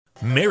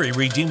Mary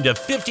redeemed a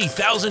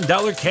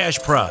 $50,000 cash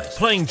prize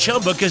playing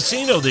Chumba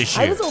Casino this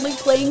year. I was only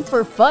playing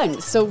for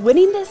fun, so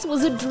winning this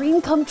was a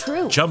dream come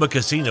true. Chumba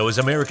Casino is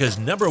America's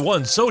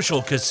 #1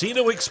 social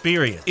casino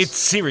experience. It's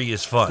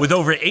serious fun. With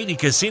over 80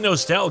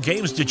 casino-style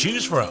games to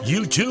choose from,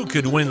 you too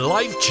could win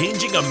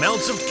life-changing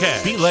amounts of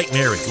cash. Be like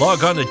Mary.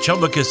 Log on to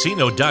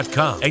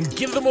ChumbaCasino.com and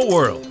give them a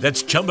whirl.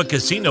 That's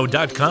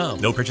ChumbaCasino.com.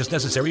 No purchase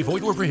necessary.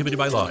 Void where prohibited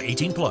by law.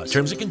 18+.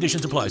 Terms and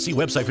conditions apply. See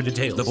website for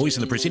details. The voice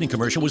in the preceding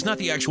commercial was not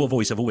the actual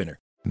voice of a winner.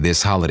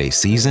 This holiday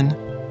season,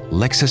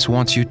 Lexus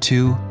wants you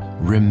to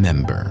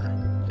remember.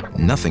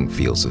 Nothing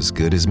feels as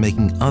good as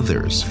making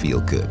others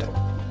feel good.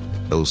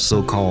 Those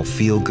so-called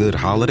feel-good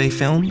holiday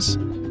films?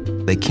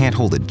 They can't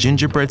hold a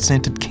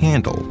gingerbread-scented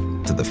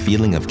candle to the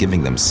feeling of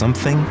giving them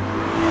something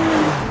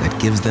that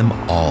gives them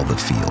all the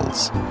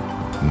feels.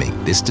 Make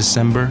this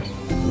December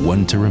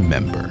one to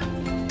remember.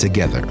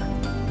 Together.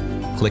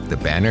 Click the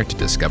banner to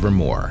discover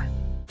more.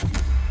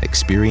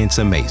 Experience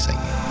amazing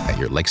at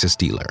your Lexus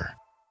dealer.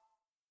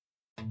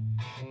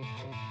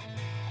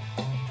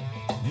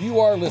 You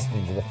are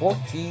listening to the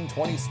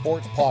 1420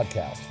 Sports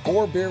Podcast,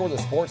 for beer with a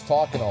sports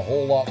talk and a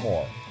whole lot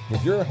more,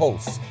 with your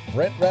hosts,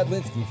 Brent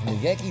Radlinski from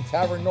the Yankee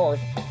Tavern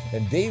North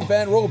and Dave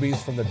Van Robies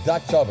from the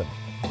Dutch Oven.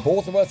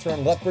 Both of us are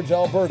in Lethbridge,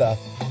 Alberta.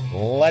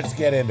 Let's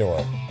get into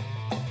it.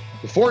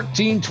 The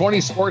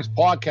 1420 Sports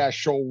Podcast,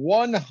 show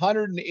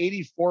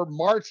 184,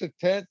 March the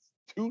 10th,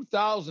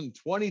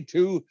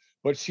 2022,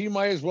 but she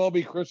might as well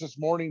be Christmas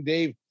morning,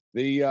 Dave.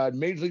 The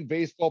Major League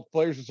Baseball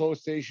Players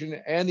Association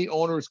and the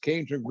owners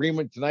came to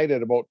agreement tonight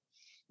at about,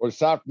 or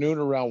this afternoon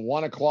around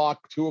 1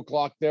 o'clock, 2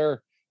 o'clock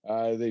there.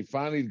 They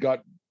finally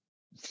got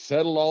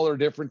settled all their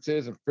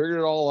differences and figured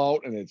it all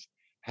out, and it's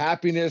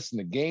happiness, and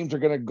the games are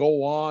going to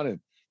go on, and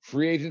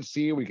free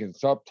agency. We can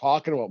start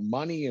talking about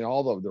money and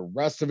all the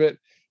rest of it.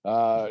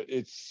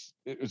 It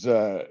was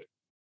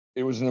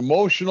an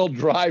emotional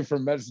drive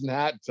from Medicine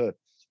Hat to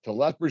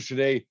Lethbridge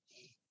today.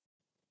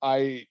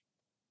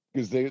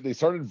 Because they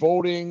started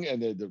voting,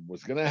 and it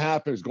was going to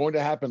happen. It was going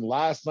to happen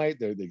last night.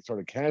 They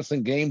started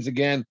canceling games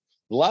again.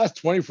 The last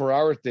 24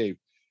 hours, Dave,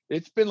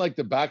 it's been like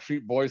the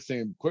Backstreet Boys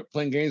saying, "Quit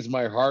playing games in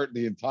my heart,"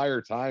 the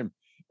entire time.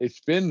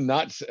 It's been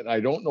nuts, and I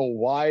don't know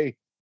why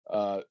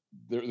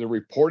they're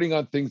reporting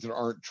on things that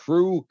aren't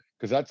true,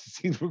 because that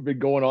seems to have been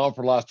going on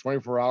for the last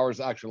 24 hours,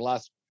 actually the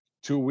last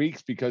 2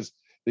 weeks, because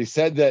they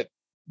said that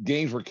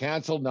games were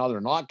canceled. Now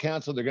they're not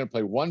canceled. They're going to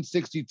play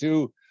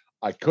 162.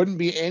 I couldn't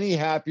be any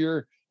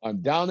happier.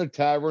 I'm down the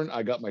tavern.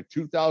 I got my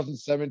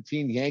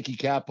 2017 Yankee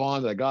cap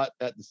on that I got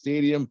at the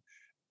stadium.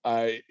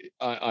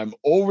 I'm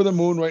over the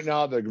moon right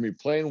now. They're going to be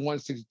playing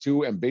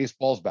 162, and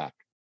baseball's back.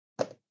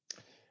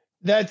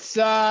 That's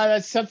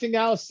something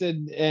else,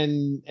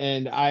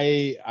 and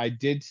I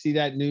did see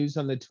that news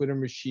on the Twitter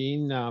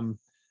machine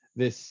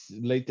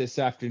this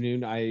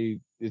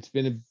afternoon. It's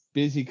been a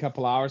busy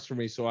couple hours for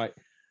me, so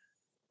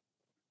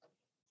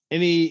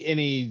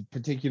Any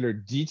particular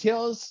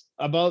details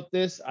about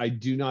this? I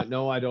do not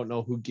know. I don't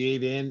know who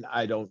gave in.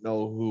 I don't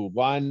know who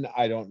won.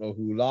 I don't know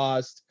who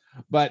lost.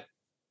 But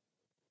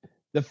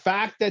the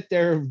fact that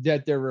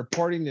they're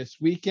reporting this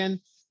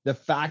weekend, the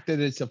fact that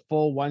it's a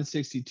full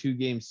 162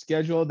 game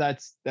schedule,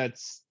 that's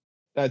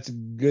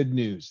good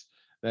news.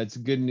 That's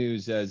good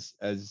news as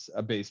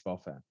a baseball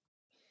fan.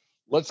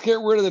 Let's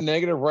get rid of the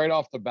negative right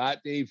off the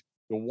bat, Dave.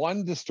 The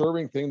one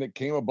disturbing thing that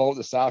came about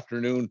this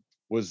afternoon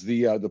was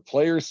the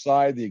players'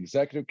 side, the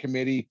executive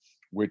committee,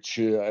 which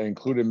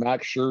included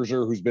Max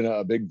Scherzer, who's been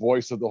a big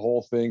voice of the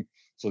whole thing.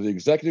 So the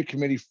executive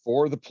committee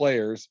for the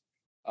players,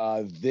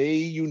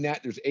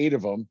 there's 8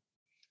 of them.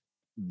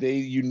 They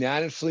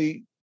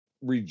unanimously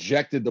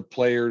rejected the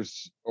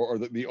players or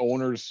the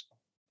owners'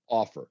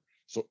 offer.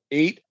 So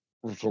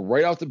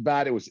right off the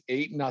bat, it was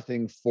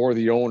 8-0 for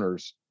the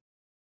owners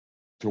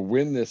to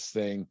win this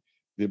thing.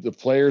 The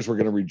players were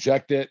going to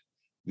reject it.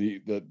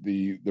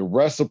 The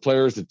rest of the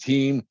players, the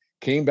team,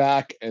 came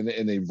back and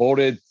they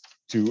voted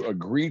to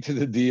agree to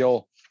the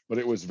deal. But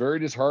it was very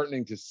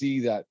disheartening to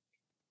see that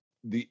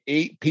the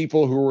 8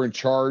 people who were in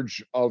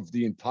charge of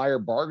the entire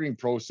bargaining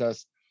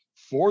process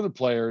for the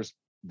players,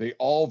 they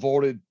all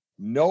voted,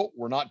 no,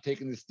 we're not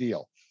taking this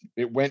deal.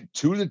 It went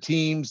to the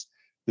teams.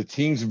 The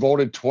teams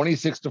voted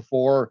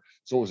 26-4.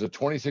 So it was a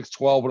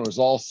 26-12 when it was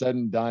all said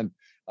and done.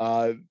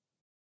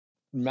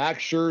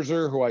 Max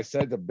Scherzer, who I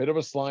said a bit of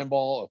a slime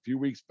ball a few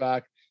weeks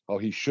back, how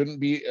he shouldn't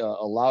be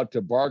allowed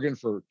to bargain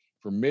for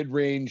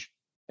mid-range,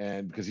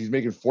 and because he's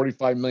making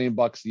 $45 million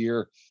a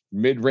year,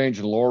 mid-range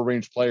and lower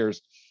range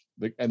players,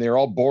 and they're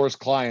all Boras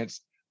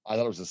clients. I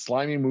thought it was a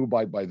slimy move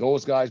by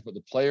those guys, but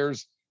the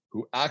players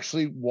who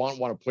actually want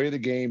to play the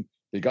game,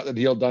 they got the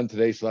deal done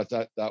today, so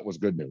that was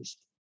good news.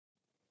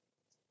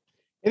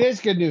 It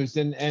is good news,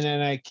 and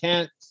I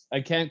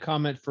can't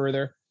comment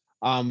further.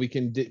 We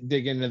can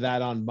dig into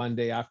that on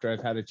Monday after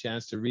I've had a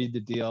chance to read the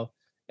deal,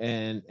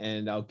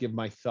 and I'll give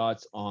my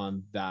thoughts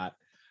on that.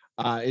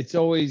 It's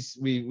always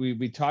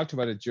we talked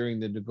about it during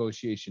the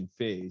negotiation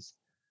phase.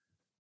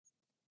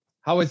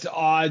 How it's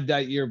odd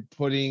that you're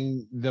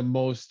putting the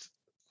most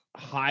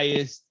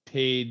highest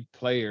paid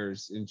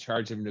players in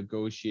charge of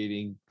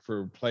negotiating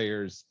for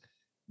players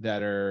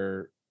that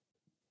are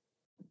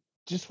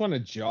just want a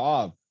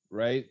job,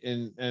 right?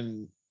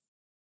 And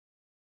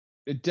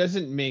it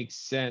doesn't make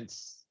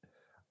sense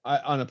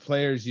on a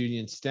players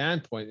union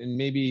standpoint. And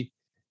maybe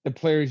the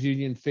players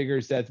union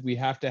figures that we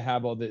have to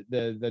have all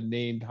the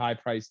named high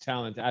price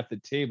talent at the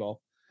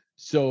table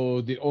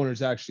so the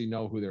owners actually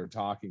know who they're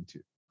talking to.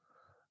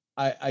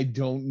 I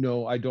don't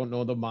know. I don't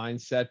know the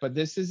mindset, but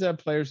this is a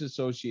players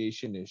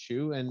association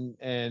issue,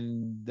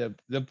 and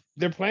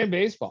they're playing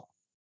baseball.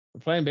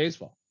 They're playing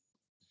baseball.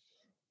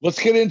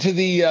 Let's get into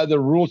the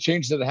rule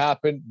change that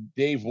happened,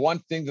 Dave. One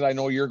thing that I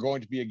know you're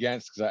going to be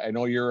against, because I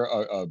know you're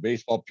a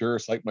baseball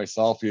purist like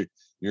myself.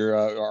 You're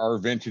our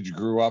vintage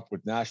grew up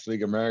with National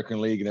League, American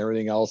League, and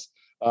everything else.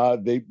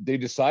 They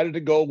decided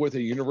to go with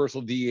a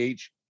universal DH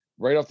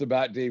right off the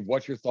bat, Dave.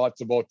 What's your thoughts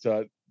about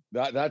that?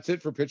 That's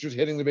it for pitchers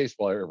hitting the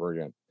baseball ever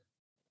again.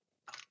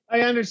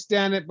 I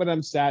understand it, but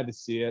I'm sad to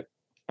see it.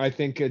 I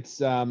think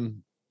it's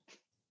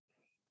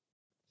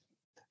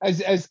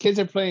as kids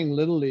are playing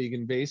little league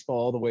and baseball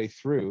all the way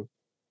through,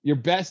 your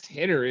best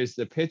hitter is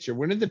the pitcher.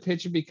 When did the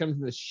pitcher become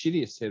the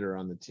shittiest hitter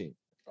on the team?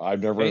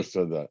 I've never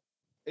understood that.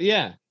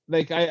 Yeah.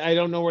 Like I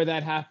don't know where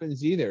that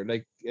happens either.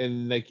 Like,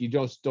 and like you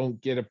just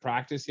don't get a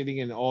practice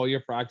hitting and all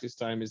your practice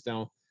time is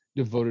now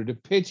devoted to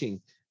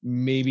pitching.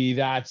 Maybe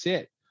that's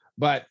it.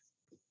 But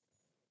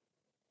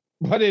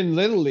in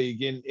little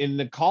league, in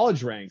the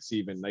college ranks,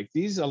 even like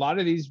a lot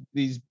of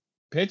these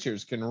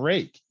pitchers can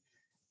rake,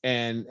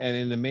 and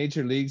in the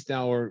major leagues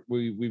now,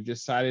 we've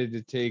decided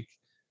to take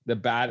the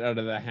bat out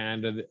of the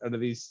hand of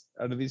these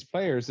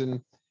players.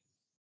 And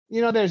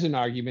there's an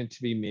argument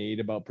to be made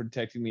about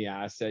protecting the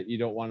asset. You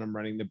don't want them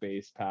running the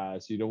base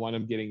pass. You don't want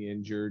them getting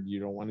injured. You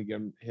don't want to get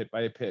them hit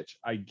by a pitch.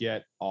 I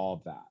get all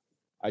of that.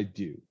 I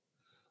do.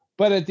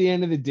 But at the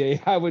end of the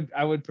day, I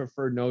would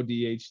prefer no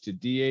DH to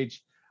DH.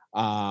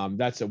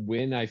 That's a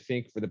win, I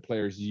think, for the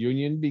players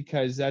union,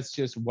 because that's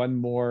just one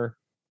more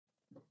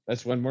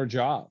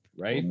job,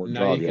 right? One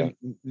more now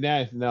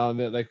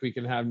job, like we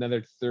can have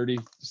another 30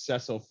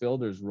 Cecil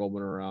Fielders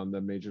roaming around the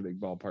major league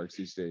ballparks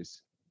these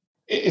days.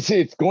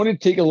 It's going to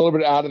take a little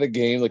bit out of the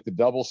game, like the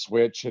double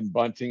switch and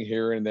bunting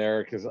here and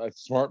there, because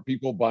smart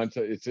people bunt.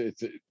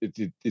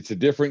 It's a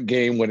different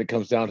game when it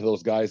comes down to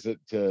those guys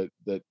that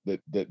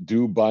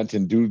do bunt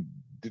and do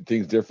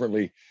things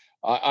differently.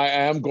 I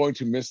am going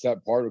to miss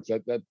that part,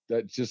 because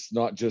that's just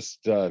not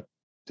just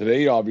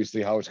today,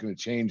 obviously, how it's going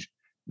to change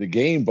the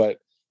game, but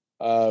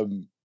I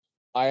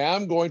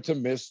am going to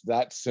miss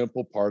that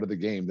simple part of the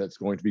game that's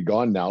going to be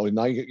gone now. And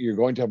now you're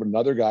going to have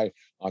another guy.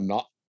 I'm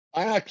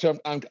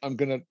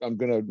gonna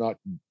not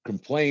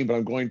complain, but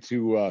I'm going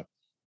to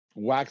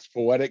wax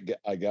poetic,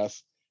 I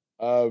guess.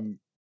 To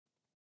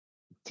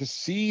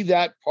see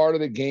that part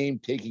of the game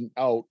taking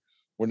out,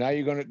 where now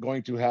you're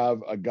going to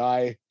have a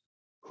guy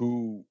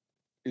who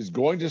is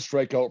going to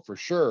strike out for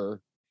sure,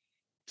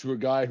 to a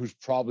guy who's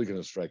probably going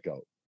to strike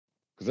out,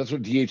 because that's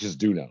what DHs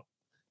do now.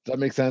 Does that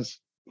make sense?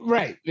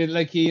 Right.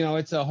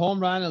 It's a home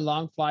run, a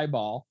long fly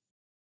ball,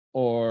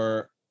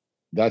 and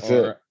that's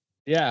it.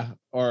 Yeah.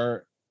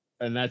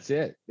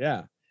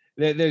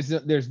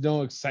 There's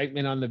no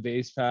excitement on the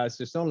base pass.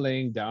 There's no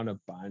laying down a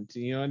bunt,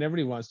 and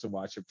everybody wants to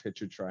watch a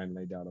pitcher try and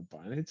lay down a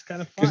bunt. It's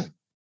kind of fun.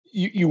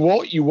 You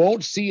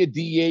won't see a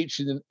DH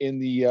in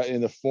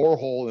the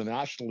 4-hole in the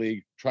National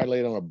League try to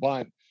lay down a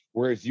bunt,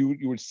 whereas you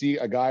would see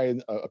a guy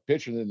a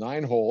pitcher in the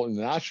 9-hole in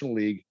the National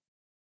League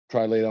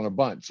try to lay down a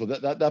bunt. So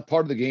that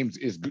part of the game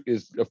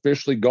is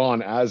officially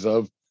gone as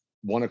of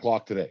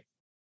 1:00 today.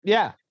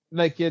 Yeah,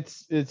 like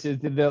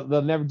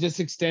they'll never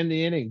just extend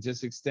the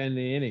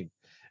inning,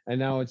 and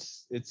now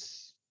it's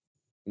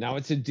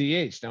a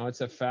DH. Now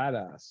it's a fat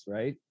ass,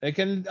 right? Like,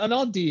 and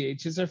all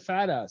DHs are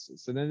fat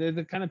asses, and then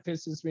it kind of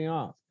pisses me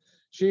off.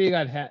 Sure, you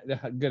got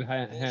good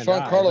hand.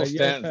 Giancarlo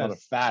Stanton's not a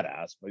fat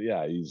ass, but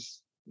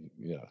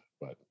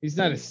but he's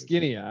not a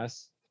skinny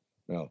ass.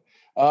 No.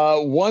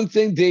 One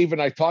thing, Dave, and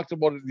I talked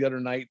about it the other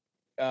night,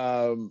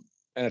 and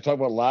I talked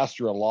about it last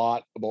year a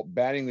lot, about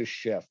banning the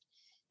shift.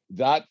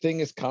 That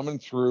thing is coming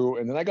through,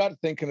 and then I got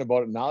thinking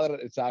about it. Now that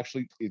it's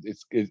actually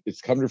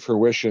it's come to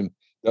fruition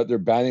that they're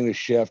banning the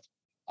shift,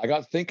 I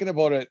got thinking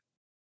about it.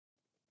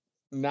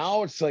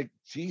 Now it's like,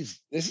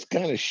 geez, this is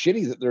kind of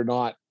shitty that they're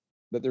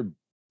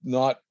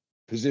not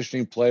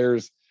positioning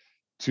players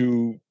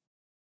to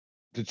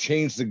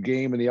change the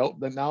game and the out.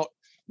 But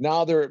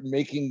now they're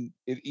making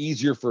it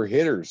easier for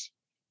hitters.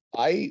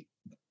 We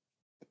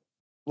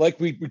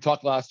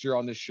talked last year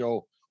on this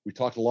show. We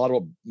talked a lot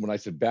about, when I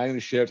said banning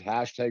the shift,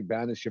 hashtag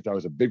ban the shift, I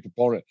was a big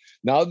proponent.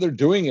 Now that they're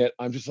doing it,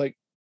 I'm just like,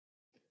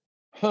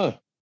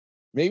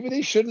 maybe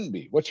they shouldn't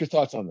be. What's your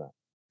thoughts on that?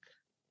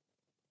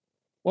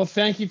 Well,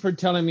 thank you for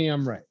telling me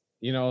I'm right.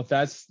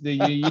 That's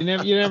you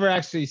never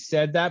actually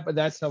said that, but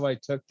that's how I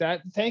took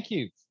that. Thank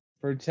you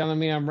for telling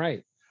me I'm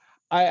right.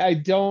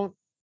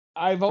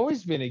 I've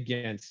always been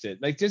against it.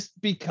 Like,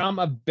 just become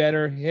a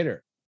better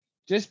hitter.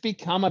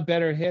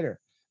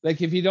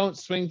 Like, if you don't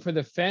swing for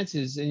the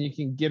fences and you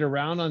can get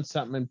around on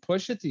something and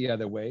push it the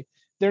other way,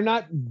 they're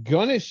not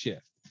gonna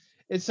shift.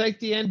 It's like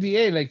the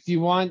NBA. Like, do you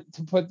want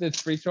to put this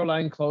free throw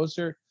line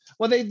closer?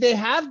 Well, they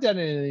have done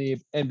it in the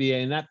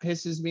NBA, and that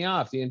pisses me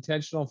off. The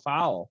intentional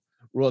foul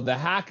rule, the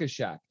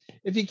hack-a-shack.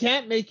 If you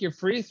can't make your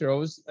free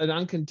throws, an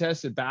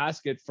uncontested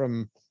basket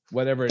from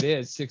whatever it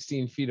is,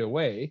 16 feet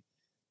away,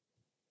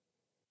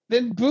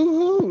 then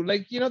boo-hoo.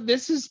 Like,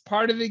 this is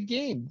part of the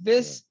game.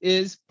 This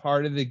is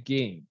part of the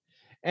game.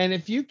 And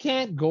if you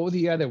can't go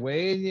the other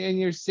way and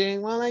you're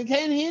saying, well, I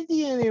can't hit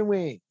the other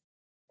way,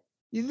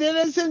 then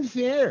that's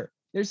unfair.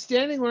 They're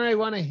standing where I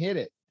want to hit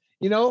it.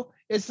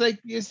 It's like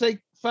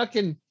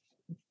fucking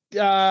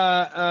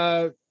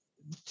T-ball.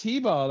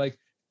 Like,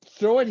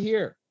 throw it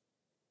here.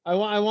 I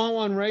want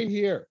one right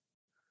here.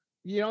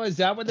 Is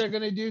that what they're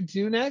gonna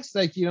do next?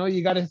 Like,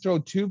 you got to throw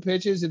 2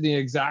 pitches in the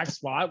exact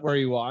spot where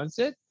he wants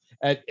it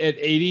at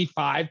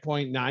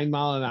 85.9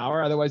 mile an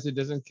hour. Otherwise, it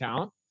doesn't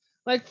count.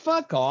 Like,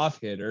 fuck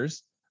off,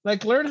 hitters.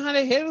 Like, learn how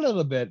to hit a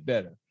little bit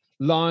better.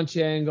 Launch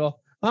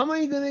angle. How am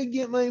I gonna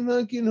get my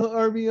fucking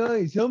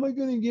RBIs? How am I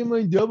gonna get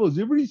my doubles?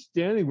 Everybody's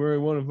standing where I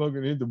want to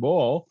fucking hit the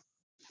ball.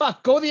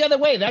 Fuck, go the other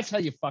way. That's how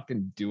you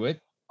fucking do it.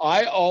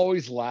 I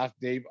always laugh,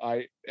 Dave.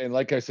 And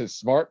like I said,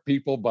 smart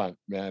people bunt,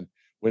 man.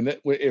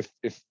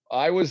 If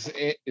I was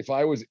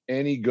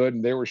any good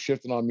and they were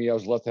shifting on me, I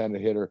was a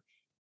left-handed hitter,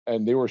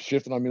 and they were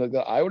shifting on me like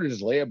that, I would have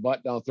just lay a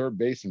butt down third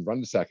base and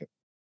run to second.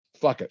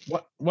 Fuck it.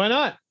 Why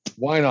not?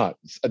 Why not?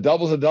 A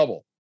double's a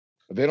double.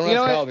 If they don't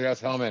ask how, they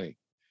ask how many.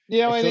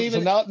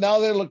 So now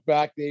they look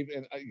back, Dave,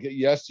 and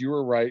yes, you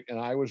were right, and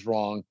I was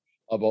wrong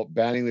about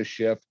banning the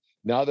shift.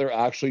 Now they're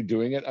actually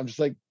doing it. I'm just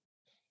like,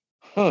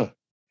 huh.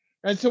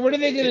 And so what are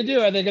they going to do?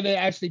 Are they going to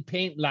actually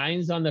paint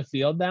lines on the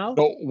field now?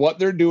 So what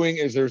they're doing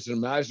is there's an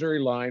imaginary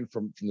line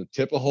from the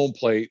tip of home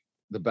plate,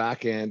 the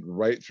back end,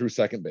 right through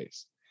second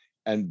base.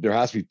 And there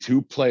has to be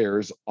 2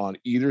 players on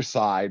either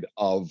side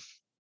of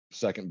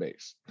second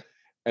base.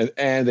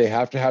 And they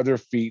have to have their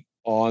feet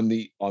on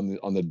the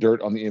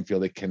dirt on the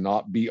infield. They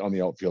cannot be on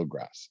the outfield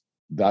grass.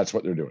 That's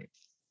what they're doing.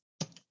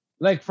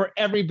 Like, for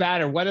every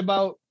batter. What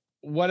about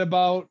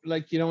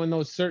like, in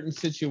those certain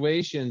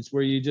situations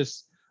where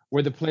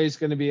where the play's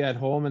going to be at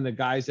home and the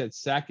guy's at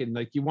second,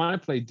 like, you want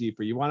to play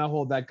deeper. You want to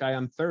hold that guy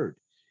on third.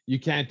 You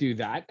can't do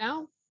that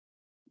now?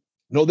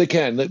 No, they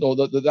can. No,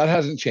 that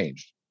hasn't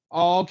changed.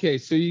 Oh, okay.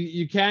 So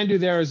you can do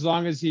there as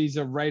long as he's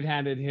a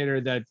right-handed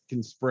hitter that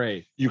can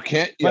spray. You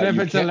can't. But if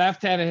it's a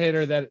left-handed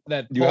hitter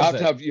that you have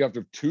to have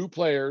 2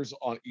 players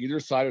on either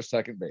side of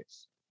second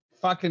base.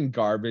 Fucking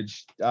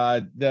garbage.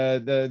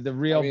 The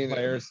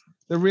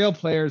real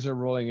players are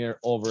rolling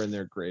over in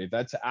their grave.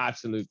 That's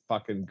absolute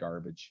fucking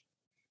garbage.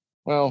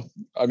 Well,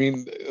 I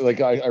mean,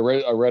 like I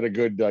read a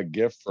good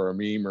GIF or a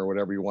meme or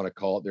whatever you want to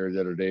call it there the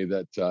other day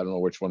that I don't know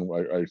which one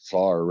I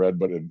saw or read,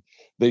 but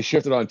they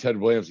shifted on Ted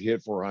Williams. He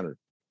hit 400.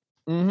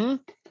 Mm-hmm.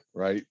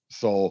 Right.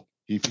 So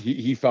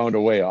he found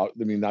a way out.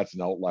 I mean, that's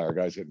an outlier.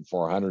 Guys hitting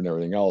 400 and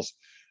everything else.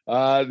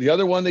 The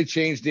other one they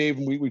changed, Dave,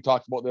 and we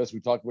talked about this.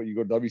 We talked about you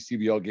go to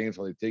WCBL games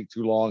where they take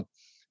too long.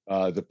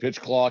 The pitch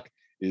clock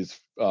is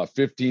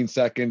 15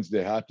 seconds.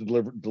 They have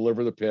to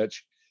deliver the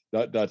pitch.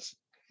 That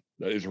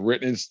is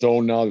written in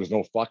stone now. There's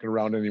no fucking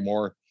around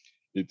anymore.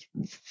 It's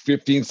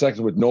 15 seconds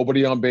with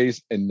nobody on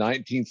base and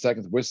 19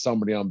 seconds with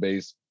somebody on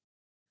base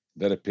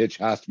that a pitch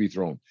has to be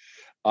thrown.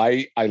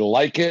 I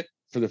like it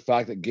for the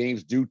fact that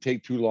games do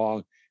take too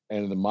long.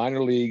 And in the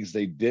minor leagues,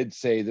 they did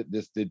say that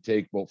this did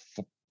take about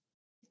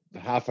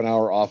half an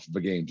hour off of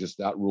a game, just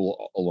that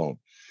rule alone.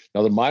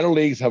 Now, the minor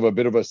leagues have a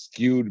bit of a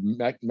skewed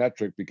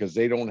metric because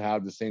they don't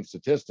have the same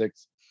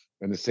statistics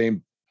and the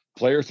same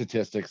player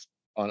statistics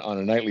on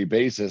a nightly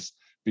basis,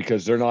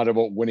 because they're not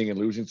about winning and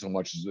losing so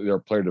much as their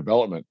player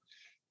development.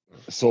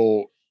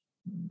 So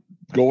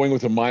going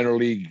with a minor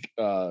league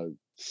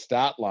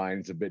stat line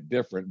is a bit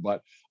different,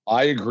 but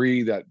I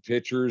agree that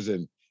pitchers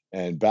and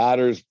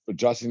batters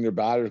adjusting their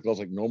batters goes,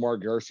 like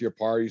Nomar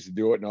Garciaparra used to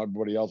do it, and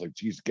everybody else, like,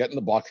 geez, get in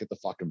the box, get the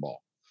fucking ball,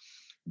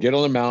 get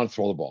on the mound,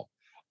 throw the ball.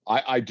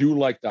 I do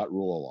like that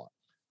rule a lot.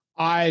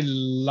 I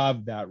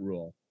love that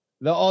rule.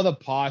 All the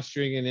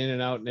posturing and in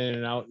and out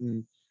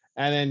and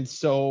then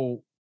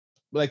so,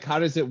 like, how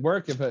does it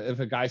work if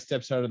a guy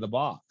steps out of the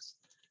box?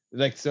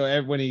 Like,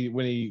 so when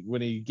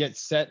he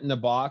gets set in the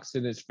box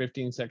and it's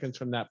 15 seconds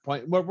from that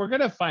point, we're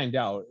gonna find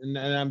out. And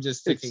I'm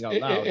just thinking out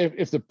loud.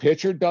 If the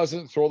pitcher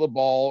doesn't throw the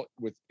ball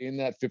within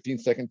that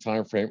 15-second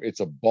time frame, it's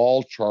a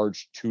ball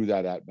charge to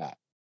that at bat.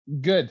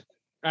 Good.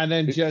 And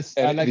then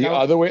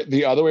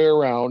the other way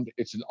around,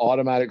 it's an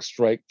automatic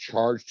strike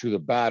charge to the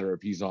batter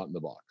if he's not in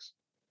the box.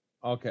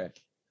 Okay.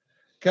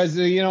 Because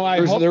there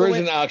is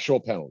an actual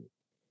penalty.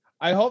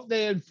 I hope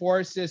they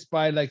enforce this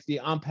by, like, the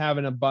ump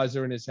having a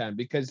buzzer in his hand,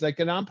 because, like,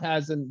 an ump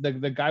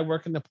the guy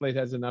working the plate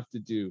has enough to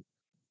do.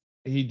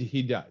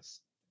 He does,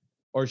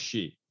 or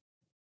she.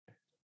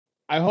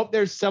 I hope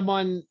there's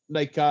someone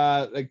like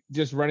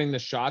just running the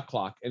shot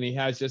clock, and he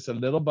has just a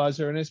little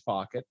buzzer in his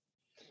pocket.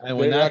 And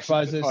when that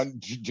buzzes on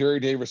Jerry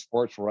Davis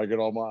Sports, where I get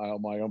all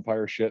my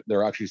umpire shit,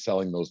 they're actually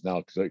selling those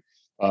now, because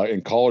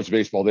in college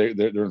baseball they're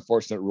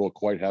enforcing that rule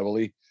quite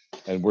heavily,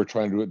 and we're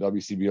trying to do it at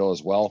WCBL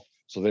as well.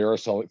 So they are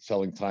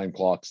selling time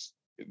clocks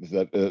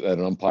that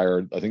an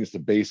umpire, I think it's the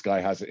base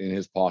guy, has it in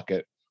his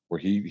pocket where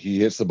he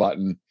hits the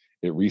button,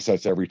 it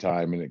resets every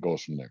time, and it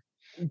goes from there.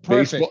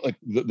 Perfect. Baseball, like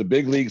the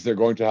big leagues, they're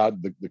going to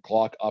have the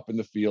clock up in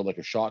the field like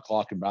a shot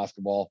clock in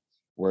basketball,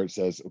 where it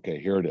says,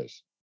 "Okay, here it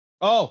is."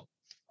 Oh,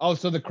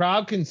 so the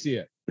crowd can see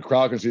it. The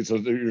crowd can see it, so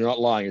you're not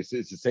lying. It's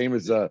the same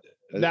as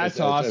That's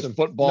awesome. as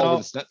football No.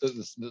 with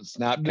the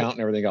snap count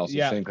and everything else. It's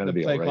the same kind of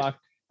deal, play right? clock.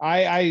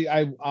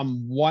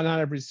 I'm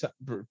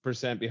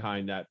 100%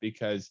 behind that,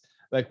 because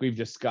like we've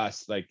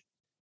discussed, like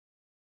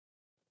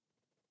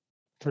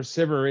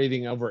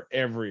perseverating over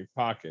every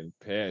fucking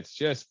pitch.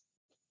 Just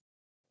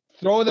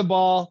throw the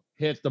ball,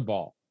 hit the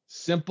ball.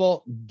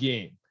 Simple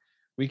game.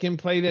 We can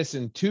play this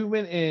in 2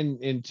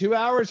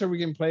 hours, or we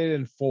can play it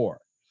in 4.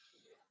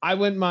 I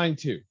wouldn't mind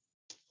 2.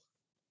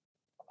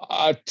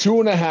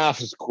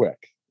 2.5 is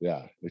quick.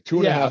 Yeah, like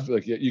 2.5.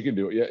 Like you can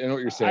do it. Yeah, I know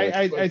what you're saying.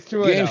 I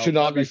threw the it game out, should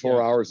not be like,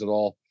 4 hours at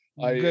all.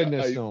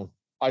 Goodness no.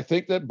 I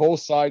think that both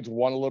sides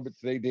won a little bit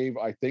today, Dave.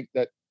 I think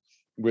that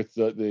with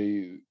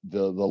the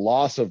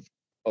loss of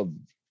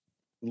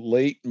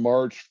late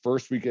March,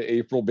 first week of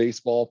April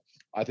baseball,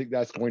 I think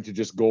that's going to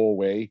just go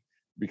away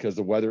because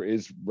the weather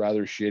is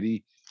rather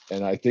shitty.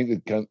 And I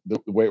think that the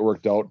way it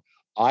worked out,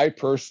 I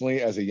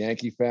personally, as a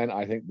Yankee fan,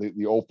 I think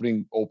the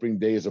opening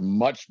day is a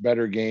much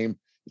better game.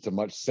 It's a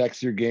much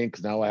sexier game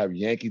because now I have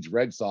Yankees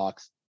Red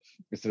Sox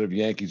instead of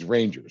Yankees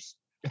Rangers.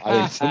 I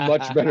think it's a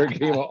much better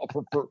game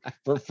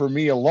for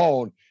me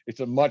alone.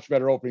 It's a much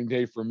better opening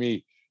day for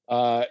me.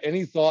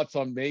 Any thoughts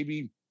on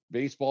maybe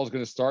baseball is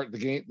going to start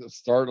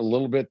a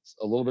little bit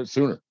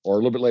sooner or a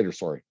little bit later?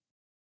 Sorry.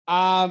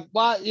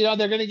 Well, they're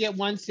going to get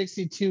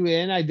 162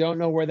 in. I don't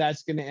know where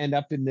that's going to end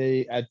up at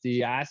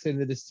the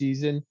end of the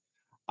season.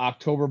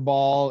 October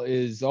ball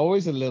is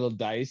always a little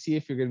dicey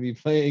if you're going to be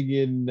playing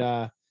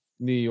in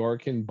New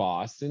York and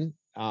Boston.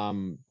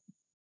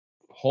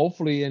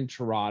 Hopefully in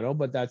Toronto,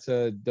 but that's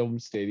a dome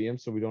stadium,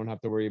 so we don't have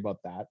to worry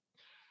about that.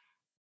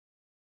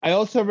 I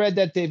also read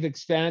that they've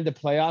expanded the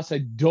playoffs. I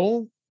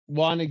don't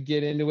want to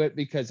get into it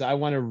because I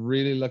want to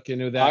really look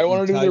into that. I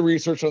want to do the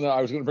research on that.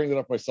 I was going to bring that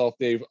up myself,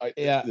 Dave.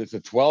 It's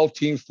a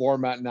 12-team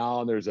format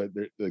now, and there's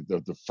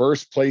the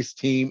first place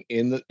team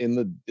in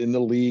the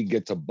league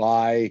gets a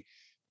bye,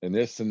 and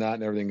this and that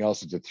and everything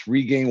else. It's a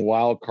 3-game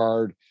wild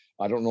card.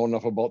 I don't know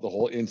enough about the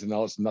whole ins and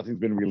outs. Nothing's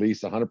been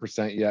released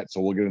 100% yet,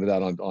 so we'll get into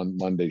that on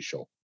Monday's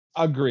show.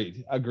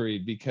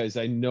 Agreed, because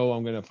I know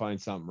I'm going to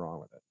find something wrong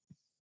with it.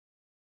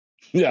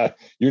 Yeah,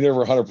 you're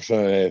never 100%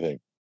 on anything.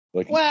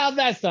 Well,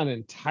 that's not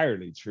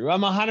entirely true.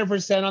 I'm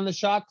 100% on the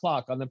shot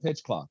clock, on the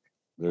pitch clock.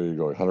 There you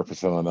go,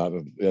 100% on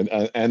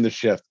that, and the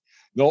shift.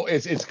 No,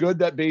 it's good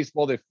that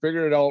baseball, they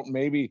figured it out.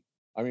 Maybe,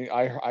 I mean,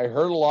 I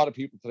heard a lot of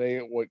people today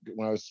when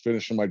I was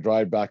finishing my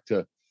drive back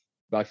to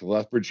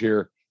Lethbridge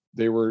here.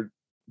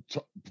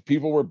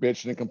 People were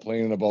bitching and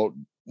complaining about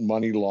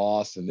money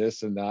loss and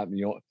this and that, and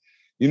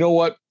you know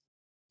what?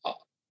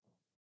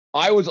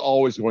 I was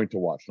always going to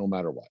watch no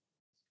matter what.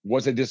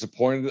 Was I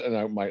disappointed?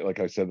 And like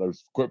I said, I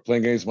was quit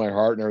playing against my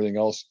heart and everything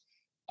else.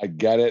 I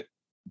get it,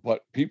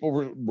 but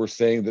people were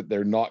saying that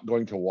they're not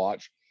going to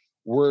watch.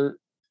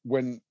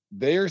 When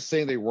they're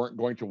saying they weren't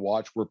going to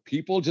watch, were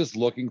people just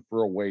looking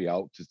for a way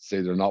out to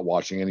say they're not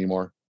watching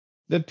anymore?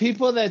 The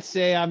people that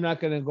say I'm not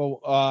going to go,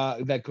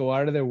 that go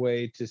out of their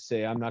way to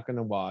say I'm not going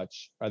to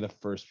watch, are the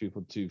first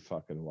people to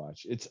fucking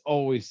watch. It's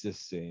always the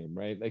same,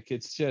 right? Like,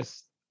 it's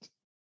just,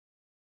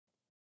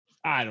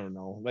 I don't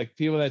know. Like,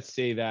 people that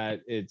say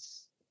that,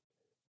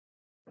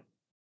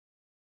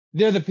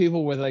 they're the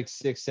people with like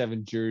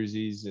 6-7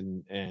 jerseys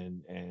and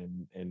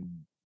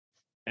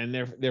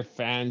they're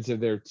fans of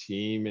their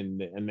team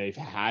and they've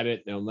had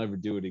it. They'll never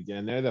do it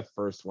again. They're the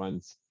first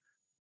ones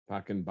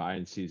fucking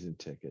buying season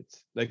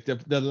tickets. Like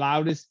the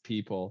loudest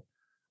people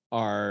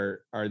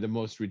are the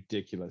most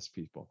ridiculous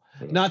people.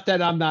 Yeah. Not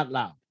that I'm not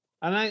loud,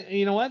 and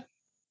you know what?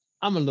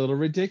 I'm a little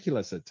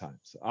ridiculous at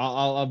times.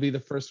 I'll be the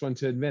first one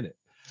to admit it.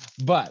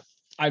 But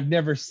I've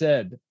never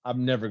said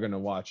I'm never going to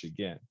watch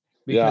again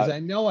because I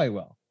know I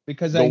will.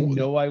 Because I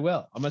know I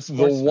will. I'm a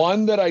sports fan.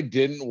 One that I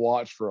didn't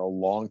watch for a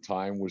long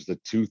time was the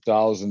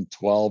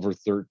 2012 or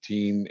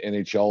 13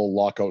 NHL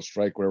lockout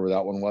strike, whatever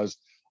that one was.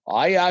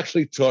 I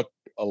actually took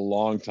a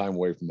long time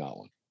away from that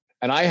one.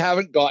 And I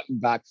haven't gotten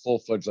back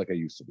full-fledged like I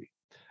used to be.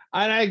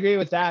 And I agree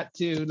with that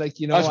too. Like,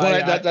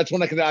 that's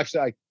when I could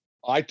actually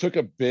I took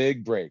a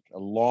big break, a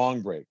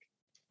long break.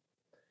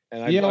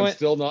 And I'm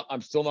still not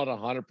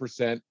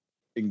 100%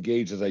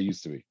 engaged as I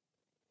used to be.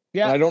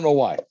 Yeah. And I don't know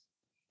why.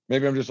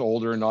 Maybe I'm just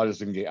older and not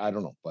as engaged. I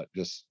don't know, but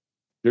just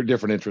they're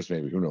different interests.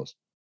 Maybe, who knows?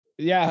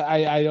 Yeah,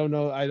 I don't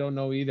know. I don't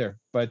know either.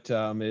 But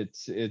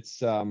it's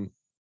the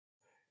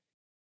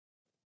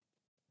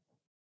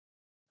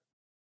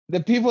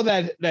people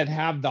that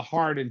have the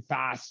hard and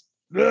fast.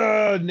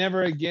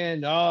 Never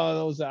again. Oh,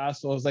 those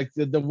assholes! Like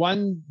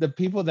the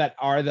people that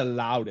are the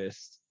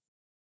loudest,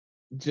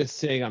 just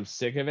saying I'm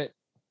sick of it.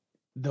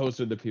 Those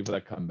are the people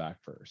that come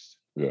back first.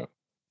 Yeah,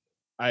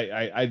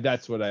 I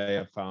that's what I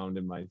have found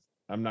in my.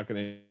 I'm not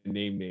going to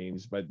name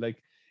names, but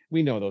like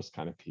we know those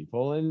kind of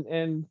people,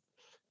 and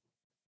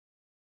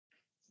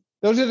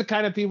those are the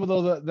kind of people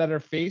though that are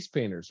face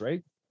painters,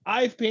 right?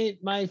 I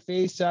paint my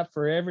face up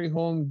for every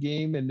home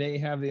game, and they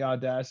have the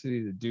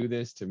audacity to do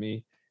this to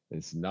me.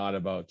 It's not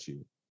about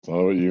you.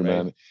 Oh, you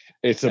right? man,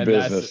 it's a And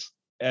business.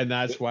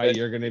 that's why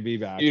you're going to be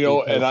back. You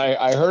know, and because-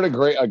 I heard a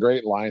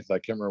great line. I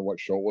can't remember what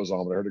show it was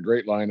on, but I heard a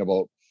great line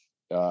about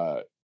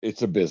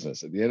it's a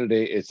business. At the end of the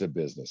day, it's a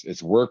business.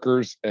 It's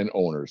workers and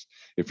owners.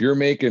 If you're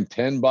making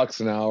 $10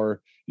 an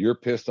hour, you're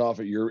pissed off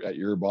at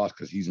your boss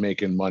because he's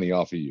making money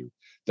off of you.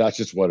 That's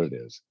just what it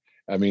is.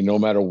 I mean, no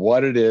matter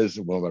what it is,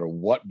 no matter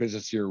what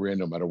business you're in,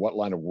 no matter what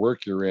line of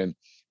work you're in,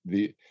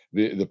 the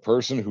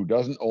person who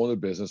doesn't own the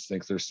business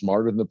thinks they're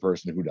smarter than the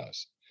person who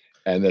does.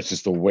 And that's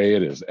just the way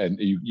it is. And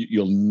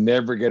you'll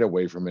never get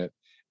away from it.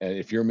 And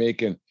if you're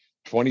making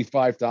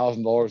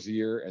 $25,000 a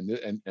year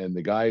and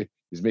the guy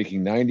is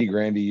making 90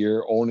 grand a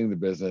year owning the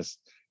business,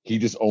 he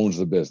just owns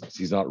the business.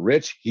 He's not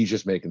rich. He's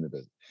just making the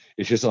business.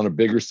 It's just on a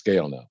bigger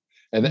scale now.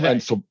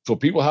 And so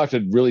people have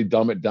to really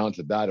dumb it down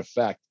to that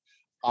effect,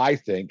 I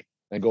think,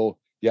 and go,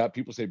 yeah,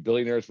 people say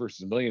billionaires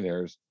versus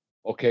millionaires.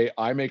 Okay,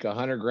 I make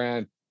 100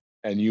 grand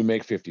and you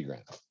make 50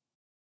 grand.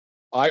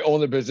 I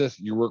own the business.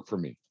 You work for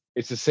me.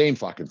 It's the same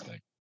fucking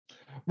thing.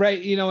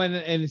 Right. You know, and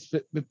it's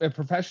in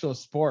professional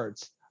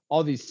sports,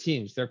 all these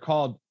teams, they're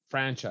called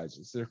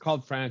franchises.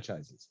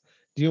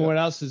 Do you know what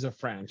else is a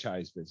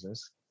franchise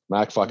business?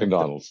 Mac fucking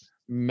Donald's.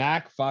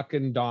 Mac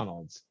fucking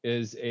Donald's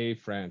is a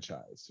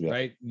franchise,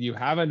 right? You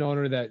have an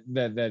owner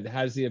that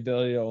has the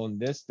ability to own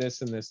this,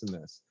 and this, and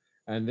this.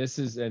 And this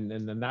is, and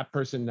then that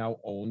person now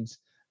owns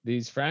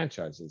these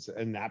franchises.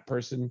 And that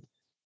person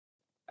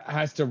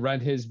has to run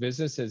his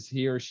business as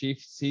he or she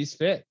sees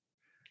fit.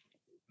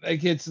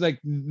 Like it's like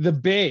the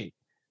Bay,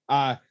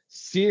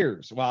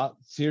 Sears. Well,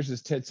 Sears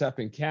is tits up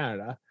in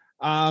Canada.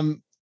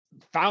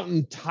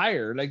 Fountain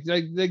Tire, like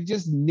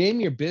just name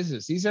your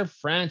business. These are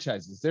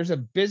franchises. There's a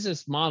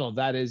business model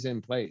that is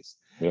in place,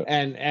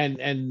 and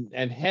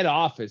head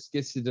office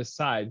gets to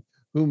decide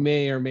who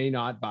may or may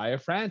not buy a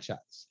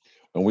franchise.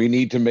 And we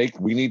need to make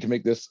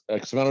this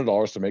X amount of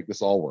dollars to make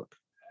this all work.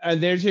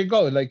 And there you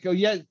go. Like, oh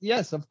yeah,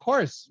 yes, of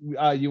course,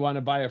 you want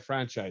to buy a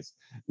franchise.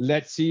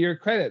 Let's see your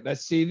credit.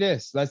 Let's see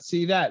this. Let's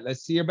see that.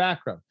 Let's see your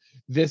background.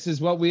 This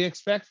is what we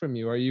expect from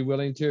you. Are you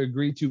willing to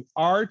agree to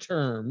our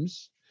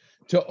terms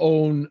to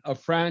own a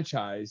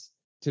franchise,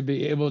 to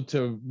be able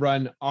to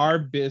run our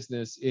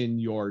business in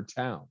your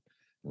town?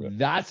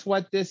 That's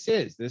what this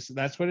is.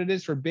 That's what it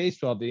is for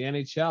baseball, the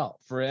NHL,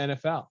 for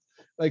NFL.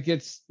 Like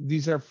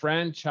these are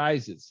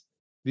franchises.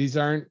 These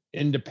aren't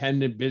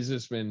independent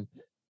businessmen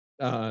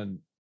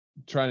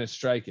trying to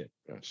strike it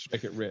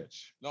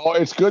rich. No,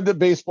 it's good that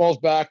baseball's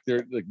back.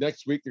 They're like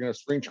next week they're going to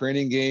have spring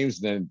training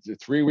games. And then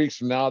 3 weeks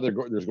from now,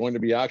 there's going to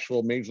be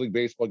actual Major League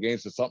Baseball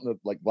games. It's something that,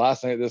 like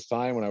last night at this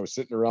time when I was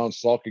sitting around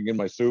sulking in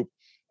my soup,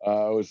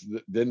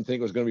 didn't think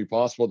it was going to be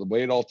possible. The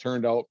way it all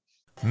turned out.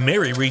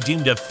 Mary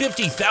redeemed a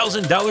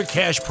 $50,000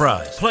 cash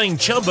prize playing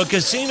Chumba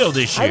Casino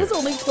this year. I was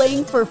only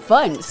playing for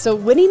fun, so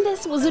winning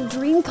this was a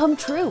dream come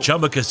true.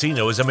 Chumba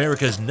Casino is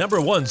America's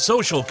 #1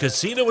 social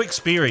casino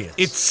experience.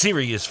 It's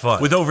serious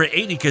fun. With over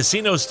 80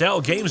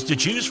 casino-style games to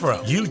choose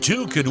from, you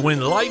too could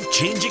win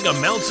life-changing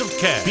amounts of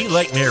cash. Be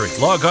like Mary.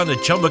 Log on to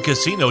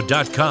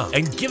ChumbaCasino.com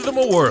and give them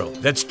a whirl.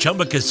 That's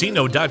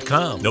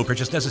ChumbaCasino.com. No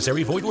purchase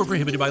necessary. Void or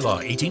prohibited by law.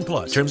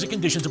 18+. Terms and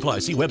conditions apply.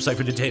 See website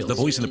for details. The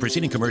voice in the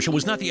preceding commercial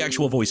was not the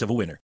actual voice of a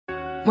winner.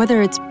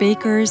 Whether it's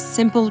Baker's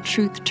Simple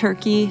Truth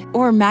Turkey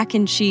or mac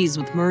and cheese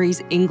with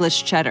Murray's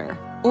English Cheddar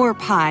or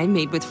pie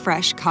made with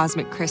fresh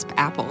Cosmic Crisp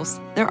apples,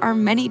 there are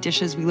many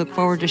dishes we look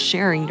forward to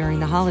sharing during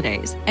the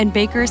holidays. And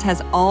Baker's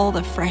has all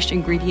the fresh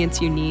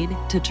ingredients you need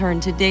to turn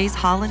today's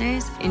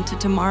holidays into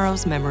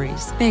tomorrow's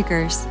memories.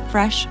 Baker's,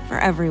 fresh for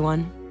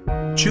everyone.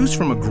 Choose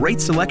from a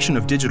great selection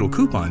of digital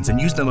coupons and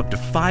use them up to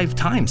 5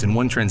 times in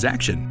one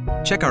transaction.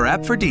 Check our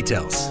app for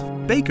details.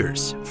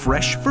 Baker's,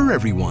 fresh for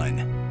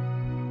everyone.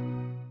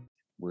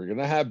 We're going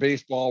to have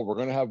baseball. We're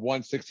going to have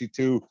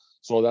 162.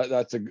 So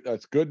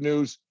that's good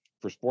news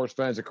for sports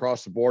fans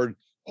across the board.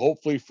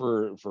 Hopefully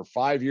for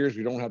 5 years,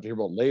 we don't have to hear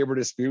about labor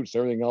disputes,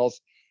 everything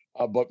else.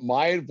 But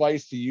my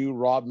advice to you,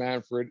 Rob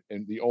Manfred,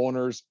 and the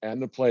owners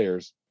and the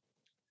players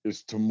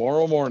is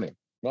tomorrow morning.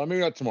 Well, maybe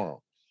not tomorrow.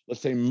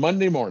 Let's say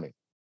Monday morning.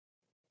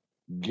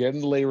 Get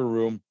in the labor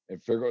room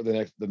and figure out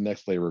the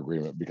next labor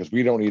agreement, because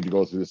we don't need to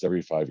go through this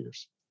every 5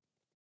 years.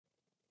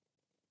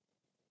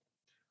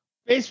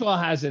 Baseball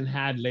hasn't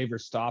had labor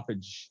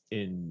stoppage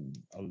in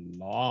a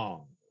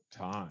long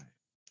time,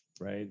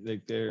 right?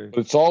 Like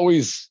it's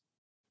always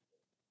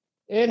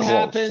it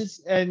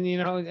happens, and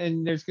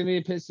and there's going to be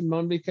a piss and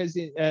moan because,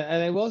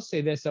 and I will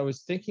say this: I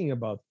was thinking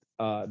about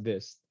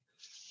this,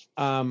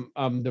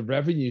 the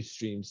revenue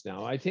streams.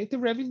 Now, I think the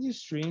revenue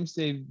streams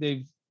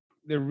it's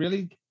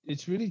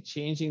really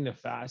changing the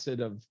facet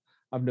of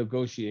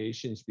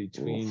negotiations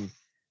between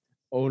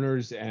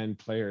owners and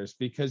players,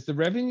 because the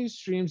revenue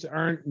streams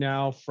aren't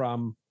now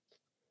from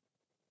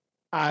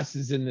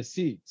asses in the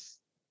seats.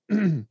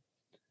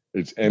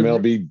 It's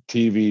MLB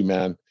TV,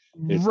 man.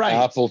 It's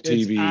Apple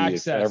TV.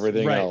 It's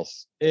everything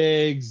else.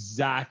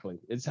 Exactly.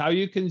 It's how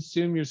you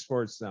consume your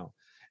sports now.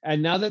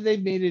 And now that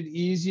they've made it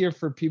easier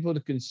for people to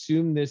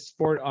consume this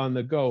sport on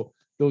the go,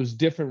 those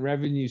different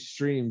revenue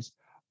streams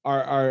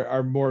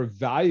are more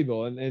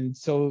valuable. And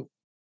so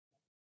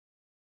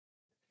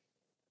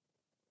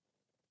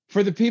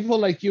for the people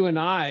like you and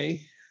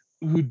I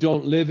who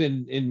don't live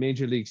in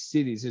major league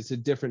cities, it's a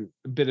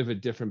bit of a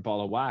different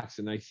ball of wax.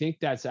 And I think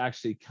that's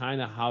actually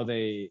kind of how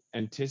they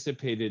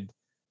anticipated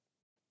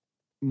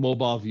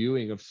mobile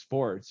viewing of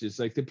sports. It's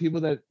like the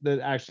people that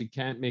actually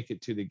can't make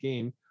it to the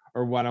game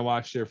or want to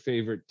watch their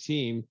favorite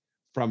team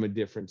from a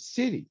different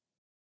city.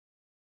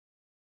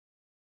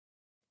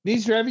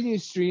 These revenue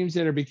streams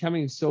that are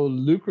becoming so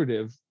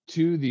lucrative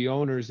to the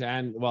owners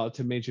and, well,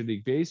 to Major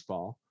League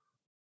Baseball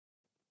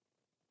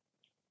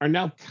are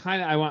now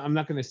kind of, I'm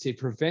not going to say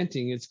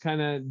preventing, it's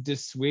kind of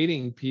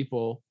dissuading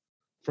people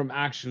from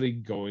actually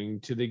going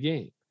to the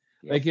game.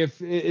 Yep.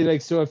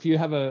 If you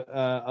have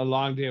a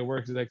long day of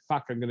work, it's like,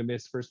 fuck, I'm going to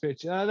miss first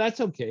pitch. That's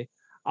okay.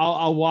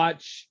 I'll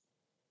watch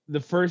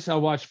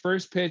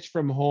first pitch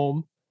from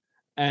home,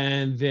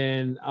 and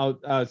then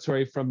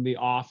from the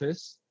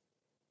office,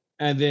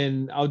 and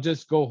then I'll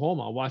just go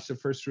home. I'll watch the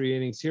first 3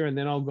 innings here, and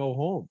then I'll go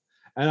home,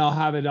 and I'll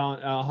have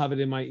it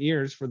in my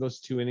ears for those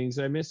 2 innings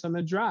I miss on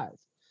the drive.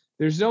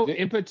 There's no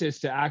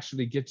impetus to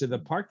actually get to the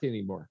park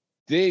anymore.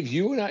 Dave,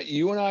 you and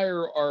I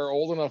are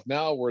old enough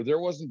now where there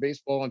wasn't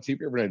baseball on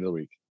TV every night of the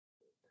week.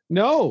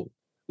 No,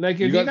 like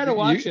if you got to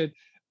watch it.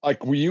 Like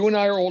you and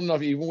I are old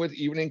enough,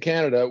 even in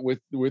Canada, with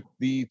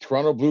the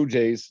Toronto Blue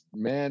Jays,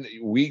 man,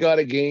 we got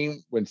a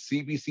game when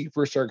CBC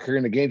first started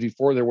carrying the games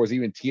before there was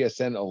even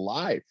TSN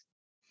alive.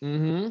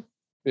 Mm-hmm.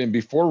 And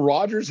before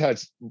Rogers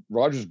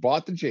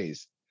bought the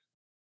Jays,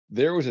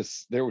 there was a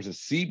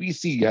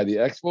CBC. You had the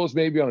Expos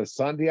maybe on a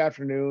Sunday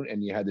afternoon,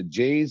 and you had the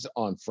Jays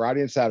on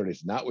Friday and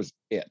Saturdays, and that was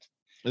it.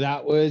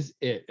 That was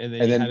it. And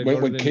then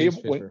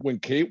when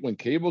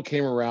cable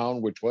came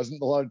around, which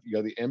wasn't a lot,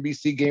 the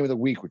NBC game of the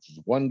week, which is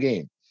one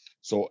game.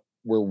 So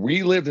where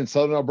we lived in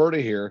Southern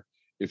Alberta here,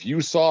 if you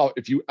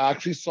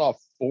actually saw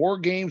 4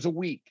 games a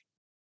week,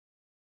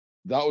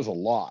 that was a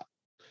lot.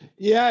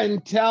 Yeah,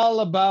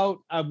 until about,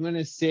 I'm going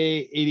to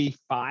say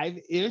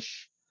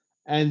 85-ish.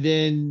 And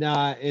then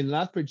in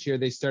Lethbridge,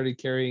 they started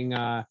carrying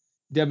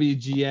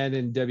WGN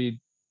and the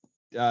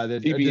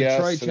TBS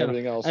Detroit and channel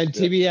everything else. And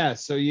TBS.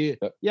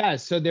 So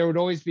so there would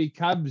always be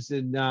Cubs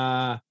and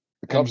the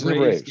Cubs and the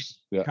Braves.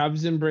 Yeah.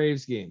 Cubs and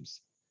Braves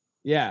games.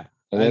 Yeah.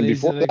 And then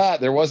before that,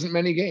 there wasn't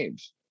many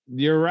games.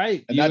 You're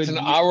right. And that's in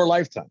our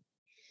lifetime.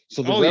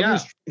 So the revenue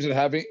streams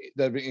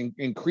that have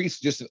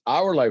increased just in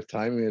our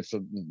lifetime. I mean,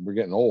 we're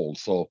getting old,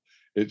 so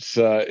it's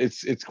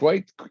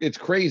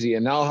crazy.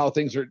 And now how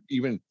things are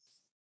even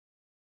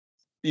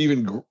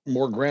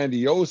more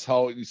grandiose,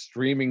 how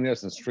streaming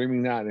this and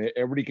streaming that, and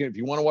everybody can, if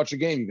you want to watch a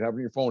game, you can have it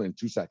on your phone in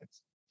 2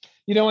 seconds.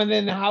 And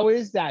then how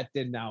is that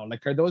then now?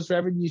 Like, are those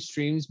revenue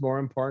streams more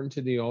important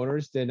to the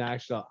owners than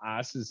actual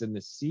asses in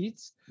the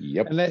seats?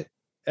 Yep. And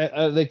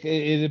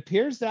it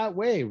appears that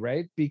way,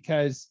 right?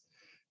 Because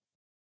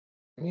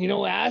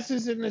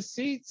asses in the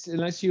seats,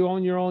 unless you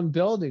own your own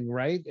building,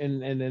 right?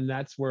 And then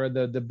that's where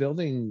the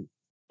building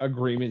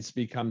agreements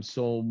become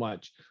so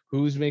much.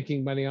 Who's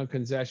making money on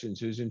concessions?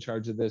 Who's in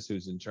charge of this?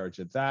 Who's in charge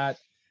of that?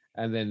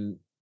 And then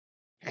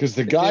because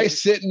the guy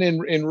sitting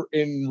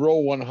in row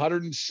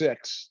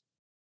 106,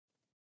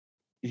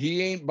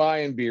 he ain't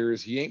buying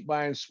beers, he ain't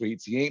buying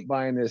sweets, he ain't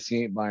buying this,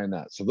 he ain't buying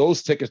that. So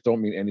those tickets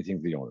don't mean anything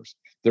to the owners.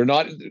 They're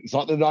not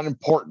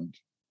important.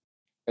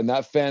 And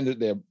that fan,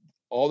 they have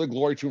all the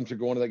glory to them to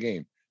go into that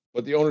game.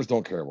 But the owners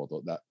don't care about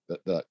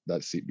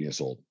that seat being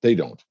sold. They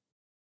don't,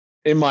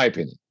 in my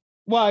opinion.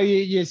 Well,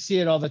 you see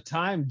it all the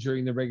time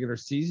during the regular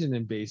season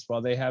in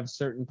baseball. They have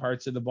certain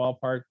parts of the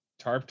ballpark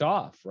tarped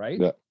off, right?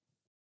 Yeah,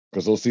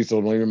 because those seats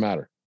don't even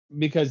matter.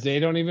 Because they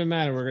don't even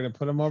matter. We're going to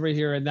put them over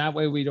here, and that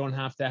way we don't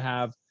have to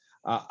have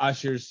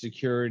ushers,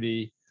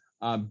 security,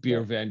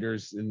 beer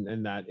vendors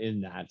in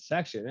that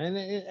section.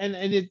 And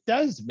it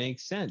does make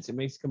sense. It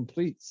makes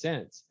complete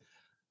sense.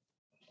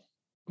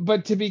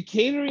 But to be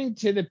catering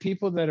to the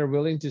people that are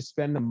willing to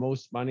spend the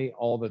most money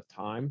all the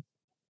time,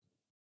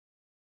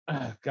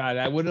 God,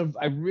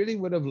 I really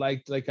would have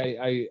liked, like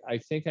I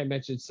think I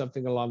mentioned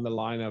something along the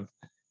line of,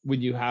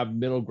 when you have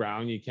middle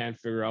ground, you can't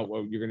figure out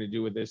what you're going to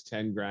do with this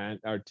 10 grand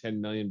or 10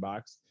 million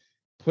bucks,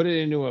 put it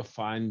into a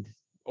fund,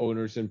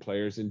 owners and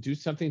players, and do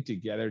something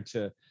together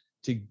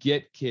to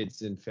get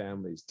kids and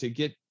families, to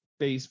get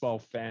baseball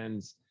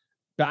fans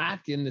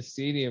back in the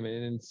stadium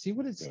and see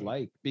what it's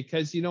like.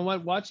 Because you know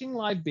what, watching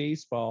live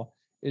baseball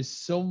is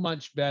so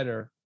much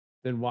better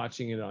than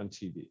watching it on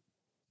TV.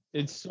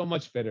 It's so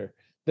much better.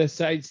 The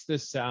sights, the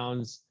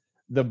sounds,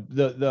 the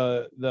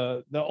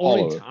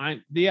only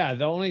time,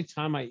 the only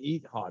time I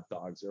eat hot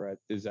dogs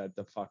is at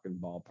the fucking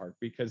ballpark,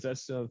 because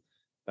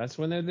that's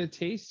when they're the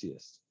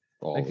tastiest.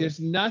 There's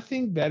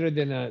nothing better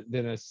than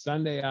a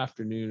Sunday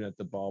afternoon at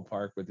the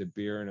ballpark with a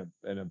beer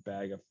and a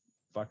bag of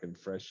fucking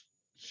fresh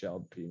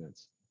shelled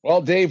peanuts.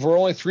 Well, Dave, we're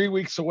only 3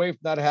 weeks away from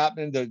that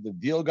happening. The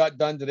deal got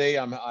done today.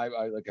 I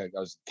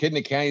was a kid in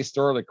a candy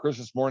store like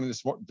Christmas morning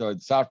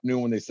this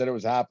afternoon when they said it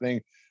was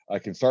happening. I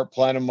can start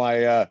planning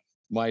my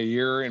my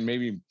year, and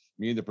maybe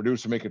me and the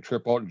producer make a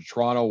trip out to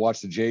Toronto,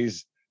 watch the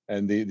Jays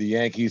and the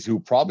Yankees, who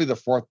probably the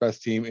fourth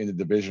best team in the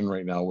division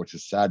right now, which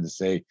is sad to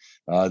say.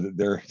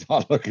 They're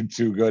not looking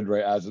too good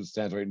right as it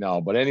stands right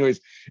now. But anyways,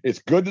 it's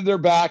good that they're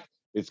back.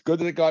 It's good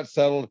that it got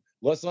settled.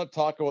 Let's not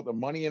talk about the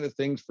money end of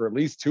things for at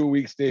least 2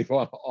 weeks, Dave,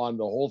 on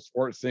the whole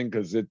sports thing,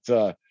 because it's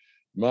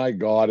my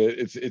God,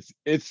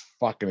 it's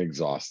fucking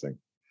exhausting.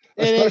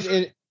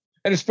 And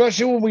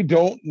especially when we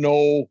don't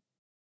know.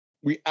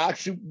 We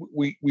actually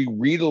we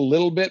read a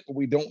little bit, but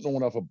we don't know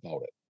enough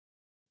about it.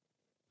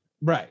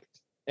 Right.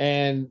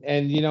 And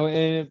you know,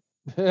 and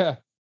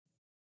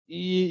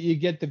you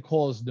get the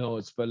Cole's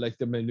notes, but like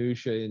the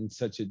minutia in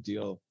such a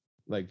deal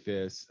like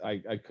this, I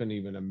couldn't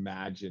even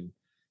imagine.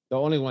 The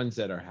only ones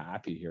that are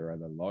happy here are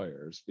the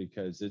lawyers,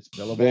 because it's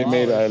billable. They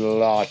made a hours.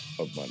 lot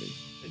of money.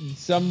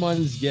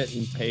 Someone's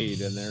getting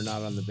paid, and they're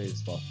not on the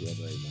baseball field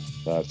right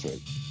now. That's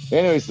right.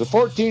 Anyways, the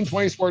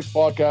 1420 Sports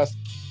Podcast,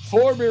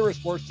 4 beer with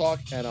sports talk,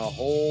 and a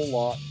whole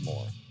lot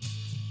more.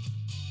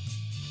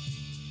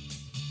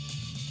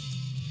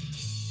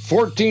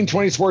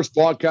 1420 Sports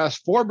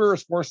Podcast, 4 beer with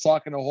sports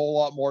talk, and a whole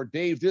lot more.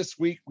 Dave, this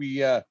week we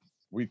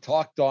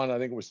talked on, I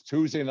think it was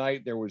Tuesday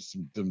night. There was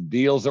some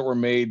deals that were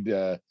made.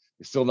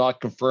 It's still not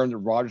confirmed that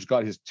Rogers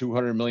got his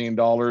 $200 million.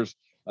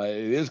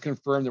 It is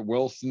confirmed that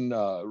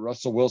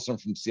Russell Wilson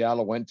from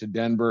Seattle went to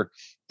Denver.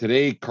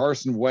 Today,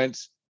 Carson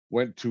Wentz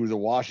went to the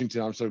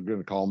Washington. I'm still going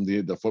to call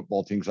him the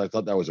football team, because I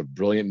thought that was a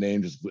brilliant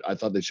name. I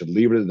thought they should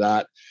leave it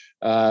at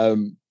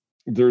that.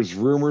 There's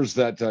rumors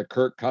that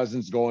Kirk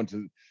Cousins going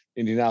to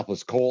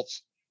Indianapolis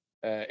Colts.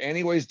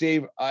 Anyways,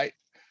 Dave, I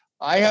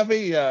have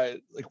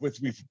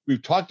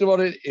we've talked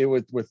about it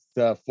with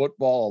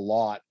football a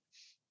lot,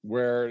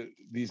 where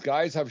these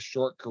guys have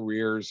short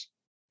careers,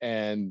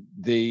 and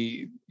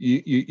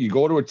you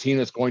go to a team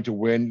that's going to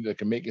win, that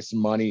can make you some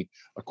money.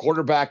 A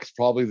quarterback is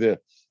probably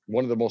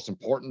one of the most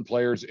important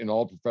players in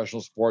all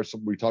professional sports.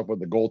 We talk about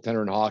the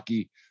goaltender in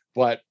hockey,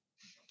 but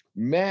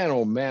man,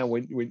 oh man,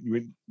 when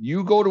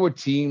you go to a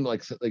team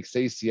like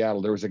say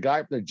Seattle, there was a guy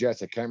from the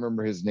Jets, I can't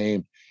remember his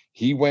name.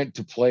 He went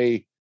to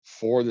play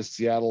for the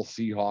Seattle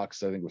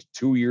Seahawks, I think it was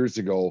 2 years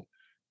ago,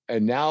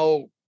 and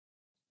now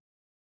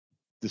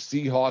the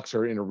Seahawks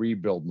are in a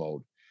rebuild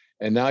mode.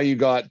 And now you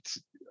got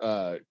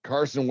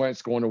Carson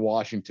Wentz going to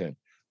Washington,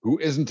 who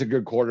isn't a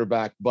good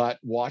quarterback, but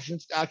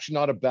Washington's actually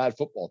not a bad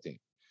football team.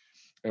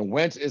 And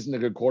Wentz isn't a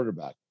good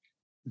quarterback.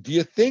 Do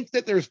you think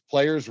that there's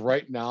players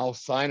right now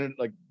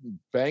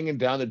banging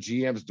down the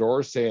GM's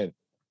door saying,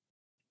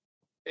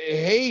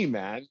 hey,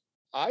 man,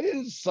 I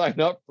didn't sign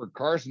up for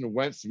Carson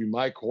Wentz to be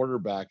my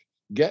quarterback.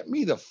 Get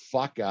me the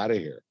fuck out of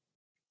here.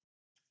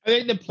 I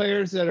think the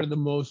players that are the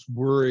most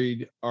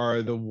worried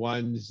are the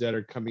ones that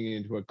are coming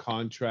into a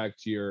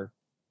contract year.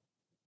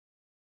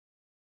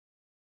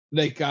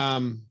 Like,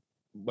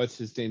 what's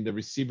his name? The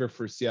receiver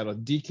for Seattle,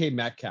 DK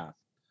Metcalf,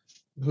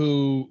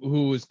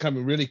 who is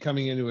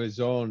coming into his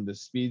own, the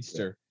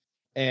speedster.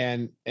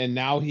 Yeah. And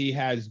now he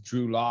has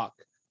Drew Lock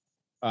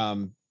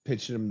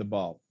pitching him the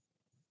ball.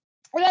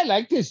 And I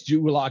like this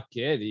Drew Lock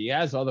kid. He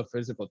has all the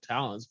physical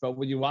talents, but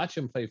when you watch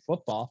him play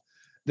football,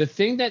 the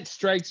thing that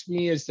strikes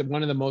me as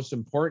one of the most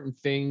important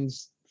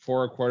things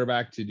for a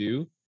quarterback to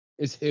do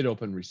is hit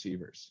open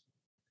receivers.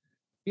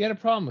 He had a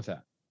problem with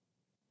that.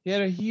 He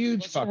had a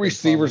huge fucking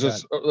receivers.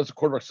 That's what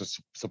quarterbacks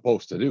are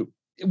supposed to do.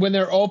 When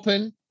they're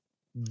open,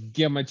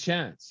 give them a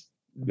chance.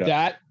 Yeah.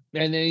 That,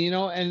 and then, you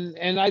know,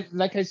 and I,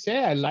 like I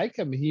say, I like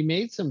him. He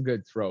made some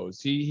good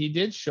throws. He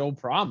did show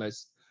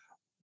promise,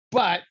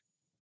 but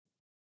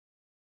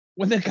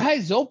when the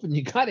guy's open,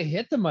 you got to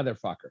hit the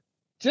motherfucker.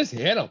 Just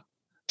hit him.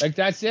 Like,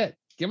 that's it.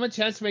 Give him a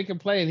chance to make a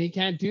play, and he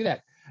can't do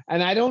that.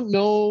 And I don't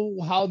know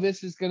how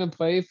this is going to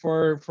play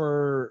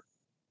for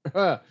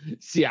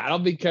Seattle,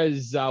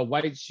 because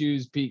White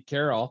Shoes Pete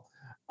Carroll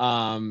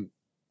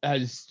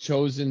has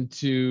chosen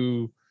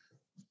to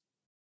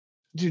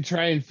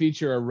try and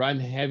feature a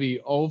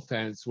run-heavy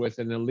offense with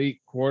an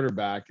elite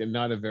quarterback and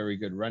not a very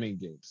good running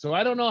game. So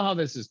I don't know how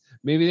this is.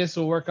 Maybe this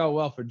will work out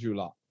well for Drew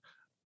Lock.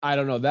 I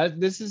don't know.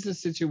 This is the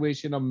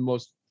situation I'm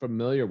most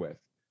familiar with.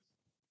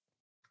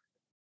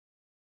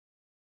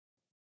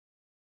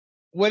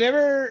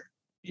 Whatever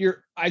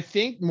I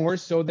think more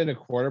so than a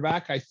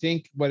quarterback, I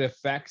think what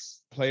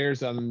affects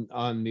players on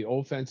the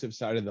offensive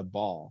side of the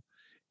ball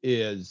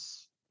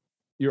is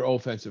your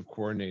offensive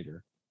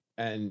coordinator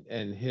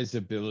and his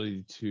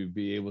ability to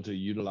be able to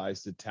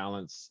utilize the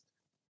talents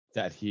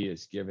that he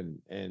is given.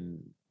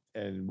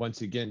 And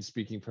once again,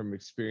 speaking from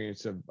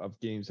experience of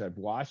games I've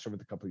watched over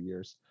the couple of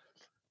years,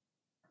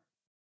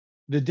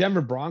 the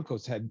Denver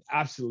Broncos had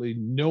absolutely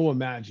no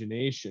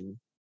imagination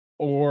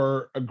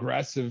or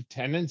aggressive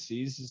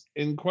tendencies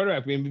in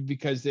quarterback, maybe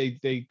because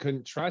they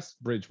couldn't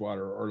trust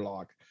Bridgewater or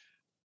Locke.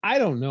 I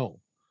don't know,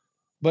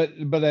 but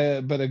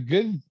a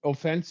good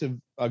offensive,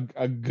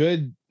 a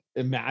good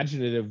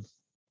imaginative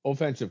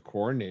offensive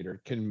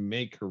coordinator can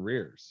make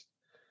careers,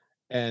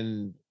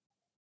 and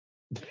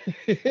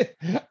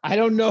I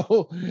don't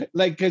know,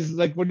 like, because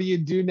like, what do you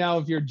do now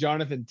if you're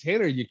Jonathan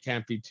Taylor? You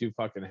can't be too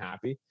fucking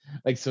happy.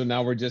 Like, so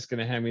now we're just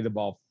gonna hand me the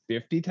ball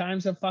 50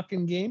 times a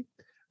fucking game.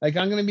 Like,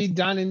 I'm gonna be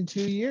done in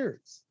 2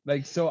 years.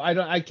 Like, so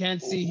I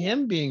can't see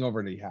him being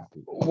overly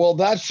happy. Well,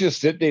 that's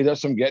just it, Dave.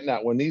 That's what I'm getting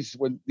at. When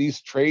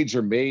these trades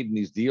are made and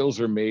these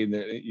deals are made,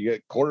 and you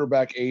get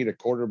quarterback A to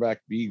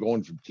quarterback B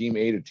going from team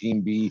A to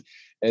team B,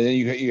 and then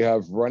you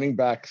have running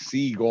back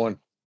C going,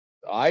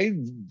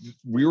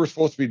 we were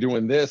supposed to be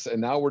doing this,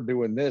 and now we're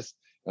doing this,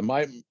 and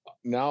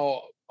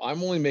now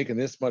I'm only making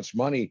this much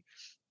money.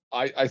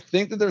 I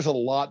think that there's a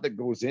lot that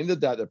goes into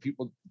that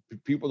people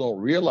don't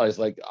realize.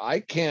 Like,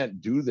 I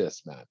can't do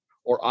this, man,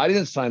 or I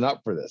didn't sign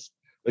up for this.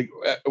 Like,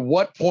 at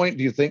what point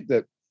do you think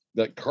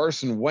that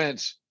Carson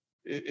Wentz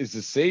is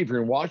the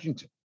savior in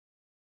Washington?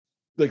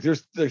 Like,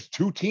 there's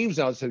 2 teams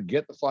now that said,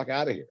 get the fuck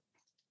out of here.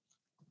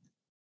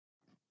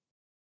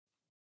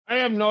 I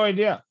have no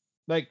idea.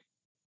 Like,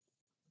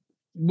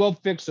 we'll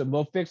fix him.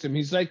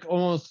 He's like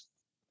almost,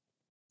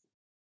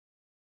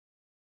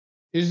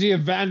 is he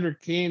Evander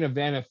Kane of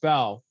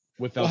NFL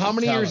without? Well, how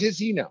many talent? years is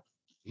he now?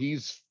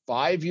 He's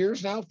 5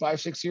 years now,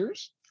 5-6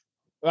 years.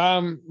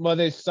 Well,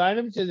 they signed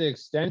him to the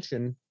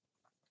extension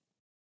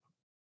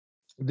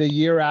the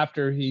year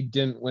after he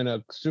didn't win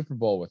a Super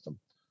Bowl with them,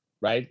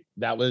 right?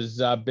 That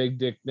was Big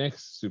Dick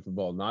Nick's Super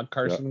Bowl, not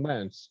Carson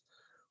Wentz.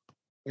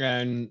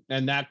 And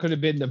that could have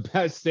been the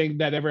best thing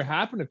that ever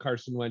happened to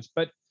Carson Wentz.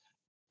 But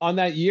on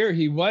that year,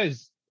 he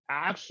was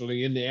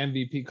actually in the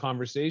MVP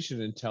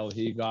conversation until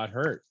he got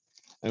hurt.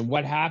 And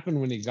what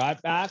happened when he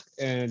got back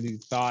and he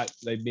thought,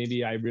 like,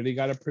 maybe I really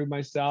got to prove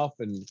myself,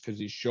 and because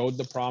he showed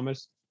the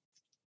promise.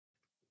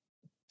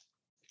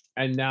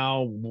 And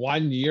now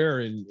 1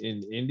 year in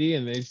Indy,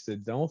 and they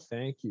said, no,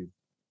 thank you.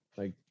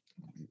 Like,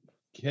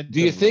 do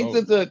you think,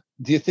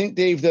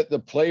 Dave, that the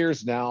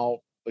players now,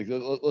 like,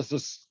 let's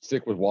just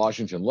stick with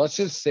Washington. Let's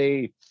just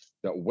say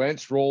that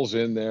Wentz rolls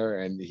in there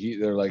and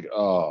they're like,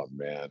 oh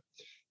man,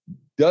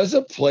 does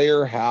a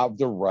player have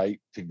the right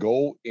to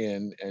go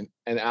in and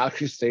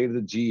actually say to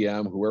the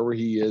GM, whoever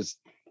he is,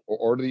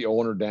 or to the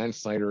owner, Dan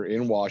Snyder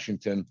in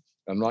Washington?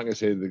 I'm not going to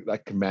say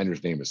that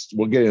Commander's name is.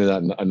 We'll get into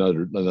that in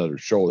another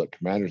show. That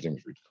Commander's name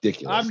is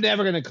ridiculous. I'm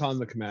never going to call him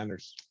the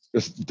Commanders.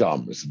 It's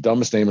dumb. It's the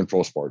dumbest name in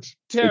pro sports.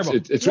 Terrible.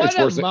 It's worse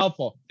than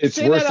mouthful. It's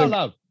say worse that than out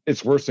loud.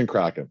 It's worse than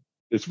Kraken.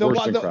 It's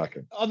worse than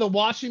Kraken. Oh, the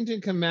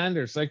Washington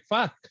Commanders. Like,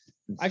 fuck.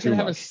 I can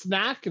have a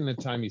snack in the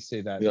time you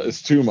say that. Yeah,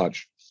 it's too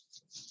much.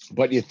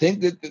 But you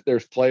think that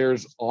there's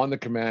players on the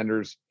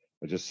Commanders,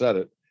 I just said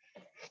it,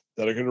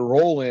 that are going to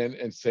roll in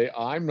and say,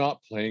 I'm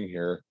not playing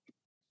here.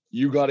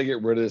 You got to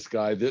get rid of this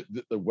guy.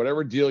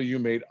 Whatever deal you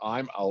made,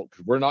 I'm out,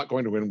 because we're not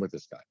going to win with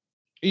this guy.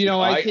 You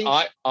know, I think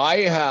I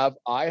have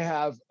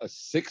a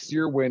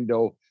 6-year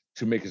window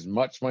to make as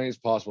much money as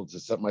possible to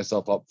set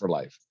myself up for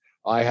life.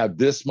 I have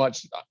this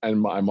much,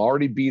 and I'm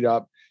already beat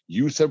up.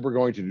 You said we're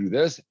going to do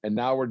this, and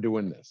now we're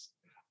doing this.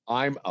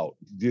 I'm out.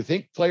 Do you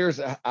think players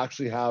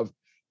actually have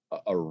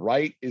a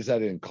right? Is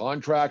that in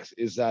contracts?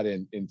 Is that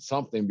in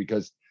something?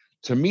 Because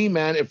to me,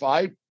 man, if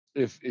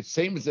it's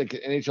same as like an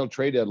NHL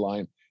trade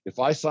deadline, if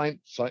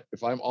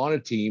I'm on a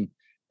team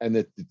and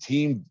that the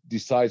team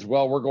decides,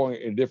 well, we're going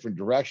in a different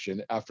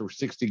direction after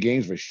 60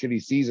 games of a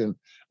shitty season,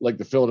 like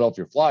the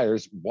Philadelphia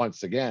Flyers,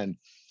 once again,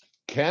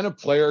 can a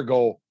player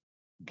go,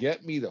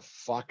 get me the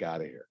fuck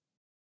out of here?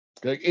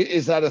 Like,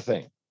 is that a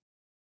thing?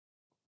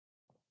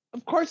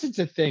 Of course it's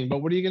a thing, but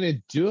what are you going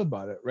to do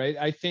about it, right?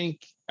 I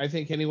think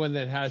anyone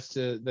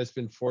that's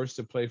been forced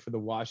to play for the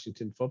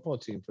Washington football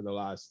team for the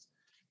last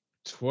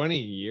 20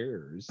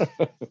 years,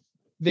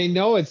 they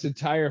know it's a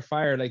tire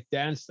fire. Like,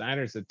 Dan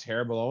Snyder's a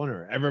terrible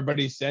owner.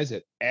 Everybody says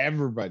it.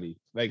 Everybody.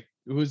 Like,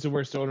 who's the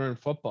worst owner in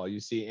football? You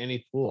see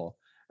any fool,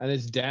 and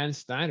it's Dan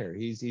Snyder.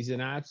 He's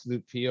an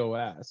absolute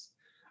POS.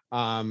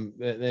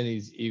 Then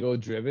he's ego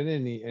driven,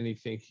 and he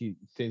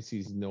thinks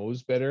he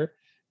knows better.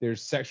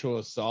 There's sexual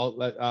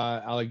assault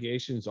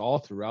allegations all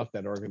throughout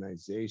that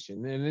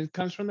organization, and it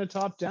comes from the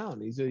top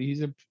down.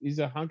 He's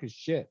a hunk of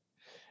shit,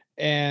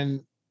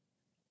 and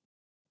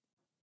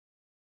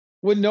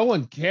when no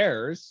one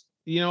cares,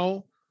 you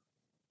know,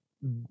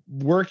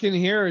 working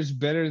here is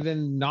better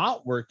than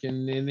not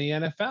working in the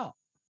NFL.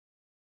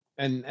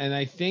 And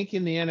I think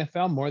in the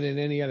NFL more than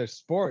any other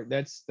sport,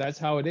 that's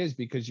how it is,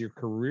 because your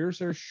careers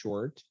are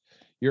short.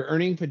 Your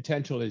earning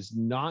potential is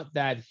not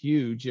that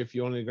huge if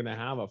you're only going to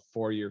have a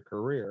 4-year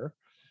career.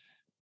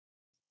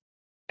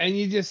 And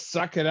you just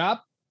suck it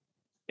up.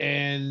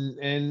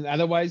 And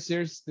otherwise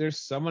there's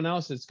someone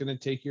else that's going to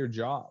take your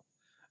job.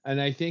 And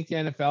I think the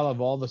NFL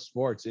of all the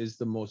sports is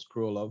the most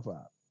cruel of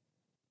that.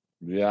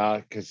 Yeah,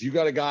 because you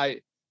got a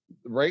guy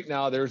right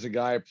now. There's a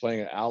guy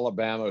playing at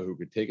Alabama who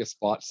could take a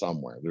spot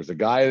somewhere. There's a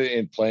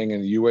guy playing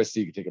in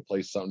USC could take a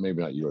place something.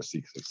 Maybe not USC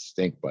because they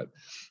stink, but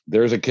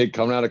there's a kid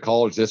coming out of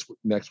college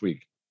next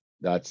week.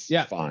 That's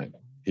fine.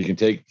 He'll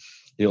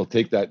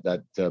take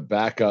that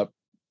backup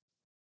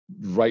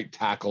right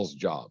tackle's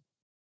job,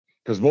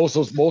 because most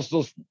of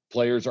those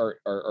players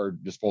are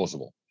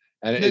disposable,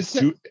 and it's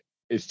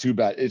too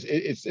bad.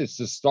 It's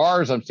the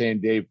stars. I'm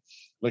saying, Dave,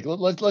 Like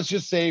let's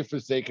just say, for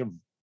the sake of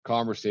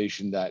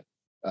conversation, that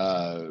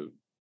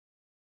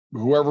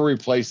whoever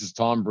replaces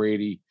Tom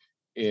Brady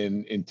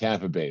in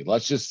Tampa Bay,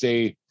 let's just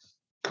say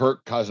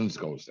Kirk Cousins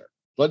goes there.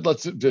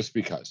 Let's just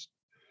because.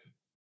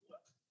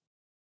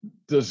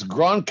 Does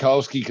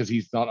Gronkowski, because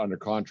he's not under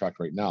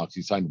contract right now, because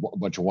he signed a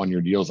bunch of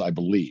one-year deals, I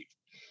believe.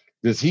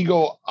 Does he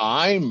go,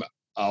 I'm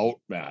out,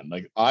 man?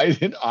 Like I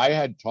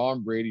had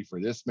Tom Brady for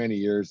this many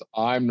years.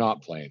 I'm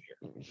not playing here.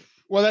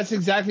 Well, that's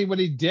exactly what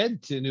he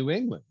did to New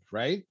England,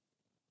 right?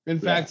 In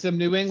fact, some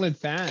New England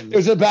fans. It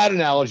was a bad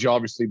analogy,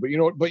 obviously, but you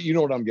know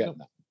what I'm getting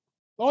at.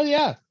 Oh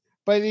yeah.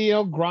 But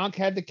Gronk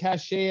had the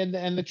cachet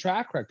and the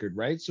track record,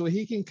 right? So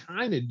he can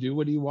kind of do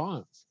what he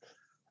wants.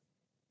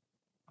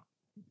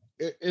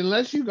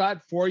 Unless you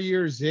got 4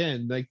 years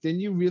in, like then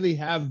you really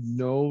have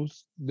no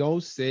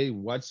say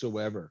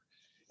whatsoever.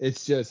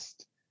 It's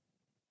just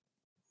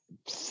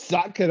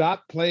suck it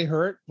up, play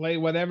hurt, play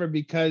whatever,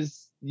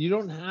 because you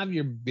don't have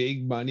your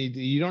big money.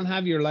 You don't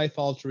have your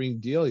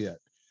life-altering deal yet.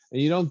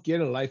 And you don't get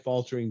a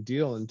life-altering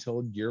deal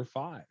until year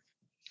 5.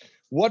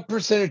 What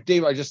percentage,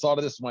 Dave? I just thought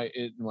of this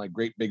in my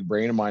great big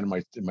brain of mine,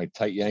 in my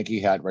tight Yankee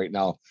hat right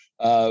now.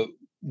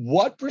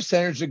 What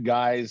percentage of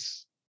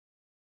guys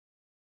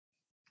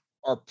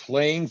are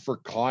playing for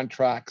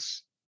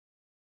contracts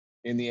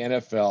in the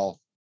NFL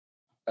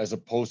as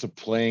opposed to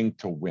playing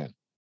to win?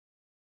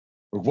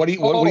 Or what do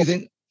you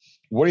think?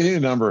 What do you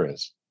think the number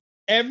is?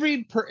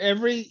 Every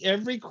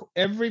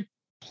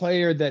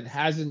player that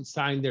hasn't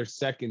signed their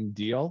second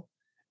deal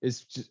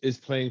is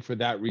playing for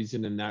that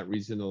reason and that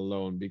reason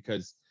alone,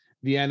 because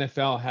the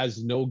NFL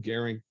has no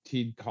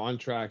guaranteed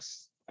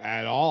contracts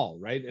at all,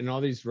 right? And all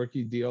these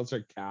rookie deals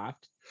are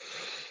capped.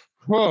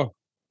 Whoa.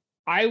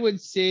 I would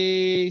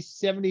say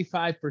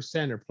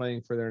 75% are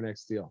playing for their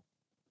next deal.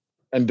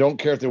 And don't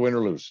care if they win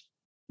or lose.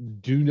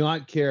 Do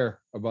not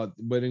care about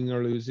winning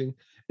or losing.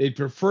 They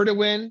prefer to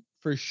win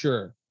for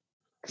sure.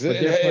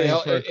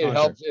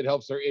 It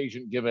helps their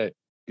agent give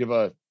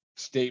a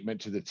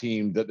statement to the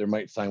team that they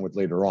might sign with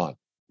later on.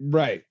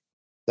 Right.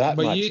 That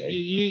but much.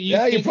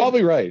 You're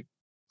probably right.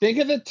 Think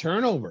of the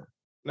turnover.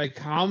 Like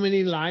how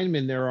many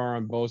linemen there are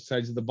on both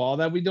sides of the ball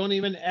that we don't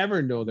even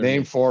ever know their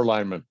name. 4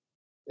 linemen.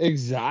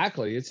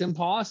 Exactly. It's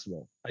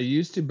impossible. I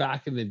used to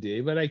back in the day,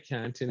 but I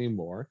can't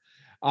anymore.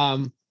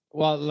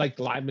 Well, like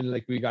linemen,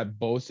 like we got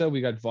Bosa,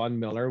 we got Von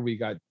Miller, we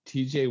got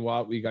TJ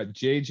Watt, we got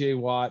JJ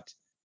Watt,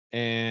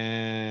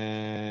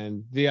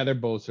 and the other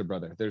Bosa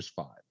brother. There's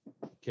 5.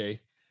 Okay.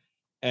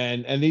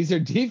 And these are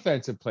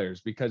defensive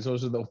players, because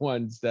those are the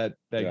ones that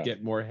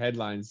get more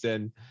headlines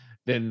than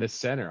the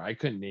center. I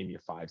couldn't name you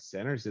 5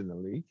 centers in the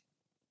league.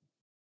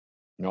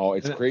 No,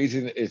 it's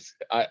crazy.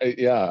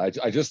 I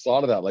just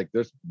thought of that. Like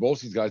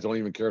most of these guys don't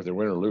even care if they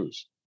win or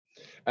lose.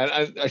 And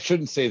I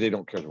shouldn't say they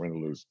don't care if they win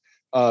or lose.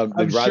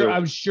 I'm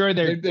sure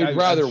they'd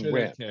rather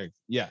win.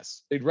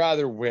 Yes. They'd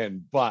rather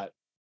win, but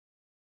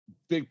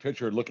big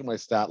picture, look at my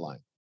stat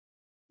line.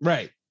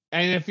 Right.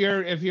 And if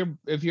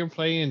you're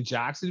playing in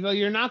Jacksonville,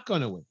 you're not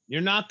going to win.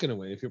 You're not going to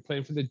win. If you're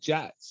playing for the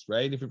Jets,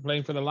 right? If you're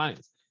playing for the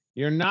Lions,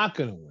 you're not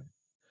going to win.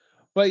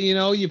 But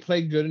you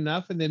play good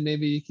enough, and then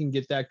maybe you can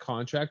get that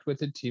contract with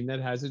a team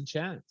that has a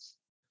chance.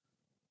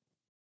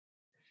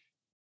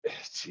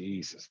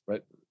 Jesus,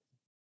 but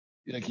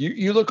like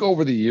you look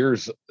over the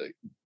years,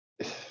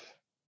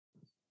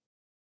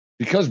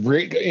 because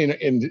Brady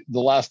in the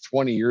last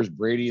 20 years,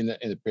 Brady and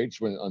the Patriots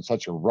went on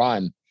such a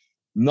run.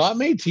 Not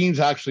many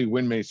teams actually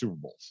win many Super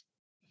Bowls.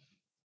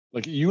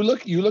 Like you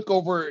look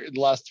over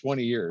the last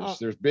 20 years,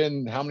 there's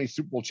been how many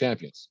Super Bowl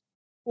champions?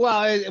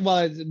 Well,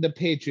 the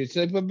Patriots.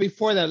 But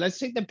before that, let's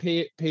take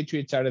the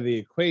Patriots out of the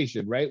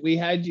equation, right? We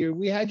had your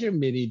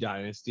mini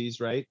dynasties,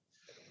 right?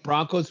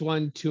 Broncos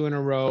won 2 in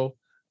a row.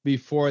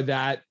 Before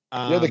that,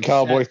 the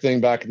Cowboy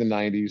thing back in the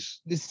 90s.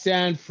 The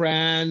San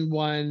Fran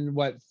won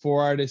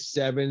 4 out of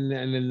 7,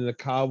 and then the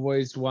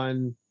Cowboys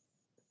won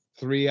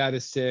 3 out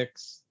of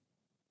 6,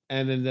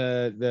 and then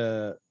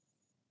the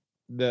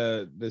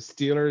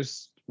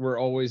Steelers were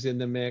always in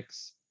the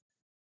mix.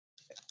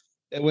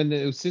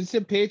 Since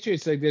the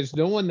Patriots, like there's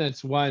no one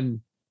that's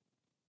won.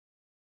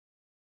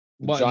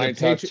 The Giants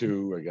have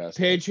 2, I guess.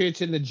 Patriots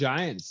and the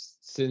Giants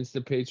since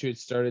the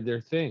Patriots started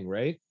their thing,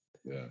 right?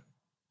 Yeah.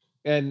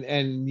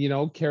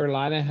 And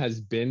Carolina has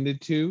been to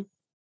 2,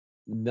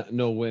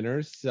 no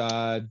winners.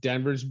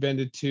 Denver's been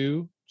to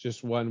 2,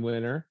 just 1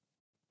 winner.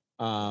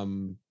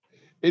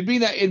 It'd be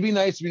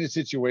nice to be in a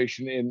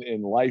situation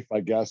in life,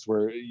 I guess,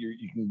 where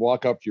you can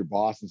walk up to your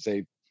boss and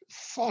say,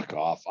 "Fuck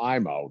off,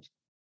 I'm out."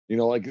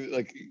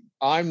 Like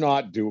I'm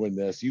not doing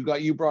this.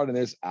 You brought in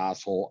this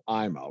asshole.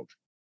 I'm out.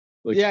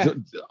 Like, yeah,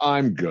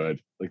 I'm good.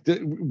 Like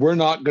we're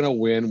not gonna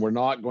win. We're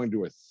not going to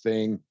do a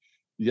thing.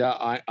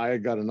 Yeah, I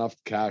got enough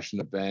cash in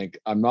the bank.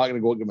 I'm not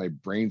gonna go get my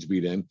brains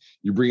beat in.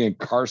 You bring in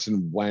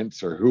Carson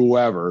Wentz or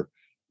whoever.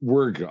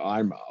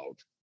 I'm out.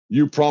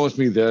 You promised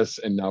me this,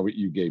 and now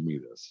you gave me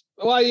this.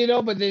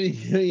 Well, but then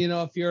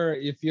if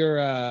you're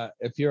a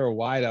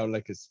wideout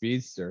like a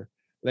speedster,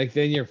 like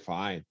then you're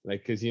fine.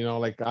 Like because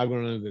I'm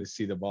going to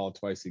see the ball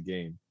twice a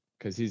game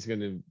because he's going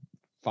to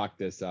fuck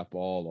this up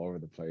all over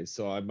the place.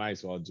 So I might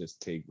as well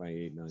just take my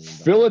 $8 million.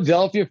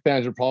 Philadelphia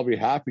fans are probably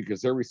happy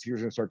because their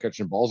receivers are gonna start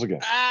catching balls again.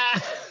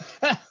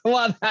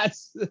 Well, I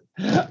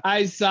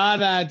saw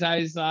that.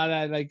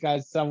 Like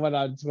someone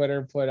on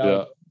Twitter put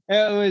out.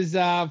 It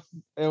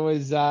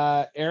was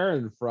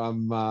Aaron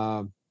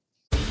from.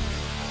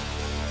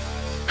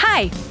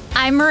 Hi,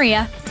 I'm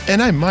Maria. And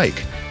I'm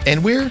Mike.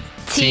 And we're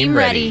Team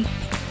Ready.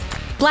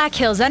 Black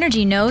Hills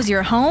Energy knows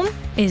your home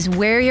is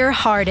where your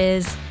heart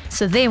is,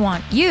 so they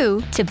want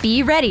you to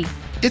be ready.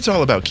 It's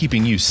all about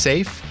keeping you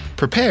safe,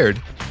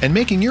 prepared, and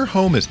making your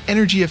home as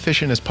energy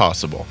efficient as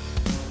possible.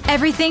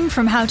 Everything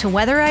from how to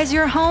weatherize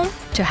your home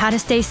to how to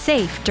stay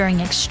safe during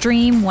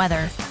extreme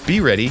weather.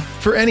 Be ready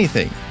for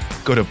anything.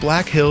 Go to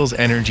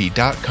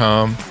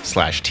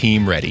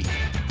blackhillsenergy.com/team ready.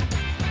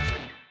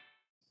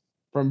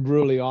 From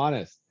Brutally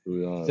Honest.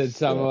 Said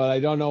something about, I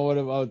don't know what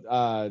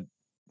about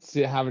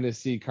having to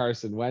see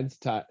Carson Wentz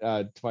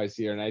twice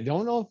a year. And I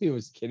don't know if he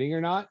was kidding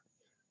or not.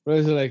 But it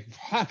was like,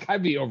 fuck,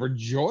 I'd be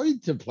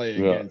overjoyed to play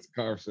against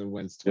Carson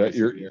Wentz twice a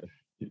year.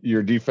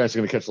 Your defense is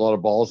going to catch a lot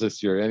of balls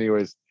this year.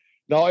 Anyways,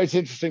 no, it's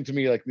interesting to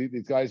me. Like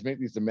these guys make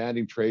these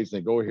demanding trades,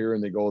 and they go here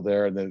and they go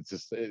there. And then it's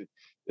just,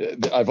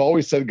 I've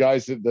always said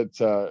guys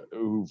that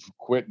who've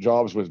quit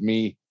jobs with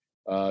me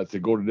to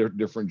go to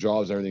different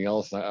jobs and everything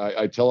else. And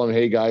I tell them,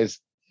 hey guys,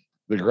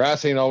 the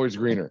grass ain't always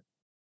greener.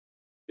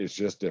 It's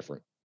just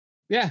different.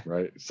 Yeah.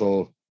 Right.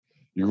 So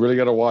you really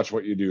got to watch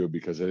what you do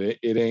because it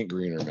ain't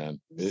greener, man.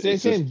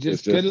 It's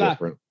just good luck.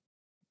 Different.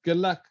 Good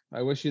luck.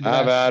 I wish you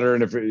have at her,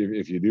 and if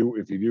you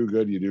do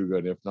good, you do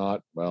good. If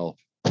not, well,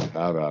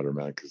 have at her,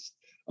 man. Because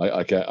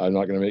I can't. I'm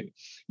not going to make.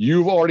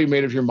 You've already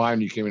made up your mind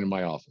when you came into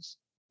my office,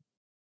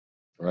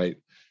 right?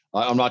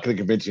 I'm not going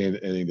to convince you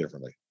anything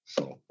differently.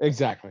 So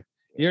exactly.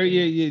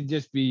 You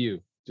just be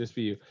you. Just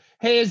be you.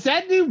 Hey, is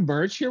that new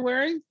merch you're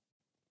wearing?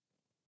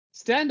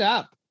 Stand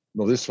up.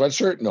 No, this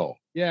sweatshirt? No.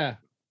 Yeah.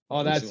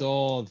 Oh, that's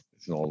old.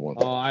 It's an old one.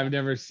 Oh, I've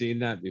never seen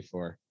that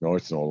before. No,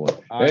 it's an old one.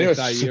 I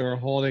thought you were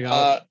holding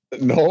up.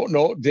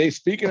 No. Dave,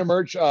 speaking of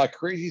merch,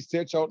 Crazy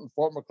Stitch out in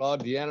Fort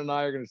McLeod. Deanna and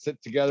I are going to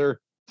sit together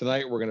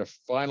tonight. We're going to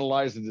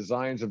finalize the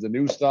designs of the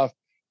new stuff.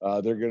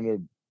 They're going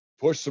to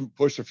push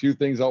a few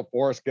things out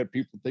for us, get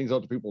things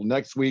out to people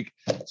next week.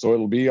 So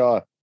it'll be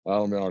on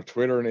our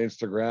Twitter and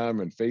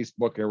Instagram and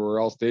Facebook and everywhere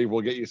else. Dave,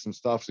 we'll get you some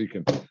stuff so you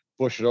can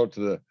push it out to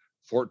the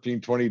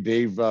 1420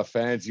 Dave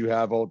fans you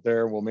have out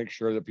there. We'll make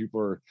sure that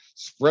people are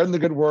spreading the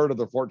good word of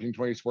the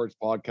 1420 Sports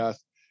Podcast.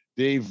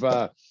 Dave,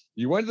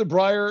 you went to the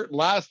Briar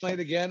last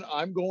night again.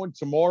 I'm going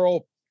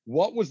tomorrow.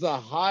 What was the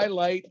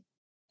highlight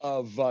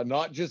of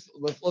not just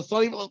let's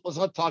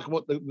not talk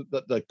about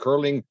the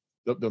curling,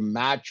 the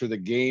match or the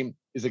game.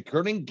 Is it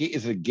curling?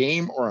 Is it a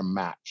game or a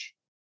match?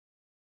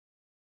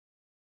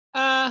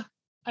 I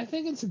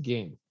think it's a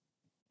game.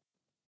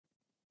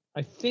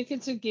 But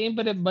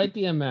it might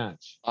be a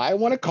match. I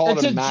want to call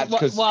it a match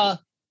because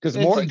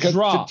more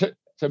draw.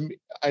 To me,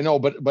 I know,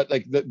 but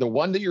like the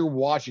one that you're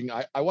watching,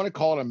 I want to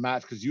call it a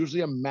match because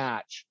usually a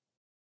match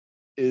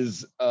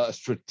is a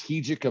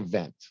strategic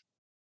event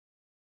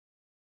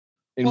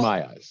in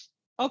my eyes.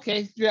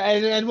 Okay, yeah,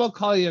 and we'll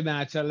call you a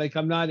match.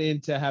 I'm not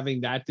into having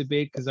that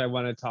debate because I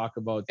want to talk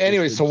about.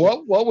 Anyway, so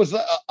what was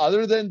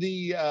other than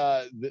the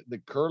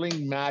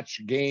curling match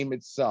game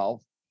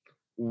itself?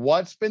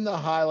 What's been the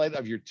highlight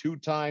of your 2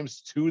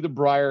 times to the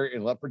Briar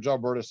in Lethbridge,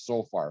 Alberta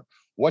so far?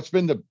 What's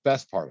been the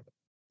best part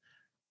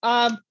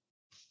of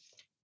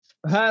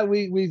it?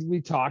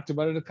 We talked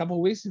about it a couple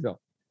of weeks ago.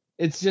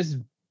 It's just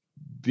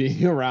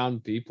being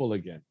around people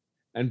again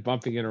and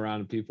bumping it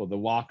around people. The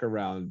walk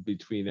around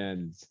between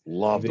ends.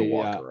 Love the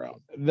walk around.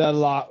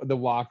 The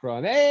walk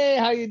around. Hey,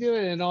 how you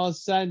doing? And all of a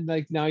sudden,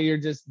 like now you're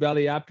just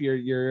belly up.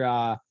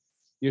 You're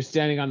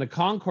standing on the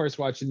concourse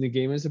watching the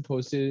game as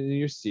opposed to in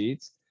your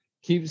seats.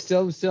 Keep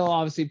still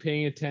obviously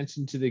paying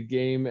attention to the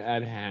game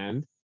at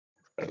hand,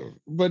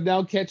 but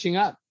now catching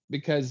up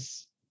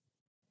because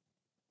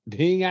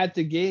being at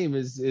the game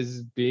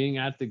is being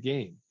at the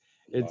game.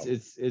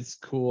 It's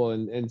cool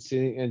and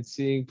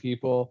seeing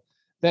people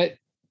that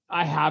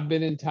I have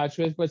been in touch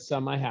with, but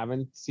some I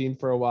haven't seen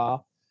for a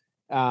while.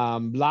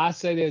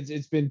 Last night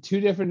it's been 2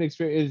 different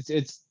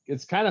experiences.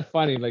 It's kind of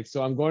funny. Like,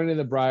 so I'm going to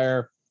the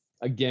Briar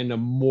again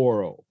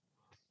tomorrow.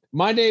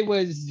 Monday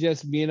was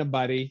just me and a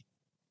buddy.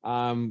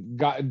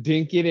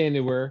 Didn't get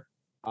anywhere.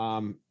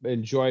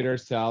 Enjoyed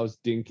ourselves.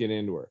 Didn't get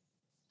anywhere.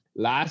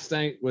 Last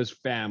night was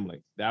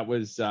family. That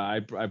was I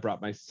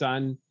brought my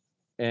son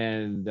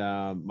and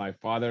my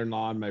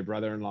father-in-law and my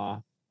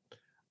brother-in-law.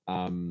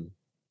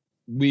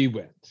 We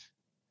went,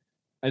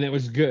 and it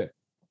was good.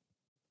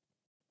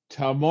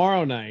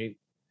 Tomorrow night,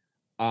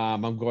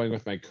 I'm going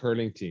with my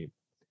curling team,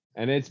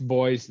 and it's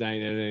boys'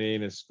 night, and it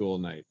ain't a school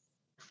night.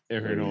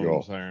 If you know what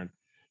I'm saying.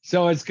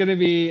 So it's going to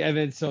be, and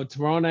then so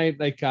tomorrow night,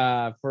 like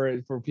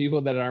for people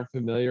that aren't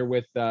familiar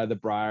with the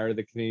Briar,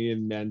 the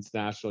Canadian Men's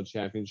National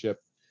Championship,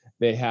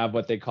 they have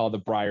what they call the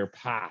Briar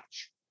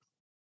Patch,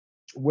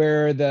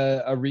 where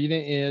the arena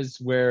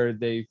is, where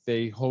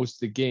they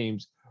host the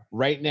games.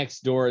 Right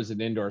next door is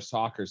an indoor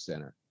soccer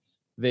center.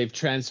 they've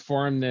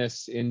transformed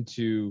this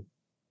into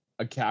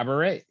a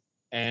cabaret.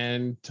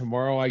 And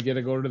tomorrow I get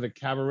to go to the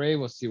cabaret.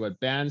 We'll see what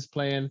band's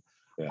playing.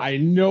 Yeah. I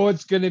know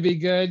it's going to be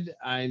good.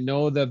 I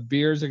know the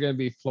beers are going to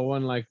be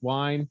flowing like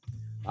wine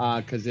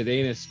because it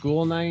ain't a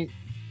school night.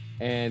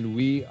 And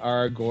we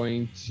are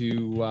going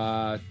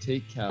to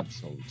take cabs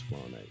home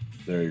tomorrow night.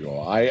 There you go.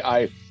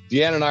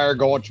 Deanna and I are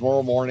going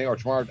tomorrow morning or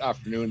tomorrow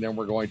afternoon. Then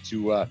we're going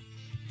to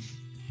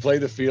play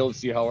the field,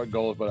 see how it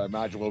goes. But I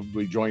imagine we'll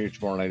be joining you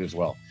tomorrow night as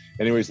well.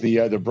 Anyways,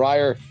 the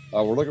Brier,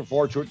 we're looking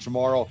forward to it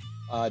tomorrow.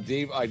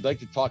 Dave, I'd like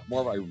to talk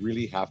more, but I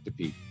really have to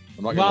pee.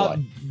 I'm not gonna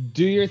lie.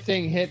 Do your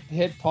thing.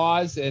 Hit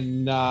pause,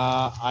 and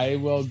I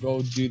will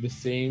go do the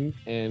same.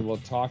 And we'll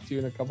talk to you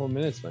in a couple of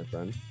minutes, my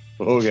friend.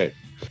 Okay.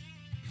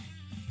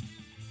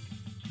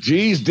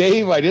 Geez,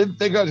 Dave, I didn't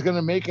think I was going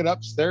to make it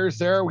upstairs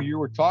there when you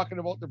were talking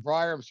about the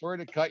Brier. I'm sorry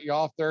to cut you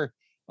off there.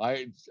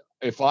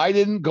 If I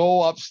didn't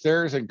go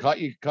upstairs and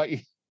cut you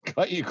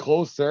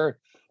close there,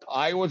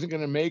 I wasn't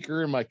going to make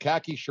her in my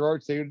khaki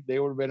shorts. They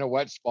would have been a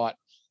wet spot.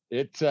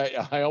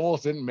 I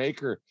almost didn't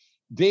make her.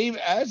 Dave,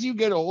 as you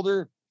get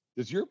older,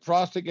 does your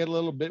prostate get a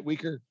little bit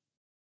weaker?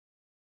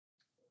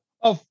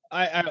 Oh,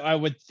 I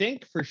would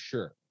think for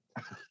sure,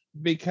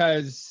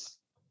 because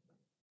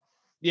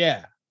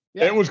yeah,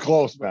 it was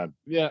close, man.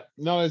 Yeah,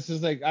 no, it's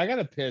just like I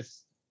gotta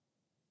piss,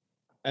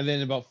 and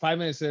then about 5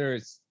 minutes later,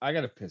 I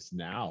gotta piss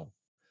now.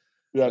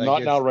 Yeah, like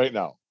not now, right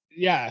now.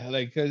 Yeah,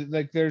 cause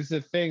there's a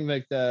thing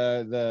like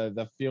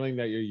the feeling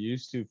that you're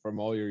used to from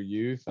all your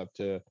youth up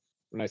to,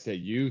 when I say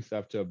youth,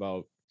 up to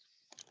about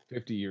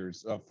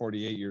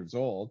 48 years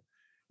old.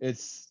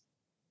 It's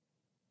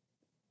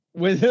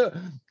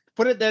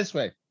put it this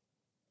way.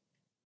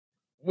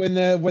 When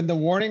the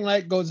warning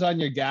light goes on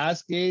your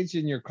gas gauge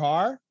in your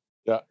car,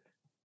 yeah,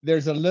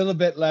 there's a little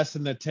bit less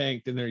in the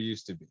tank than there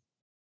used to be.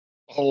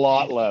 A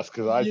lot less,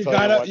 because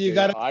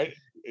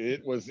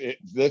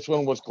this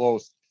one was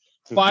close.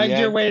 Find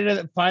your way to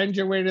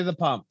the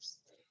pumps.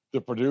 The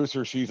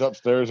producer, she's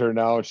upstairs there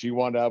now, and she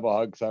wanted to have a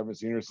hug because I haven't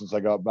seen her since I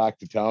got back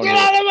to town. Get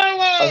out of my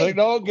way! I was like,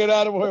 no, get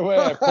out of my way.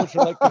 I push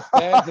her like the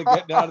stands and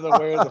getting out of the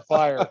way of the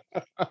fire.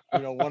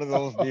 One of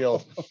those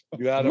deals.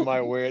 Get out of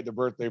my way at the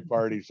birthday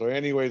party. So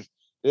anyways,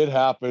 it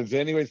happens.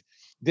 Anyways,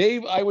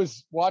 Dave, I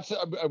watched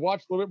a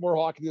little bit more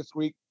hockey this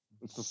week.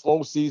 It's a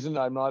slow season.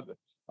 I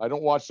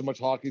don't watch so much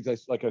hockey.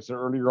 Like I said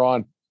earlier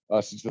on,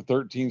 since the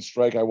 13th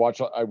strike, I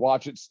watch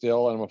it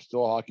still, and I'm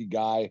still a hockey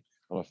guy.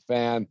 I'm a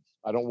fan.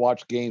 I don't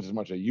watch games as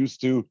much as I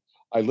used to.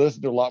 I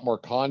listen to a lot more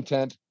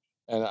content,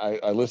 and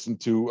I listen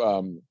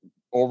to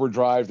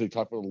Overdrive. They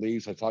talk about the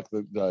Leafs. I talk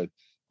to the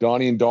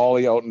Donnie and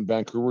Dolly out in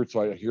Vancouver,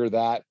 so I hear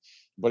that.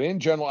 But in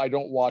general, I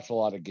don't watch a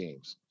lot of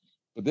games.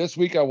 But this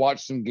week I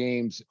watched some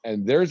games,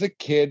 and there's a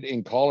kid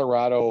in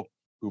Colorado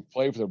who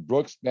played for the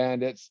Brooks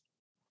Bandits,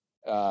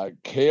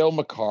 Cale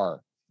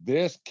Makar.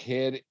 This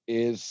kid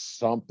is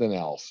something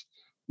else.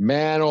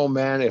 Man, oh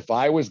man, if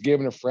I was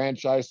given a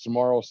franchise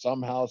tomorrow,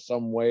 somehow,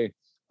 some way,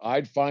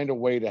 I'd find a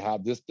way to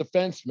have this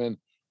defenseman,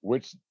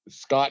 which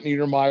Scott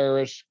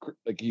Niedermayer-ish,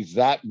 like he's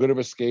that good of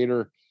a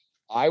skater.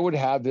 I would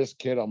have this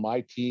kid on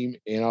my team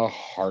in a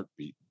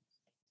heartbeat.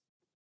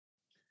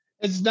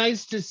 It's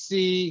nice to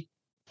see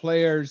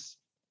players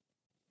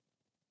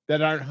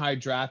that aren't high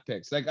draft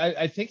picks. Like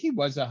I think he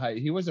was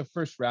a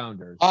first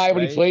rounder.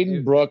 But he played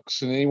in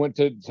Brooks, and then he went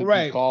to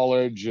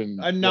college,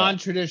 and a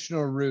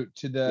non-traditional route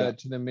to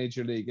the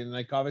major league, and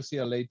like obviously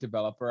a late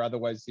developer.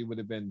 Otherwise, he would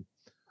have been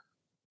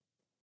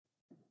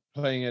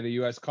playing at a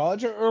U.S.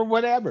 college or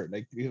whatever.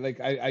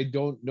 Like I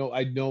don't know.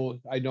 I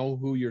know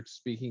who you're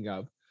speaking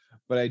of,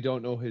 but I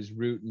don't know his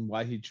route and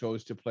why he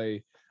chose to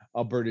play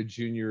Alberta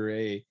Junior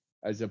A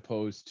as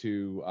opposed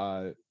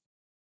to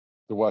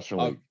the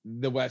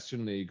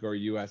Western League or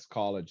U.S.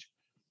 college.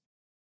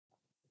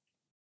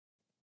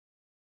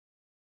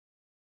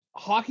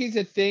 Hockey's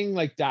a thing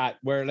like that,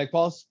 where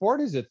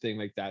sport is a thing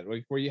like that,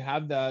 like where you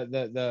have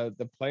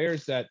the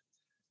players that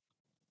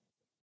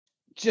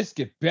just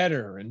get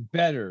better and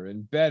better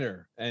and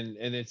better, and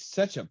it's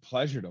such a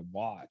pleasure to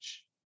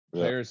watch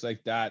players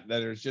like that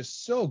are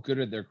just so good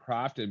at their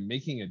craft and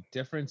making a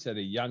difference at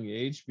a young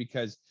age,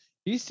 because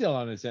he's still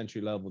on his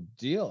entry level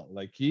deal.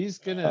 Like he's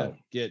gonna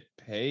get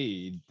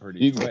paid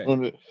pretty quick.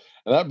 And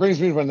that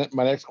brings me to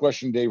my next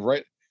question, Dave.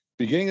 Right,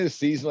 beginning of the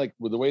season, like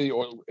with the way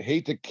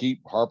hate to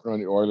keep harping on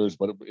the Oilers,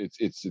 but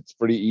it's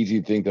pretty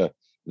easy to think that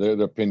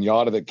the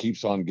pinata that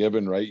keeps on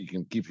giving. Right, you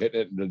can keep hitting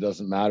it and it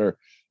doesn't matter.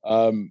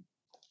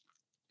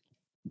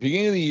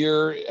 Beginning of the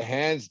year,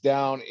 hands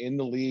down in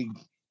the league,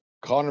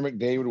 Connor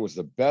McDavid was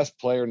the best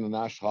player in the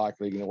National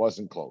Hockey League, and it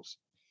wasn't close.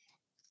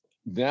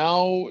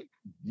 Now,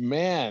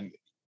 man,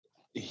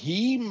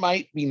 he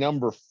might be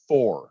number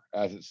 4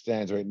 as it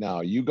stands right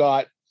now. You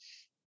got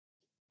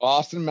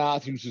Austin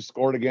Matthews, who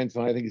scored again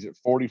tonight. I think he's at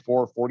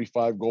 44,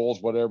 45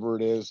 goals, whatever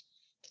it is.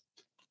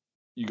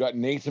 You got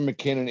Nathan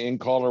McKinnon in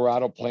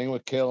Colorado playing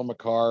with Cale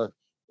Makar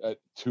at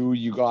 2.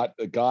 You got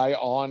a guy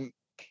on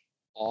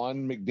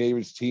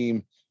McDavid's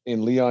team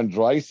in Leon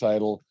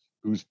Draisaitl,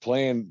 who's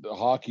playing the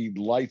hockey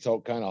lights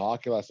out kind of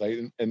hockey last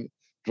night. And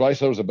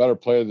Draisaitl was a better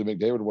player than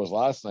McDavid was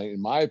last night,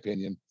 in my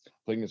opinion,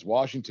 playing against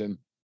Washington.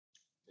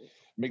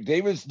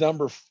 McDavid's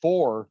number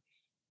 4,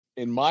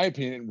 in my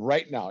opinion,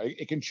 right now.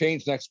 It can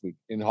change next week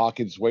in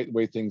hockey's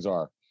way things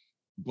are.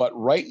 But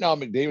right now,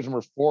 McDavid's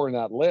number 4 in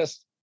that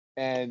list,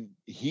 and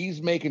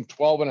he's making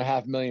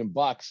 $12.5 million.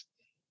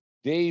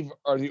 Dave,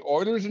 are the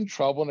Oilers in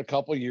trouble in a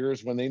couple of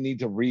years when they need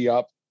to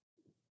re-up?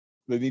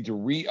 They need to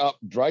re-up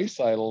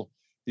Draisaitl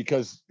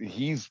because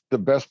he's the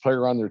best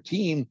player on their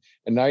team,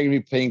 and now you're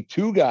going to be paying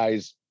 2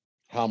 guys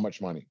how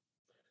much money?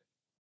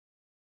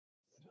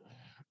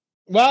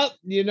 Well,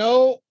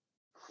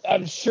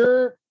 I'm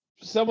sure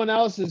someone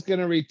else is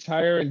going to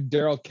retire, and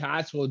Daryl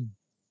Katz will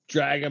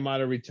drag him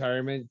out of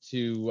retirement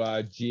to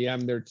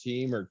GM their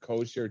team or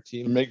coach their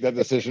team. Make that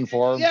decision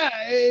for him. Yeah,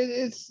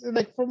 it's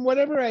like from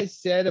whatever I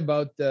said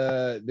about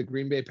the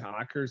Green Bay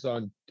Packers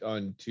on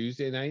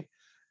Tuesday night,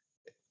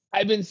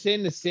 I've been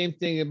saying the same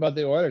thing about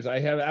the Oilers. I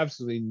have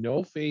absolutely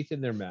no faith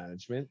in their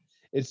management.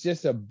 It's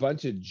just a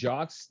bunch of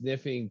jock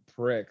sniffing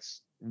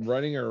pricks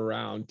running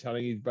around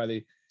telling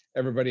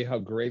everybody how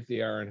great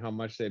they are and how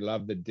much they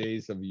love the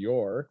days of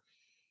yore.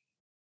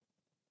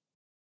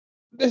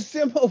 The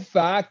simple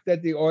fact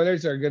that the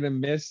Oilers are going to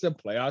miss the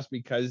playoffs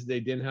because they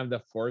didn't have the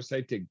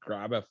foresight to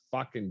grab a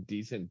fucking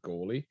decent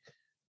goalie.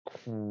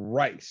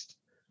 Christ.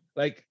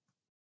 Like,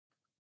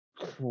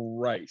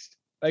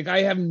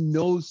 I have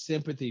no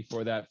sympathy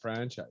for that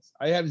franchise.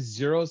 I have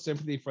zero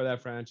sympathy for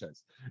that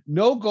franchise.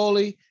 No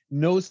goalie,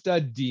 no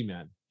stud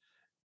D-man.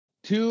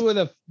 2 of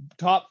the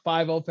top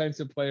 5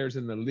 offensive players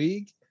in the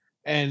league,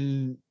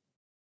 and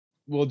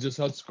we'll just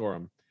outscore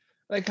them.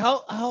 Like,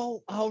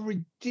 how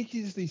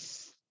ridiculously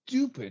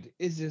stupid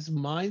is this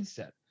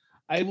mindset?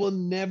 I will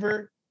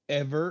never,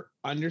 ever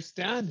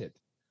understand it.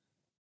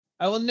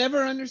 I will never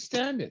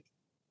understand it.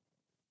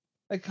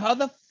 Like, how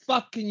the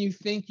fuck can you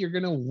think you're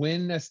going to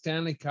win a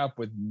Stanley Cup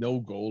with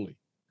no goalie?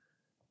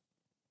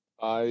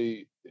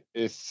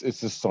 It's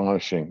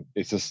astonishing.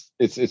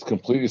 It's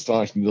completely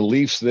astonishing. The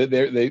Leafs,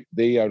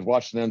 they I was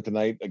watching them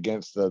tonight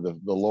against the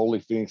lowly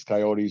Phoenix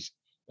Coyotes,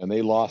 and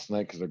they lost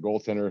tonight because their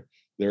goaltender,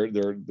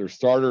 their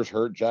starters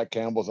hurt. Jack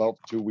Campbell's out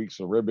for 2 weeks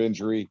with a rib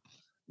injury.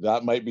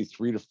 That might be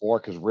 3 to 4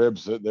 because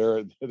ribs, they're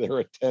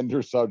a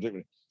tender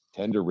subject.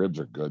 Tender ribs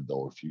are good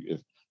though,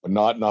 but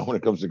not when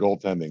it comes to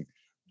goaltending.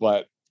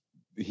 But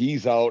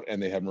he's out,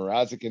 and they have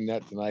Mrazek in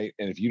net tonight.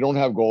 And if you don't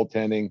have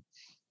goaltending,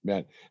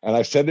 man, and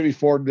I've said it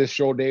before this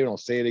show, Dave, and I'll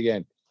say it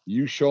again: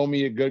 you show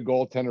me a good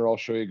goaltender, I'll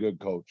show you a good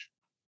coach.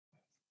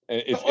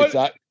 And it's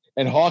that.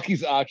 And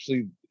hockey's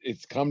actually,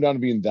 it's come down to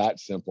being that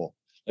simple.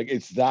 Like,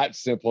 it's that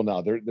simple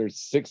now. There's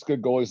 6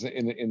 good goalies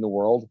in the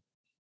world,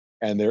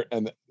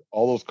 and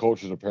all those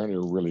coaches apparently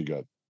are really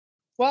good.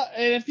 Well,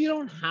 and if you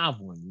don't have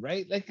one,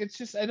 right? Like, it's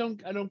just I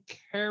don't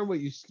care what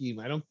you scheme.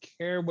 I don't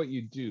care what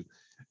you do.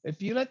 If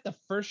you let the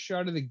first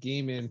shot of the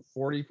game in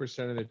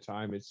 40% of the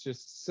time, it's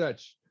just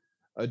such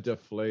a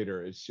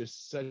deflator. It's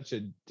just such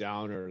a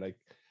downer. Like,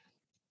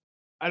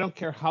 I don't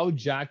care how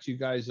jacked you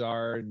guys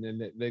are, and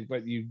then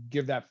but you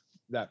give that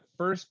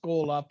first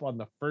goal up on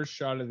the first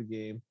shot of the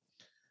game.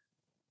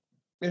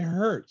 It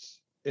hurts.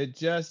 It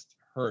just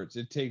hurts.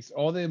 It takes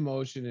all the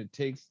emotion. It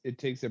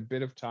takes a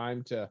bit of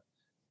time to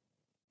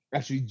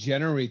actually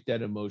generate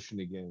that emotion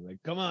again.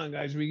 Like, come on,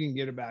 guys, we can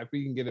get it back.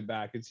 We can get it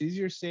back. It's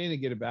easier saying to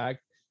get it back,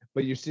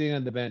 but you're sitting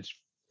on the bench.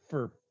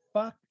 For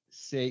fuck's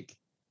sake,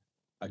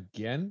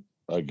 again.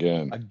 And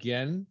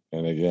again.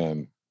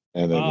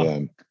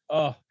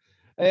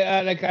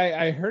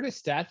 I heard a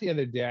stat the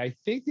other day. I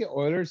think the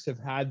Oilers have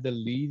had the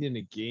lead in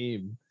a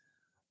game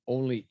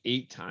only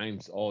 8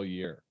 times all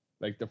year.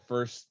 Like, the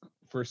first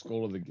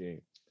goal of the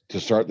game. To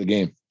start the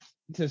game.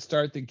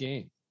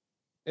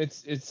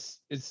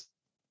 It's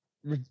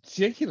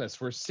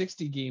ridiculous. We're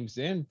 60 games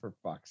in, for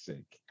fuck's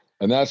sake.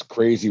 And that's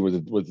crazy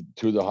with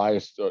 2 of the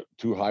highest,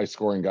 2 high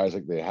scoring guys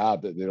like they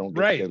have, that they don't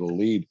get the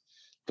lead.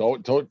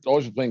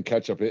 Always playing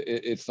catch up.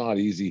 It's not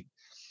easy.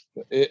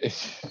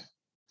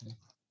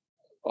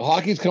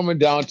 Hockey's coming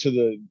down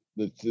to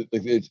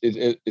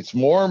it's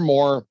more and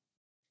more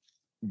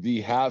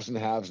the haves and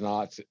haves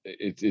nots.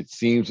 It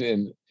seems.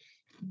 And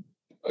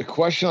a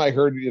question I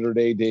heard the other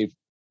day, Dave,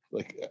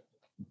 like,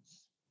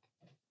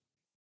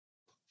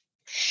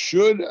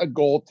 should a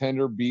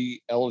goaltender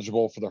be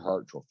eligible for the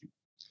Hart Trophy?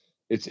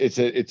 It's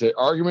an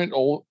argument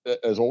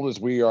as old as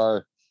we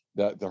are,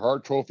 that the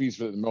Hart Trophy is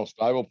for the most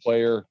valuable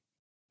player,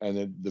 and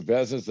the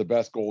Vezina is the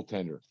best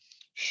goaltender.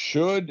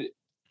 Should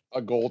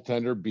a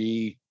goaltender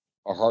be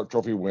a Hart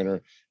Trophy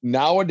winner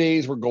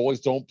nowadays, where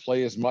goalies don't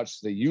play as much as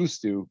they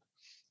used to?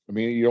 I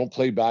mean, you don't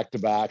play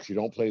back-to-backs, you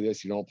don't play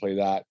this, you don't play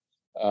that.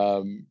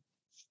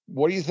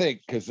 What do you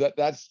think? Because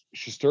that's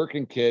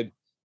Shesterkin kid,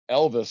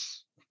 Elvis,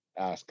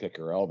 ass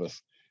kicker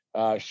Elvis.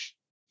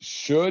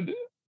 Should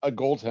a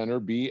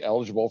goaltender be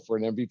eligible for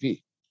an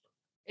MVP?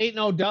 Ain't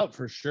no doubt,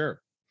 for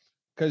sure.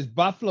 Because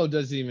Buffalo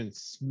doesn't even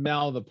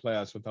smell the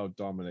playoffs without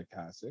Dominik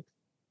Hasek,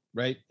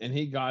 right? And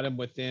he got him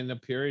within a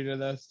period of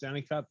the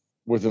Stanley Cup.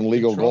 With an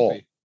illegal goal.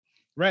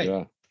 Right.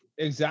 Yeah.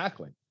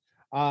 Exactly.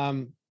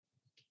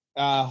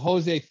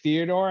 Jose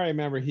Theodore, I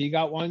remember he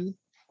got one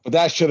But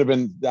that should have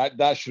been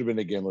that should have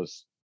been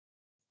Iginla's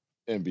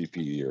MVP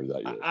year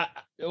that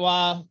year.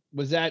 Well,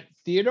 was that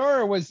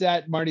Theodore or was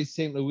that Marty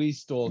St. Louis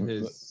stole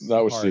his?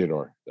 That was heart?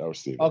 Theodore. That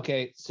was Theodore.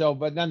 Okay, so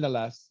but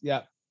nonetheless,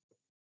 yeah.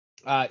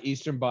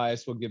 Eastern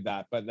bias, we'll give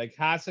that. But like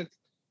Hasek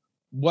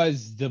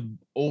was the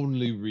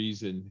only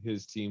reason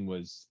his team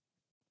was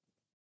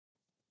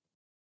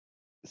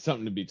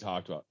something to be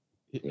talked about.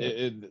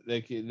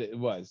 It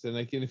was. And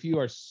like, and if you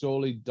are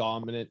solely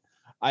dominant,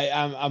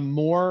 I'm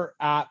more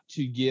apt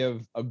to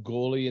give a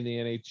goalie in the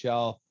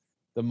NHL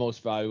the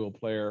most valuable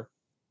player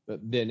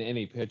than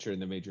any pitcher in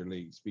the major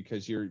leagues,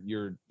 because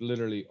you're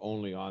literally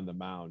only on the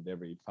mound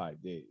every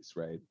 5 days,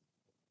 right?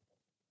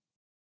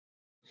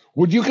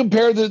 Would you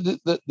compare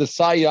the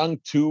Cy Young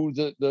to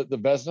the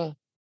Vezina?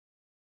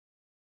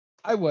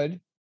 I would.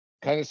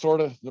 Kind of,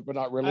 sort of, but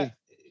not really.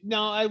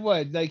 No, I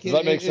would. Like, does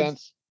that make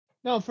sense?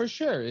 No, for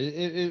sure.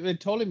 It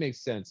totally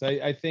makes sense.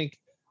 I think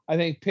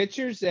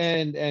pitchers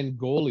and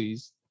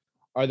goalies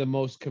are the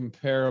most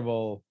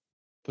comparable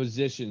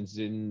positions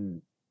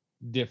in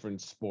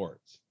different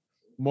sports,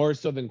 more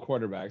so than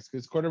quarterbacks,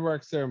 because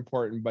quarterbacks are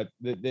important, but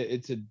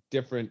it's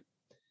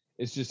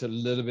just a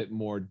little bit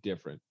more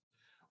different.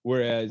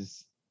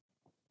 Whereas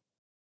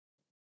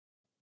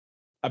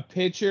a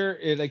pitcher,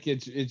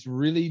 it's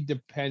really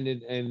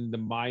dependent on the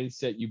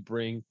mindset you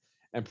bring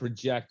and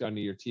project onto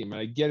your team. And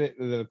I get it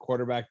that a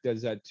quarterback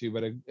does that too,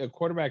 but a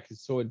quarterback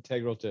is so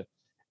integral to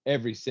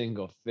every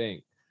single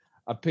thing.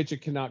 A pitcher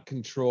cannot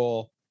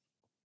control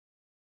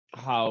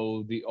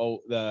how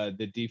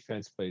the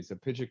defense plays. A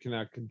pitcher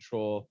cannot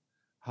control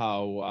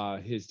how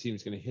his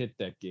team's going to hit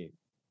that game.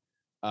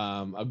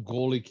 A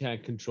goalie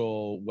can't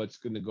control what's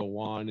going to go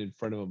on in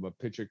front of him. A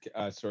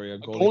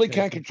goalie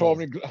can't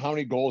control how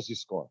many goals you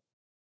score.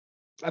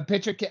 A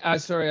pitcher a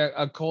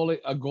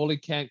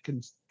goalie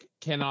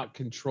cannot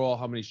control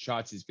how many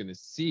shots he's going to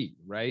see,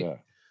 right? Yeah.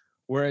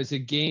 Whereas a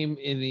game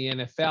in the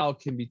NFL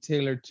can be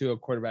tailored to a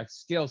quarterback's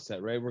skill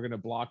set, right? We're going to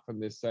block from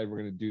this side, we're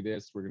going to do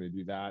this, we're going to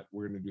do that,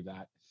 we're going to do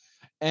that.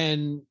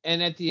 And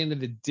at the end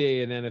of the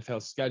day, an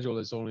NFL schedule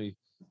is only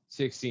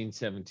 16,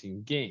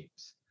 17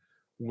 games.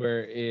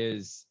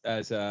 Whereas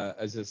as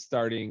a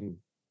starting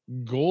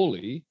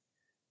goalie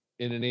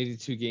in an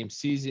 82 game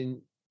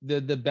season, the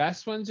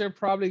best ones are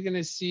probably going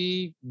to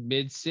see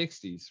mid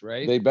 60s,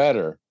 right? They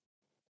better.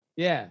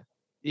 Yeah.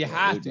 You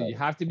have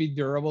to be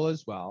durable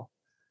as well.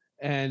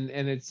 And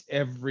it's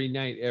every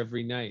night.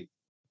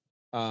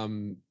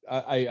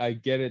 I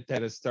get it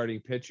that a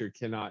starting pitcher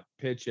cannot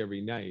pitch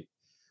every night,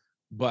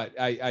 but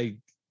I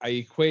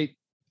equate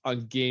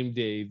on game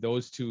day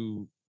those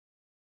two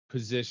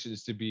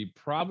positions to be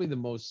probably the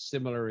most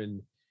similar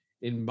in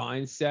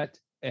mindset.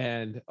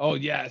 And oh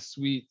yeah,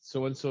 sweet,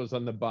 so and so is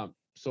on the bump,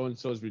 so and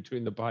so is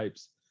between the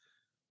pipes.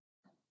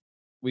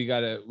 We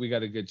got a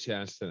good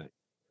chance tonight.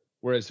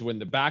 Whereas when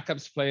the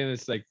backup's playing,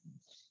 it's like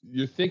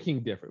you're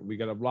thinking different. We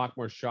got to block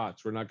more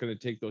shots. We're not going to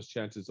take those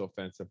chances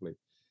offensively.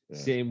 Yeah.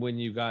 Same when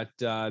you got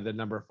the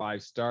number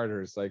 5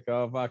 starters. Like,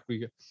 oh fuck,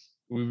 we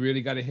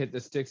really got to hit the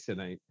sticks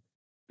tonight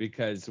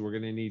because we're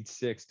going to need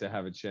 6 to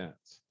have a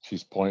chance.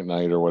 She's point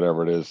night or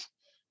whatever it is.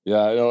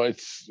 Yeah, I know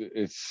it's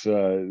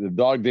the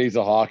dog days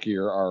of hockey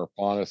are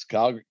upon us.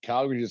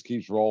 Calgary just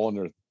keeps rolling.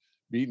 They're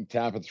beating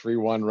Tampa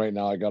 3-1 right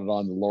now. I got it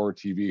on the lower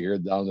TV here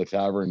down in the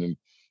tavern, and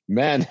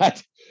man,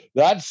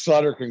 that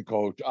Sutter can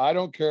coach. I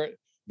don't care.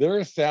 They're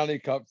a Stanley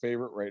Cup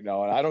favorite right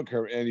now, and I don't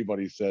care what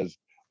anybody says.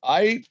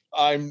 I'm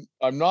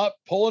not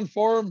pulling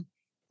for them,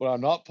 but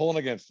I'm not pulling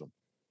against them.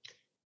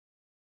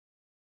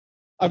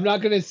 I'm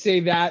not going to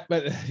say that,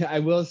 but I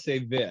will say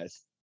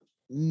this.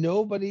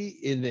 Nobody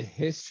in the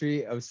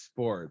history of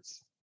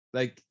sports,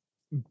 like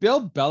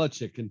Bill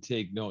Belichick, can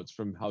take notes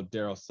from how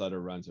Daryl Sutter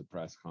runs a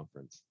press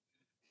conference.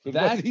 What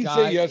did he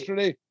say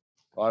yesterday?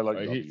 I like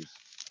W's.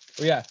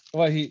 Yeah.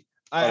 Well,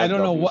 I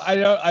don't know what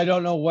I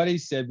don't know what he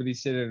said, but he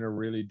said it in a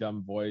really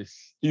dumb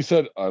voice. He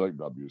said, "I like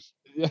W's."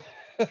 Yeah.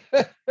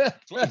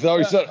 That's how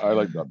he said, "I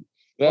like W's."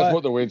 That's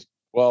what the wins.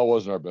 Well, it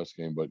wasn't our best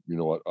game, but you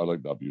know what? I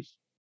like W's.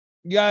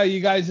 Yeah,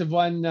 you guys have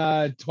won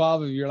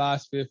 12 of your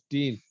last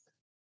 15.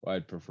 Well,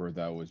 I'd prefer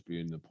that was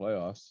being the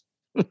playoffs.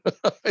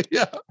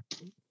 Yeah.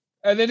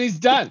 And then he's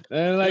done.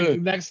 And like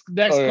next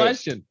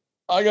question.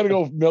 I gotta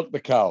go milk the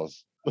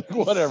cows.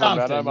 Whatever,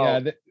 man. I'm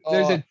out.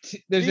 There's a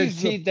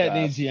teat that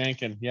needs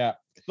yanking. Yeah.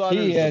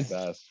 He is the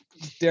best.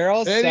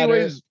 Daryl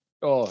Anyways,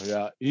 oh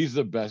yeah, he's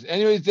the best.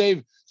 Anyways,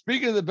 Dave,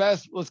 speaking of the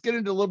best, let's get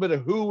into a little bit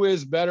of who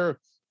is better.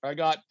 I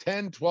got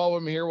 10, 12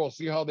 of them here. We'll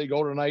see how they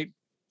go tonight.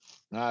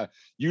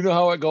 You know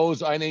how it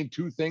goes. I named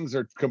 2 things.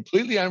 They're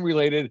completely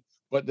unrelated,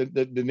 but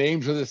the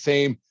names are the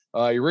same.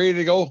 You ready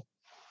to go?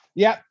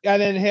 Yeah.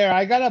 And then here,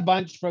 I got a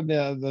bunch from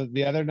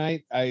the other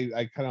night.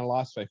 I kind of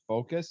lost my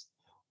focus.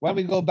 Why don't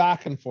we go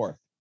back and forth?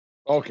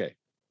 Okay.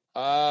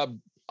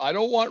 I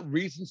don't want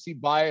recency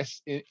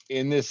bias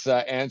in this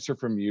answer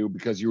from you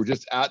because you were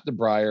just at the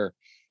Briar,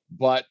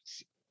 but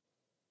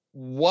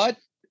what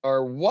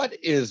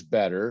is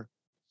better,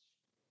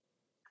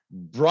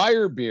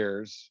 Briar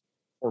beers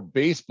or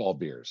baseball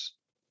beers?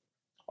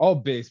 Oh,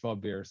 baseball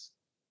beers.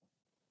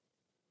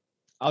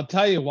 I'll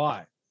tell you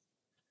why.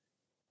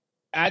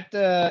 At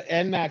the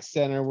NMAX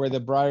Center, where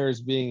the Briar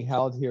is being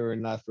held here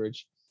in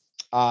Lethbridge,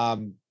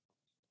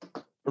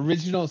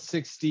 Original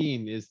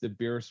 16 is the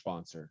beer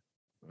sponsor,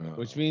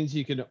 which means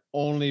you can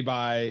only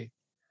buy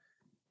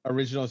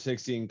Original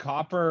 16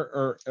 copper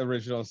or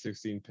Original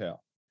 16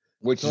 pale.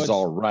 Which is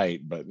all right,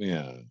 but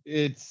yeah.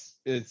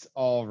 It's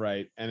all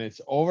right. And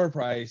it's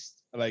overpriced,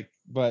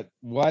 but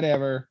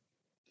whatever.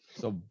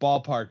 So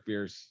ballpark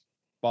beers.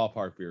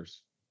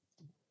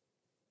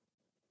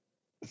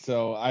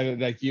 So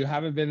you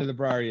haven't been to the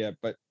Briar yet,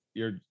 but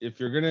if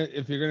you're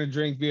gonna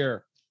drink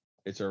beer,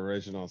 it's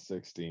Original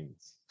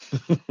 16s.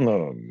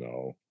 Oh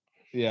no.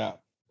 Yeah.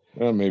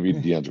 Well, maybe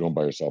Deanne's going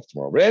by herself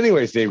tomorrow. But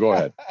anyways, Dave, go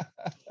ahead.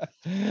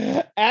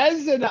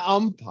 As an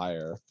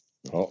umpire,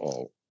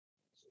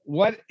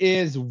 what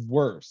is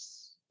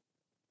worse?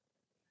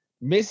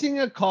 Missing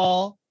a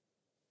call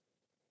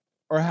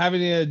or having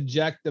to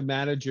eject the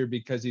manager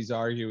because he's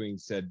arguing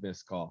said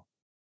missed call?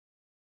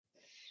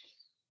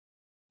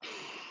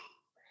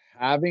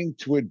 Having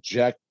to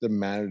eject the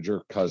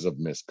manager because of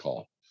missed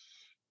call,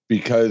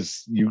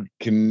 because you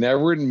can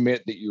never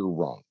admit that you're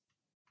wrong.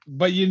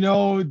 But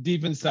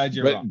deep inside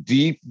you're wrong.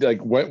 Deep,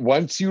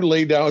 once you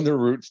lay down the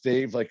roots,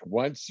 Dave,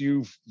 once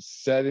you've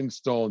set in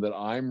stone that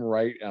I'm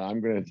right and I'm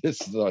gonna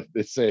this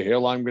is a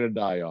hill I'm gonna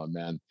die on,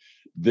 man.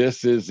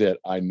 This is it.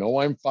 I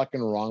know I'm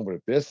fucking wrong, but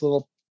if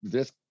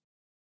this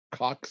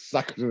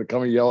cocksucker's gonna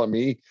come and yell at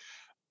me,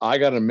 I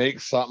gotta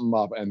make something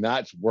up, and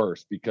that's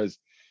worse because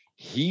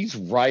he's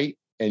right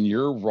and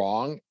you're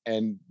wrong,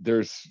 and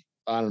there's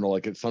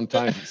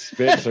sometimes it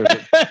spits or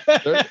at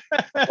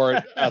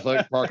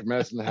Athletic Park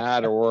Medicine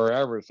Hat or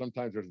wherever.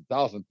 Sometimes there's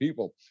 1,000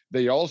 people.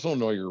 They also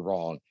know you're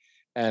wrong,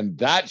 and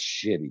that's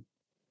shitty.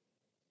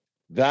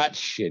 Do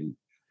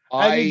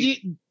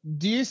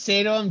you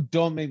say to him,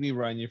 "Don't make me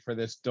run you for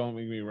this. Don't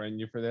make me run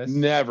you for this"?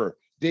 Never,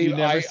 Dave. You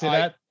never say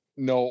that.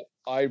 No,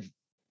 I've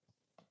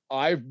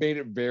made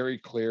it very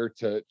clear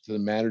to the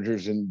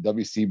managers in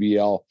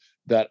WCBL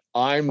that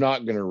I'm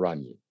not going to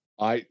run you.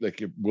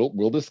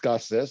 We'll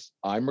discuss this.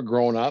 I'm a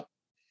grown up.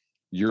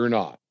 You're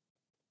not.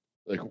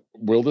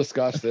 We'll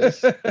discuss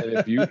this. And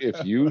if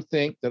you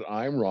think that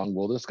I'm wrong,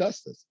 we'll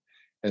discuss this.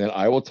 And then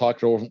I will talk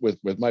it over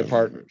with my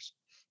partners.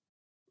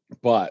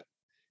 But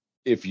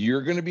if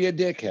you're going to be a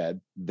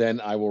dickhead, then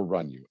I will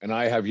run you. And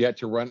I have yet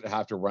to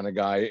have to run a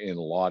guy in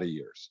a lot of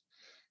years.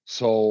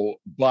 So,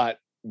 but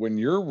when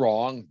you're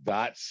wrong,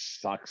 that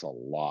sucks a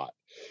lot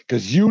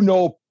because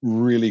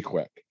really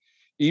quick,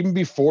 even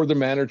before the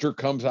manager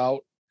comes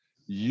out,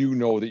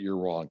 that you're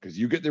wrong because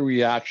you get the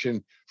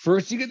reaction.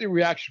 First, you get the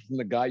reaction from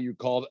the guy you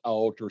called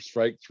out or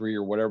strike three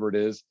or whatever it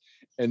is.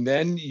 And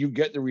then you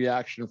get the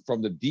reaction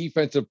from the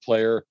defensive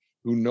player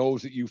who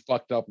knows that you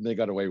fucked up and they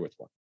got away with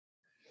one.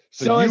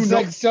 So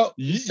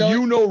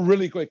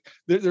really quick.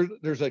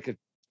 There's a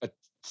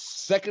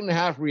second and a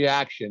half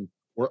reaction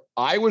where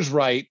I was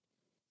right.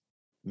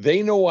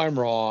 They know I'm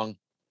wrong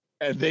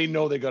and they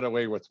know they got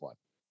away with one.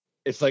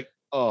 It's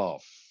oh,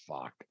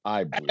 fuck,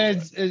 I blew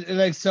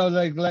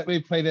it. Let me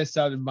play this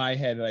out in my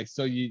head.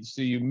 So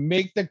you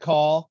make the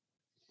call,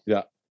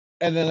 yeah,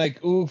 and then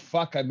ooh,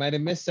 fuck, I might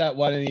have missed that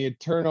one, and you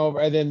turn over,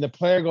 and then the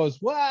player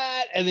goes,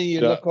 what? And then you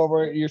look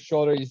over your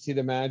shoulder, you see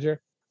the manager.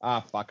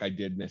 Ah, fuck, I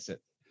did miss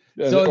it.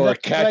 Or a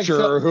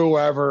catcher or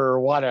whoever or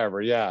whatever.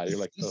 Yeah,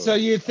 you're so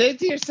you think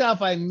to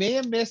yourself, I may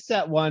have missed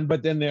that one,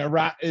 but then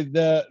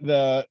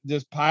the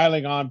just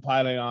piling on,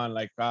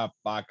 ah,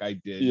 fuck, I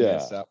did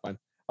miss that one.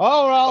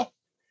 Oh well.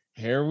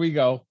 Here we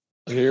go.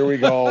 We're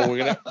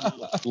gonna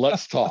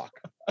let's talk.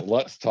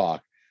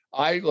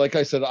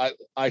 I said,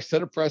 I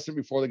set a precedent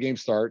before the game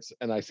starts,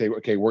 and I say,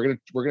 okay, we're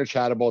gonna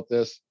chat about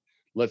this.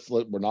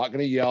 We're not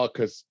gonna yell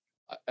because,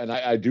 and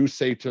I do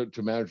say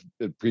to manage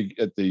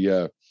at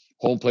the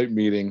home plate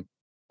meeting,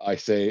 I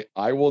say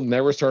I will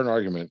never start an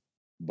argument,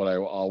 but I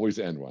will always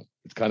end one.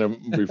 It's kind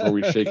of before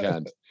we shake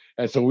hands.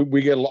 And so I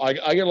get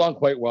along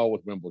quite well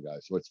with Wimble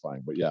guys, so it's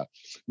fine. But yeah,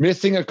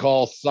 missing a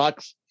call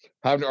sucks.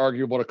 Having to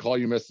argue about a call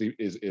you missed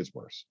is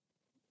worse.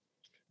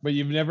 But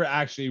you've never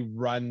actually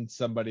run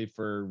somebody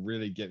for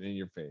really getting in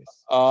your face.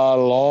 A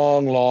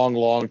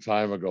long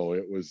time ago,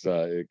 it was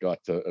it got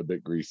a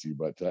bit greasy.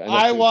 But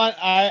I'm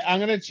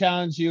gonna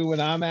challenge you when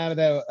I'm at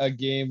a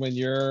game when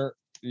you're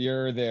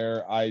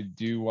there. I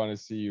do want to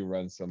see you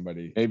run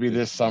somebody. Maybe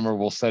this summer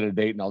we'll set a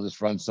date and I'll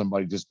just run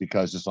somebody just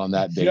on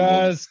that date.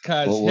 Just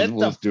because hit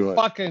the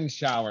fucking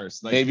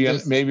showers. Maybe on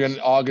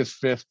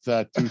August 5th,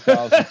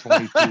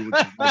 2022,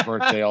 which is my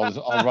birthday,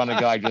 I'll run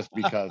a guy just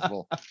because.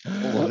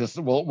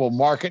 We'll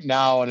mark it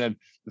now, and then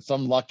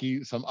some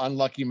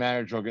unlucky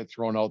manager will get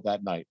thrown out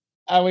that night.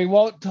 And we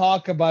won't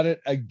talk about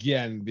it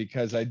again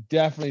because I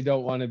definitely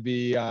don't want to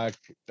be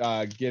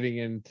getting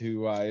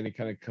into any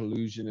kind of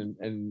collusion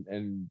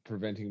and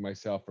preventing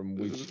myself from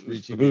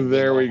reaching.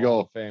 There we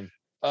go. Fame.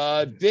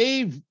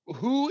 Dave,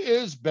 who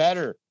is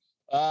better,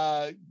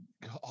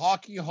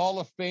 Hockey Hall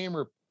of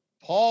Famer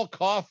Paul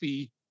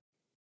Coffey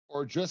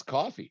or just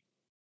Coffey?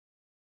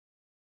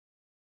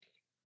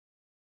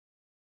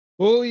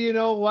 Well, you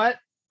know what?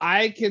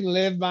 I can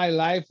live my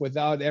life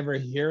without ever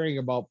hearing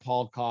about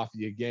Paul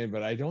Coffey again,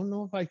 but I don't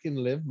know if I can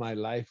live my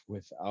life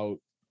without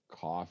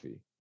coffee.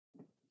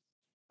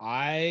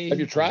 Have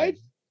you tried?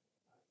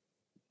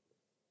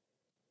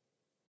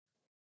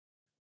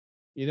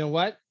 You know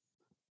what?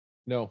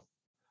 No.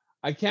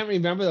 I can't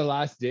remember the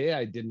last day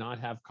I did not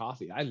have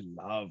coffee. I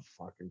love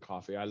fucking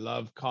coffee. I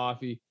love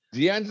coffee.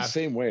 Deanne's the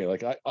same way.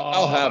 Like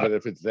I'll have it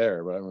if it's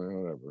there, but I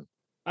mean, whatever.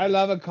 I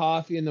love a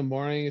coffee in the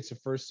morning. It's the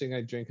first thing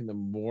I drink in the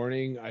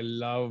morning. I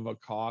love a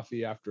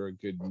coffee after a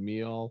good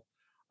meal.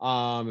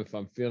 If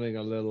I'm feeling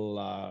a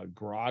little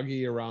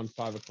groggy around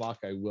 5 o'clock,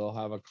 I will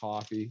have a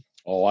coffee.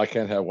 Oh, I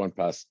can't have one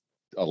past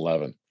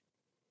 11.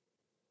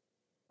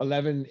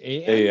 11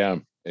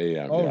 a.m.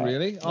 A.m. Oh, yeah.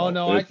 really? Oh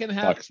no, I can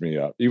have. Fucks me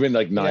up. Even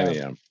like 9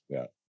 a.m.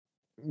 Yeah.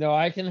 No,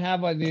 I can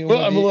have a new.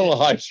 Well, I'm a little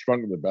high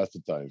strung at the best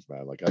of times,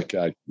 man. Like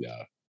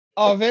yeah.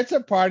 Oh, if it's a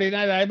party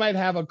night, I might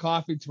have a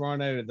coffee tomorrow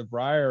night at the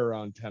Briar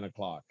around 10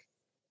 o'clock.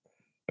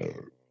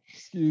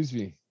 Excuse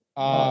me.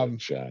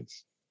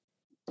 Chance.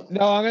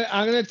 No,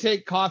 I'm gonna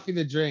take coffee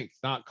the drink,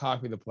 not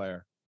coffee the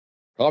player.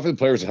 Coffee the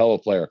player is a hell of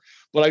a player,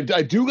 but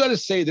I do got to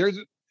say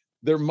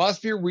there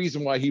must be a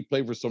reason why he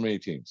played for so many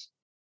teams,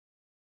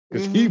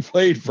 because he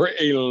played for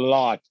a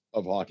lot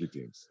of hockey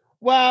teams.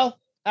 Well,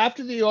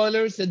 after the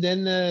Oilers and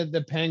then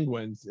the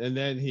Penguins, and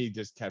then he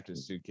just kept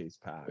his suitcase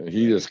packed.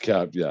 He just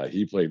kept,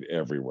 he played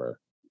everywhere.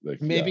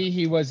 Like, maybe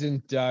he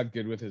wasn't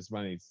good with his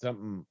money.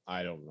 Something,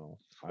 I don't know.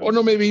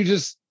 No, maybe he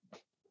just,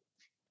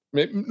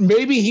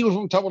 maybe he was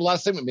talking about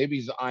last segment. Maybe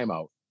he's, I'm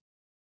out.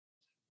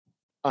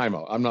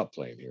 I'm not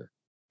playing here.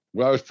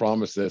 Well, I was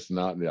promised this,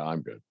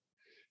 I'm good.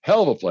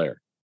 Hell of a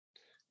player.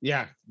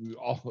 Yeah,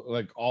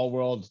 all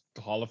world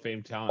Hall of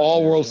Fame talent.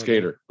 All world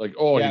skater. Like,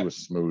 he was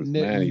smooth.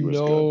 Man, he was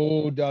good.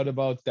 No doubt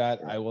about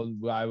that. I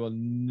will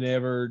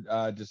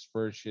never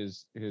disperse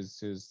his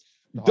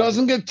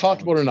doesn't get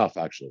talked about enough,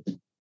 actually.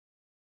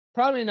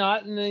 Probably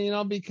not,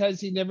 and because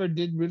he never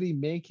did really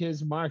make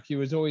his mark. He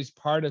was always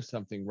part of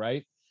something,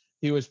 right?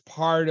 He was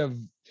part of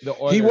the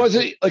Oilers.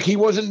 He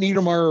wasn't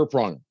Niedermayer or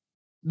Pronger.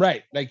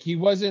 Right. Like he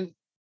wasn't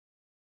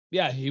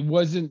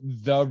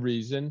the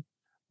reason,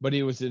 but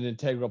he was an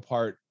integral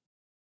part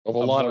of a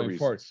lot of reasons.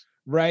 Forward.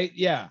 Right.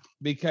 Yeah.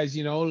 Because,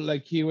 he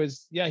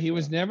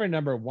was never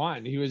number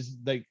one. He was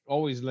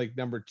always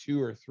number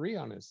 2 or 3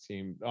 on his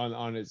team,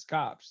 on his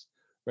cups,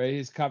 right?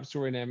 His cups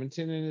were in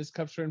Edmonton and his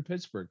cups were in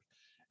Pittsburgh.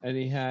 And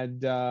he had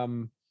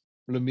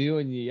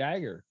Lemieux and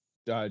Jagger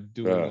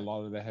doing a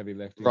lot of the heavy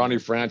lifting. Ronnie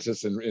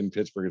Francis in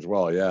Pittsburgh as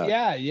well.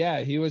 Yeah.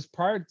 Yeah. He was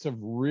parts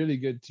of really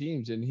good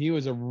teams, and he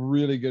was a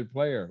really good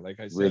player.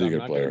 Like I said, really I'm good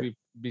not player. going to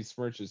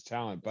besmirch his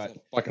talent, but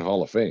fucking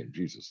Hall of Fame,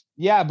 Jesus.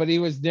 Yeah, but he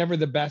was never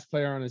the best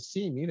player on his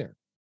team either.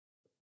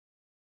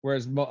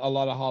 Whereas a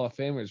lot of Hall of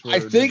Famers were. I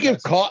actually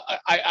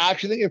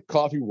think if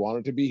Coffey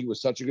wanted to be, he was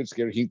such a good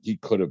skater, he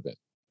could have been.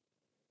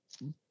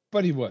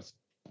 But he wasn't.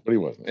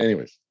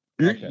 Anyways,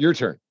 your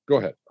turn. Go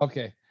ahead.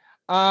 Okay.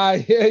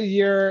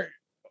 Your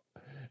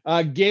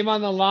game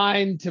on the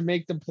line to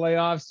make the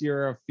playoffs.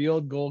 You're a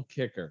field goal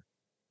kicker.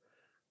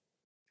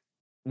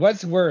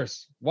 What's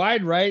worse,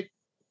 wide right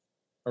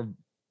or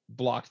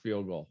blocked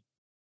field goal?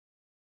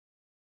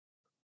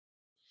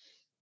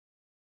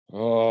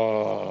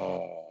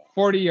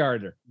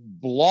 40-yarder.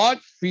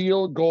 Blocked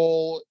field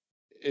goal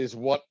is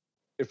what,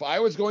 if I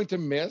was going to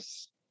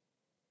miss,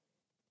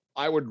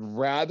 I would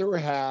rather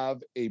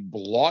have a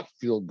blocked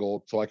field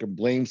goal so I can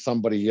blame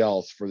somebody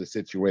else for the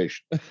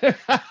situation.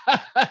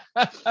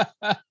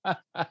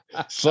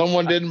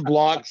 Someone didn't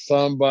block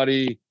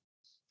somebody.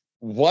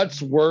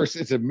 What's worse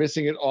is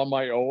missing it on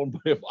my own.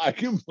 But if I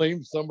can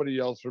blame somebody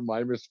else for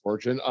my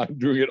misfortune, I'm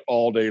doing it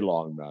all day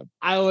long, man.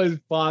 I was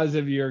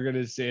positive you were going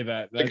to say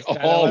that. That's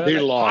all day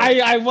long.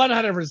 I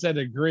 100%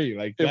 agree.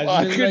 How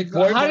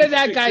did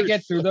that guy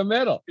get through the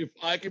middle? If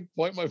I can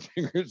point my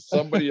finger at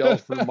somebody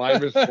else for my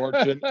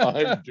misfortune,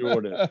 I'm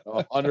doing it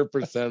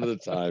 100% of the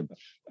time.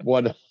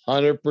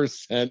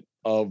 100%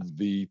 of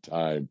the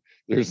time.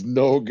 There's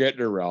no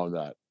getting around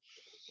that.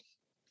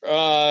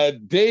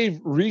 Dave,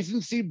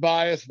 recency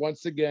bias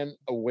once again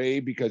away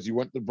because you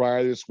went to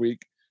Briar this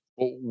week.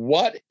 But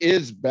what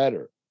is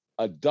better,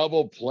 a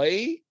double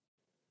play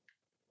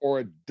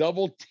or a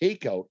double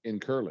takeout in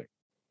curling?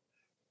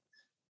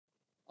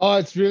 Oh,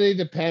 it's really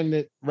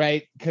dependent,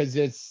 right? Because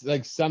it's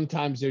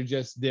sometimes they're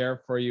just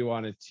there for you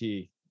on a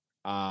tee.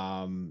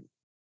 A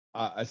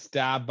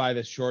stab by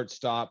the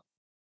shortstop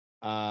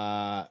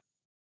to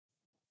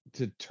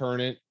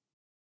turn it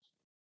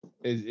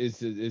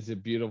is a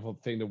beautiful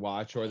thing to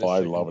watch. Or I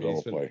love it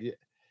all play.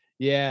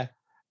 Yeah.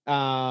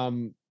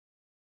 And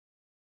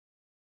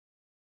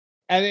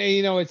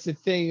it's a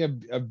thing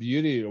of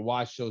beauty to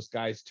watch those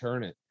guys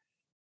turn it.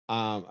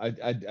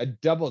 A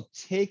double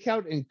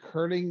takeout in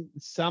curling,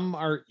 some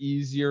are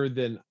easier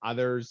than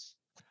others.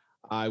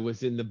 I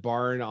was in the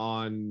barn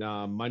on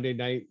Monday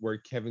night where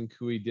Kevin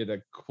Cooey did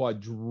a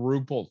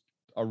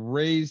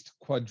raised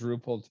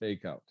quadruple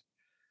takeout.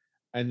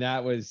 And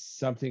that was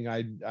something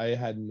I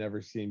had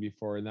never seen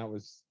before, and that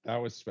was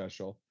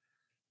special.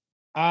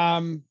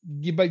 But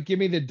give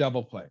me the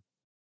double play,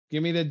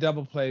 Give me the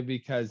double play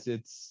because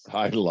it's.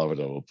 I love a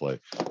double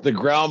play. The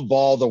ground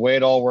ball, the way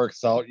it all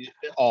works out,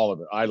 all of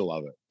it. I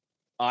love it.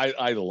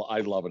 I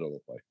love a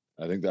double play.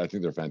 I think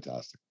they're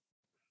fantastic.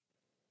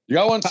 You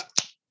got one?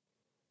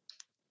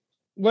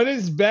 What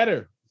is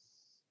better,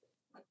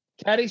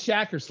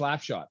 Caddyshack or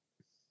Slapshot?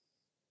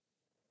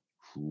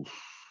 Oof.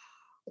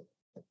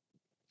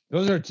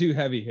 Those are two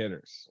heavy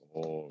hitters.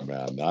 Oh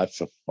man, that's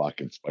a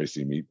fucking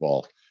spicy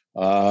meatball.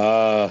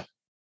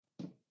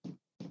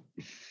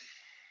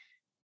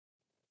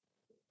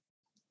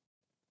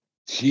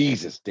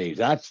 Jesus, Dave,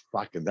 that's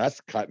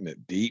cutting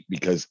it deep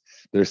because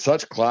there's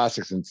such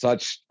classics and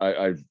such.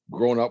 I've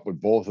grown up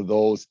with both of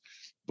those.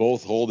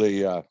 Both hold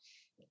a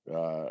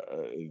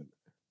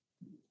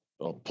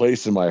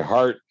place in my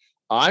heart.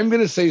 I'm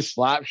gonna say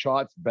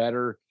Slapshot's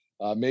better.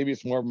 Maybe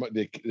it's more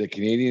the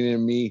Canadian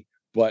in me,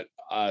 but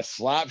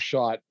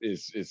Slapshot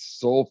is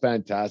so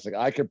fantastic.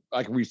 I could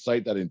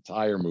recite that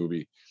entire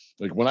movie.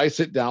 Like when I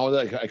sit down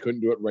with it, I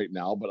couldn't do it right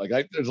now, but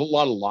like there's a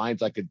lot of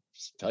lines I could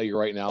tell you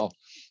right now.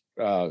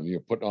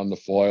 Putting on the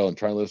foil and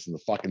trying to listen to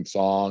the fucking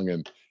song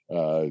and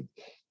the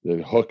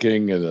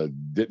hooking and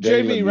the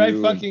Trade me right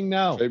fucking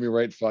now. Trade me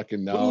right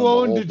fucking now. Who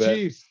owned the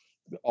Chiefs?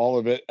 All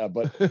of it,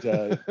 but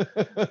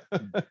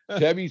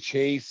Chevy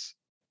Chase,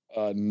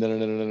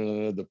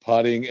 the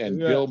putting and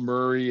Bill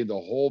Murray and the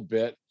whole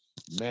bit.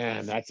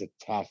 Man, that's a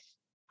tough.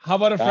 How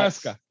about a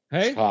Fresca?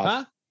 Hey, tough.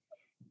 huh?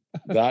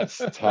 That's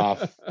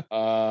tough.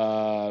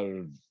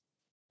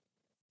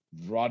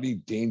 Rodney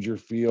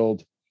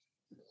Dangerfield.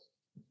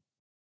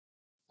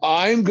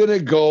 I'm gonna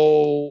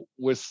go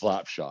with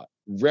Slapshot.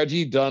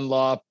 Reggie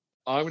Dunlop.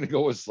 I'm gonna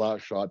go with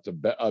Slapshot to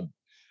bet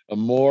a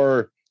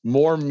more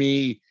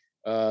me.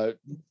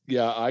 Slapshot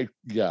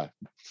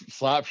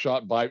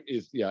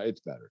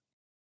it's better.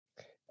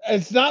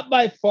 It's not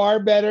by far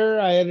better.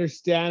 I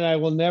understand. I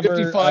will never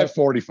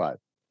 55-45.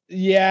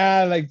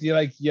 Yeah,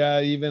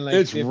 even like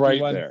it's 51,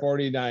 right there.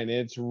 49.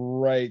 It's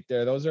right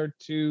there. Those are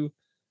two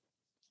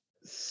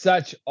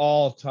such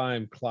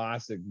all-time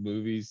classic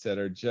movies that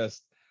are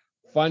just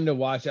fun to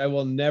watch. I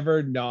will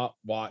never not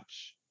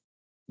watch.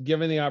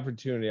 Given the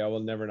opportunity, I will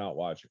never not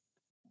watch it.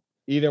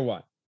 Either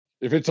one.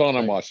 If it's on,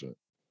 I'm watching it.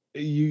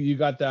 You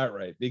got that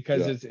right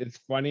because it's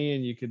funny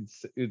and you can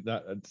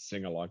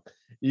sing along.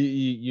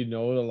 You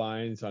know the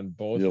lines on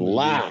both. You movies.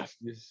 Laugh.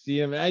 You see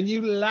them and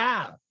you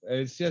laugh.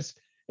 It's just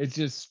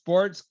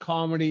sports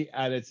comedy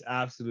at its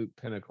absolute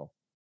pinnacle.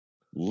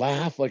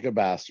 Laugh like a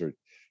bastard.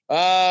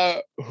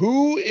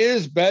 Who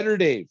is better,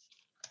 Dave?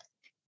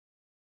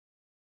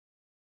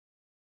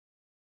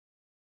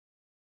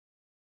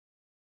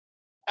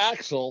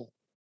 Axl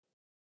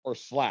or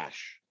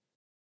Slash?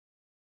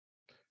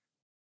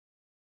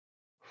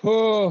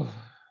 Oh,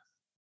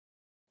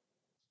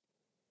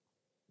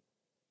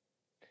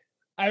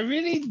 I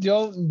really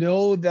don't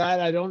know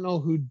that. I don't know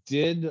who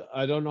did.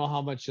 I don't know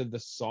how much of the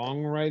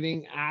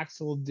songwriting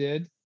Axl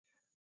did.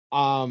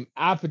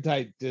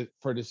 Appetite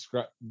for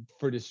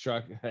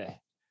destruction.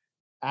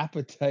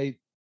 Appetite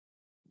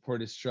for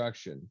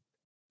Destruction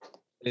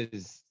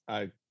is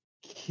a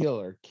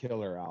killer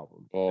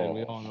album, and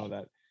we all know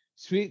that.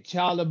 Sweet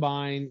Child of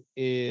Mine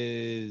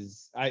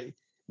is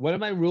one of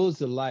my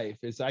rules of life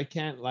is I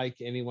can't like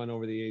anyone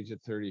over the age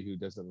of 30 who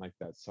doesn't like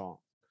that song.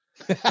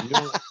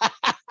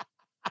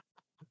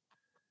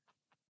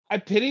 I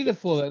pity the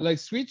fool. Like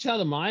Sweet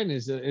Child of Mine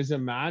is a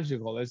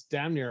magical. It's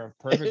damn near a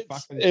perfect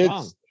fucking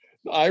song.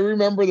 I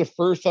remember the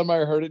first time I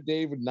heard it,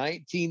 Dave, in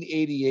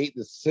 1988,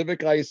 the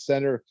Civic Ice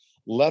Center,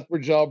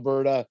 Lethbridge,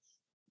 Alberta.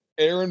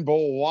 Aaron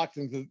Bowl walked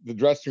into the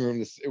dressing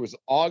room. It was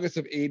August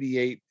of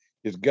 '88.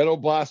 His ghetto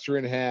blaster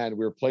in hand.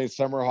 We were playing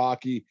summer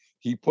hockey.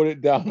 He put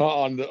it down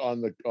on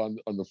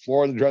the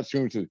floor of the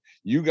dressing room. Said,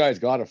 "You guys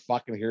got to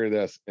fucking hear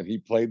this." And he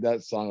played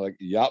that song. Like,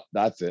 yep,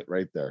 that's it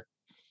right there.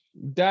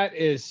 That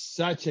is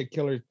such a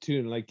killer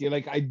tune. Like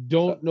I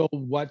don't know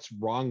what's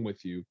wrong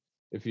with you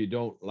if you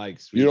don't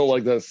like Sweet. You don't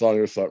like that song.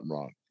 There's something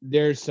wrong.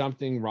 There's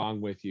something wrong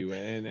with you.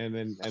 And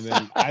then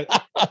I,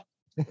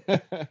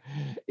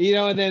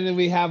 and then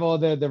we have all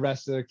the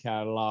rest of the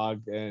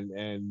catalog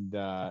and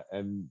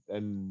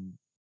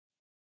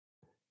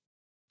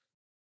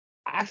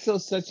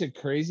Axl's such a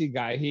crazy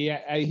guy.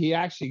 He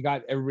actually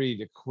got everybody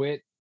to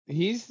quit.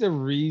 He's the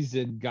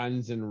reason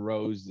Guns N'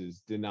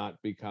 Roses did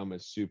not become a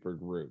super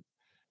group.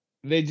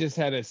 They just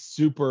had a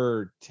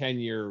super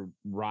 10-year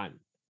run.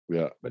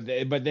 Yeah. But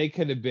they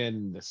could have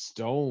been the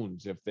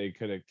Stones if they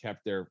could have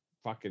kept their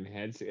fucking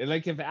heads.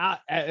 Like if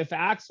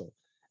Axl,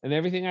 and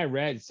everything I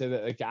read said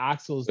that like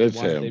Axl's the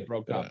one they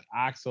broke up.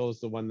 Axl's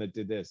the one that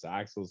did this.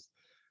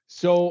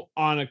 So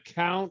on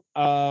account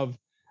of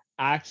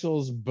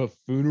Axl's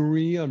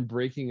buffoonery on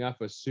breaking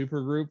up a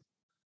supergroup,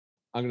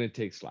 I'm gonna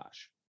take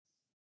Slash.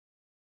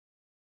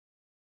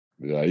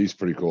 Yeah, he's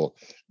pretty cool.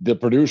 The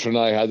producer and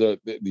I had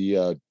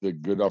the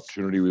good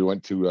opportunity. We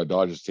went to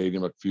Dodger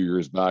Stadium a few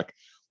years back,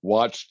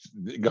 watched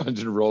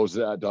Guns N' Roses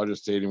at Dodger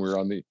Stadium.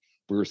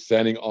 We were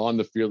standing on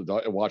the field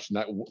watching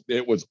that.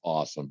 It was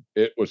awesome.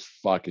 It was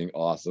fucking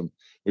awesome.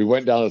 We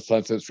went down the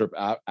Sunset Strip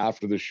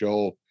after the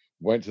show,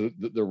 went to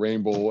the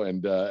Rainbow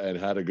and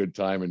had a good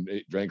time and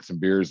drank some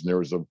beers. And there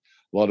was a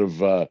lot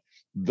of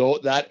though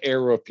that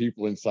era of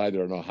people inside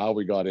there. I don't know how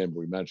we got in, but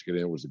we managed to get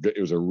in.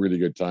 It was a really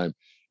good time.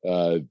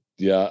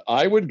 Yeah,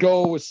 I would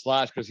go with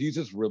Slash because he's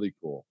just really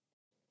cool.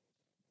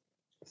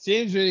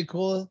 Seems really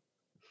cool.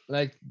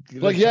 Like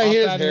yeah, he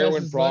has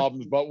heroin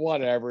problems, but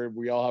whatever.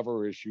 We all have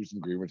our issues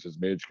and grievances,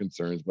 major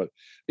concerns, but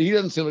he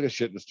doesn't seem like a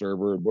shit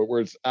disturber. But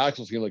whereas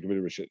Axel seemed like a bit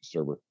of a shit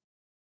disturber.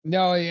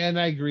 No, and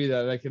I agree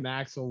that like an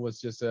Axel was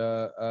just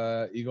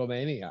a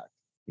egomaniac.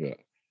 Yeah.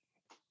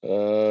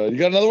 You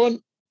got another one?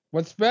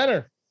 What's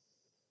better?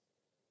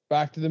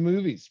 Back to the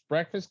movies.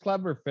 Breakfast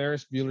Club or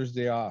Ferris Bueller's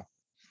Day Off?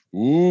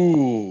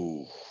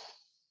 Ooh.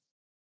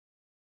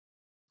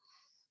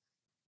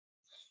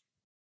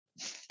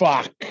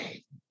 Fuck.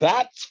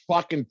 That's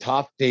fucking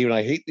tough, Dave. And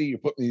I hate that you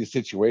put me in these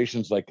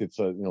situations like it's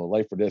a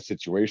life or death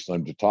situation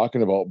I'm just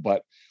talking about,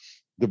 but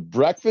The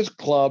Breakfast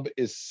Club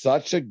is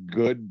such a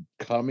good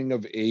coming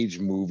of age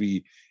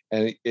movie,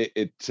 and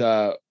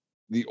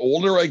the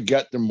older I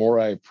get, the more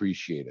I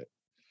appreciate it,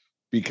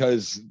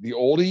 because the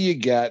older you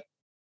get,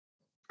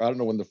 I don't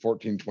know when the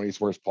 1420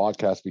 Swears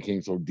podcast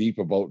became so deep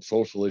about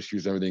social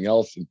issues and everything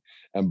else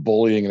and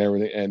bullying and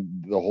everything and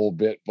the whole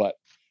bit, but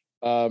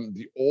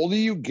the older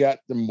you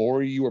get, the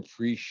more you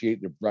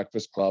appreciate The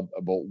Breakfast Club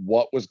about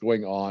what was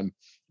going on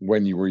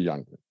when you were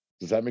younger.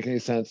 Does that make any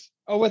sense?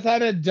 Oh,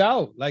 without a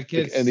doubt.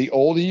 And the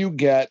older you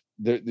get,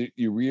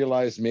 you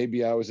realize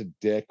maybe I was a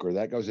dick, or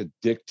that guy was a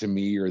dick to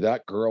me, or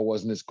that girl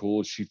wasn't as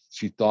cool as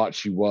she thought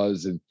she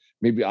was, and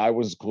maybe I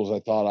was as cool as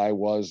I thought I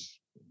was.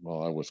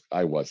 Well,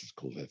 I was as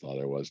cool as I thought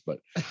I was, but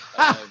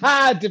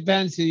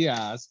depends who you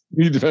ask.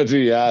 It depends who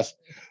you ask.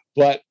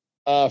 But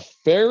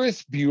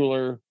Ferris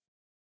Bueller,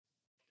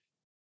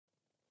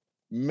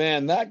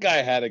 man, that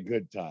guy had a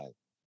good time.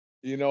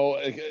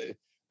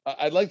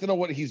 I'd like to know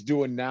what he's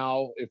doing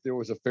now. If there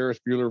was a Ferris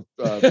Bueller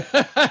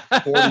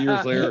 40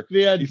 years later,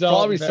 he's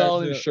probably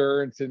selling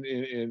insurance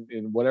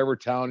in whatever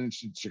town in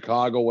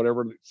Chicago,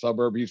 whatever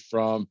suburb he's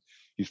from.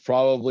 He's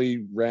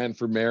probably ran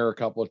for mayor a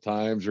couple of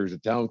times, or he's a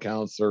town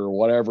councilor or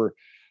whatever.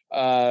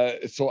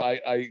 So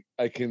I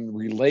can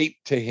relate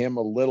to him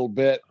a little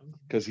bit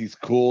because he's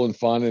cool and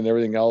fun and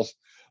everything else.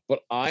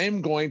 But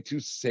I'm going to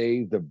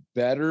say the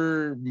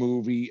better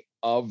movie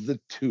of the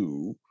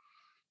two,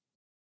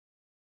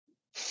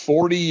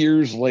 40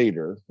 years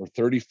later or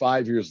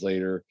 35 years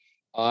later,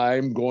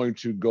 I'm going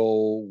to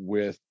go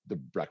with The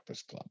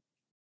Breakfast Club.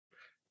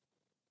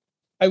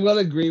 I will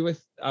agree with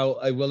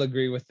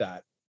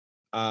that.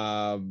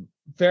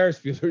 Ferris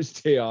Bueller's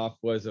Day Off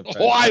was a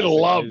I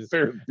love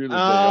Ferris Bueller's Day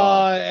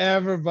Off.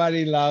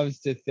 Everybody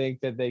loves to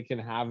think that they can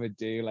have a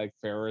day like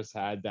Ferris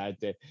had that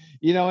day.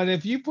 And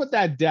if you put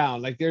that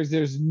down, like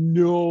there's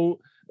no,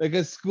 like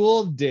a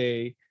school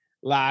day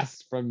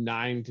lasts from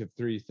 9 to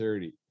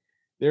 3:30.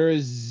 There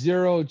is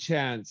zero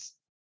chance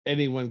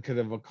anyone could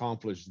have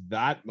accomplished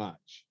that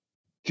much.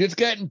 Just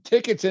getting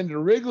tickets into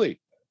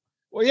Wrigley.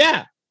 Well,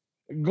 yeah.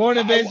 Going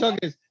to baseball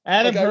games.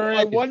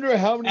 I wonder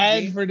how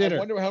many for dinner. I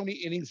wonder how many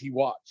innings he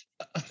watched.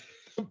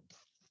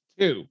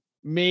 2,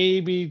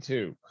 maybe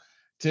 2,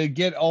 to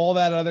get all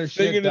that other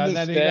shit done. In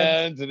the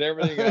stands and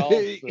everything else.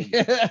 In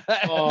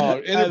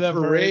the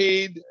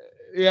parade.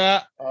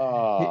 Yeah.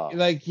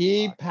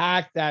 He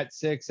packed that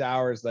 6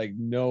 hours like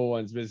no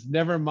one's business.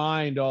 Never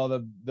mind all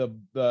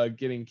the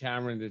getting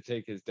Cameron to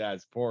take his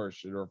dad's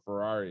Porsche or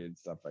Ferrari and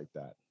stuff like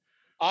that.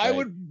 I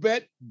would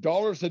bet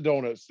dollars to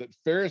donuts that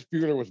Ferris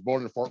Bueller was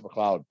born in Fort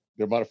McLeod.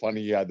 The amount of fun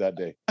he had that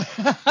day.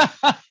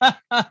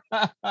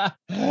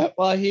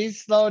 Well, he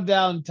slowed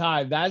down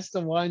time. That's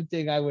the one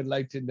thing I would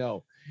like to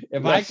know.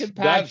 If I could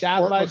pack that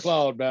Fort much,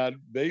 McLeod,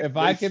 man.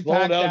 I could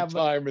slow down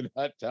time in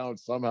that town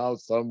somehow,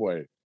 some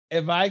way.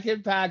 If I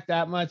could pack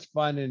that much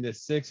fun into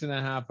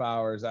 6.5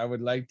 hours, I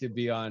would like to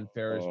be on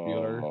Ferris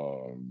Bueller.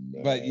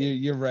 Man. But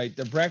you're right.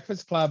 The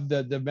Breakfast Club,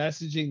 the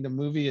messaging, the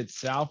movie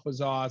itself was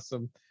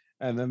awesome,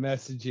 and the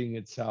messaging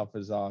itself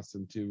is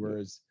awesome too.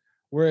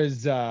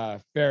 Whereas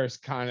Ferris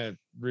kind of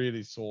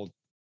really sold.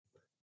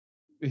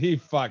 He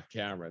fucked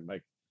Cameron.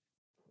 Like,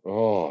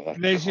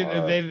 they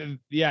should.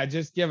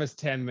 Just give us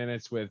 10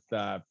 minutes with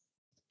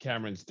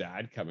Cameron's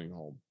dad coming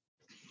home.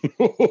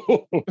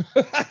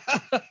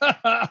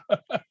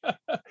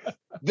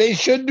 They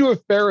should do a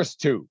Ferris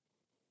too.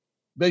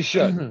 They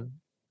should.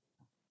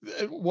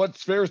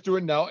 What's Ferris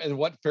doing now, and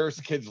what Ferris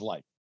kids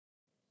like?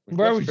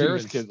 Where would you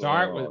even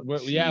start with? Where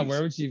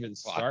would you even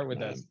start with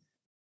that?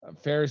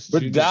 Ferris.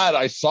 But Jr. Dad,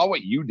 I saw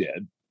what you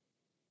did.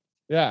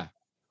 Yeah.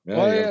 You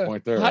got a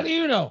point there. How do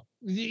you know?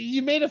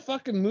 You made a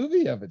fucking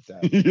movie of it,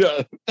 Dad.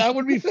 Yeah, that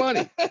would be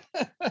funny.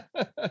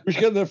 We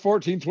should get the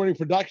 1420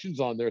 Productions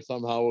on there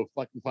somehow. We'll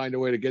fucking find a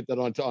way to get that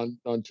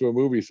onto a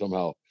movie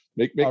somehow.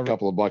 Make a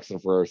couple of bucks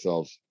for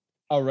ourselves.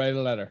 I'll write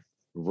a letter.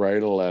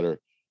 Write a letter.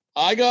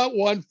 I got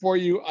one for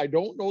you. I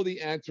don't know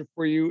the answer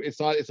for you. It's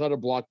not a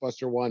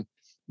blockbuster one.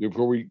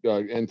 Before we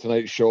end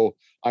tonight's show,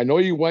 I know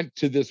you went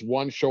to this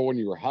one show and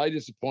you were highly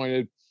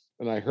disappointed.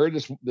 And I heard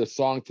this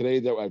song today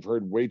that I've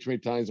heard way too many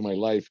times in my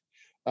life.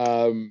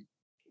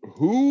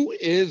 Who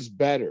is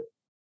better,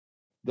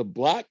 the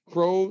Black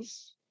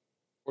Crows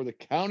or the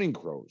Counting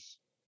Crows?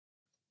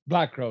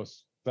 Black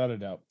Crows, without a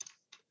doubt.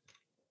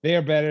 They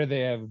are better. They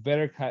have a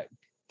better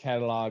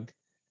catalog.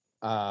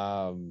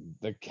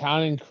 The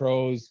Counting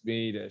Crows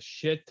made a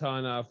shit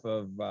ton off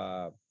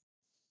of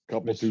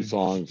Couple 2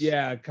 songs.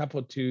 Yeah, a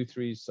couple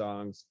 2-3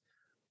 songs.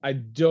 I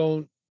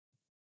don't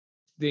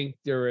think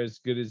they're as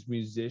good as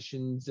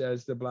musicians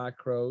as the Black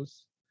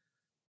Crows.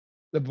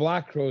 The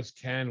Black Crows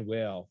can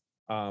wail.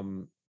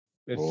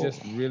 It's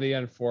just really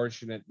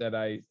unfortunate that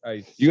I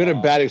You had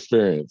a bad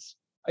experience.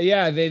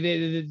 Yeah, they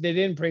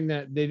didn't bring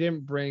that. They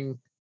didn't bring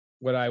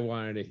what I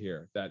wanted to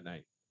hear that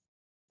night,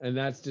 and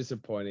that's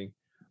disappointing.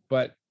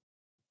 But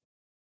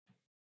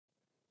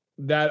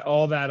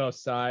all that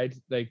aside,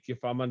 like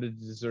if I'm on a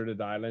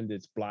deserted island,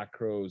 it's Black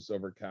Crows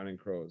over Counting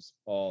Crows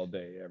all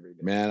day, every day.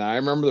 Man, I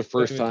remember the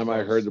first time I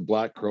heard the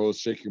Black Crows,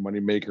 "Shake Your Money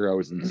Maker." I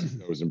was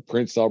in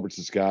Prince Albert,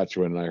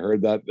 Saskatchewan, and I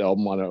heard that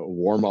album on a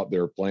warm up. They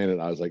were playing it.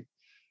 I was like,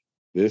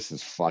 "This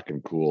is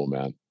fucking cool,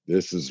 man.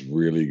 This is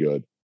really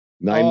good."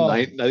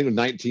 I think it was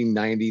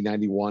 1990,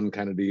 91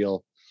 kind of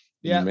deal.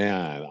 Yeah,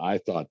 man, I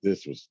thought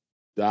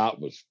that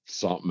was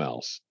something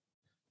else.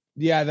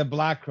 Yeah, the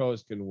Black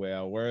Crows can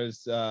wail,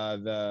 whereas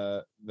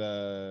the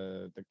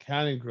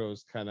Counting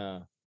Crows kind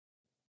of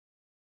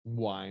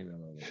whine a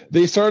little bit.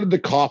 They started the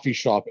coffee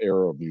shop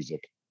era of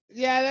music.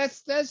 Yeah,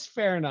 that's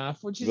fair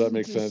enough. Which Does that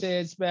make to sense? Say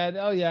it's bad.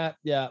 Oh yeah,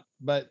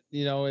 but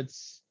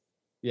it's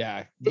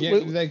without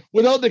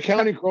the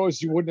Counting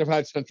Crows, you wouldn't have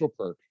had Central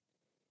Perk.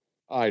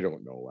 I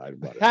don't know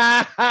about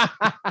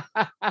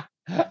it.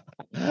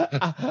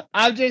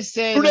 I'm just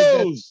saying. Who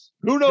knows?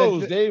 Who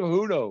knows, Dave?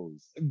 Who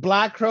knows?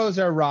 Black Crows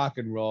are rock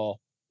and roll.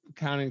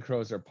 Counting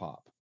Crows are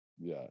pop.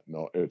 Yeah,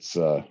 no, it's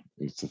a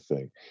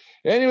thing.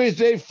 Anyways,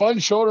 Dave, fun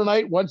show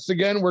tonight. Once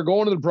again, we're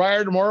going to the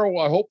Briar tomorrow.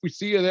 I hope we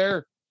see you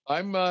there.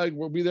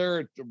 We'll be there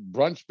at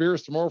Brunch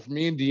Beers tomorrow for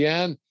me and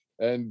Deanne.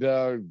 And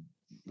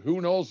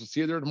who knows? We'll see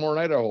you there tomorrow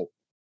night, I hope.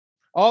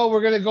 Oh,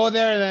 we're gonna go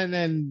there and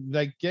then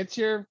like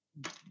figure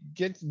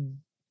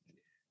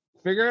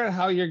out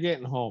how you're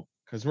getting home,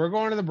 because we're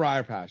going to the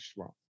Briar Patch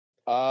tomorrow.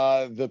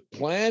 The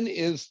plan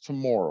is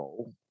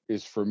tomorrow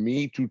is for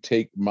me to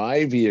take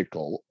my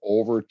vehicle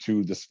over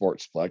to the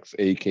Sportsplex,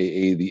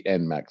 aka the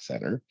NMAX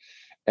Center,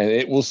 and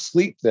it will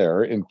sleep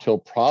there until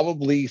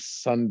probably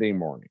Sunday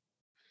morning.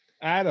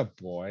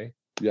 Attaboy.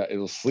 Yeah,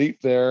 it'll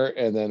sleep there,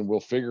 and then we'll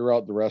figure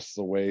out the rest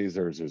of the ways.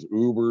 There's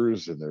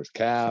Ubers and there's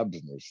cabs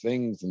and there's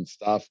things and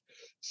stuff.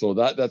 So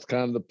that's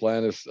kind of the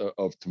plan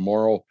of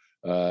tomorrow.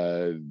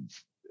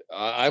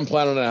 I'm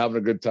planning on having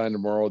a good time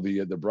tomorrow.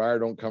 The Briar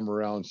don't come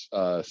around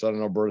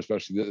Southern Alberta,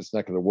 especially this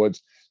neck of the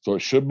woods. So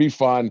it should be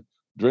fun.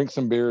 Drink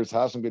some beers,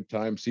 have some good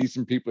time, see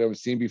some people you haven't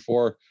seen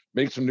before,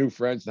 make some new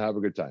friends, and have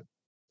a good time.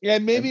 Yeah,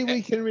 maybe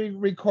we can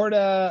record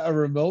a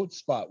remote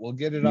spot. We'll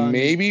get it on.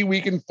 Maybe we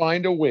can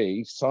find a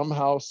way,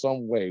 somehow,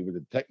 some way, with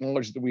the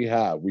technology that we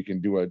have. We can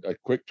do a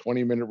quick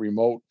 20-minute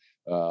remote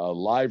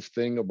live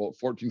thing about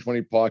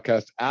 1420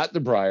 podcast at the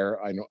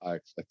Briar. I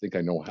think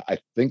I know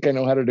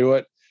how to do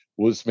it.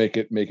 We'll just make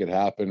it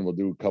happen. We'll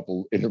do a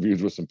couple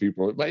interviews with some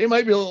people. It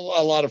might be a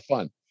lot of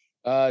fun.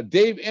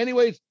 Dave,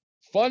 anyways,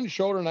 fun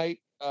show tonight.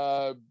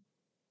 Yeah,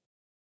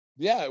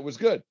 it was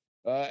good.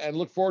 And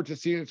look forward to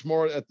seeing you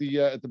tomorrow at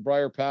the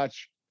Briar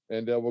Patch,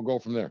 and we'll go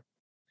from there.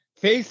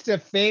 Face to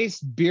face,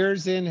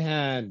 beers in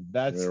hand.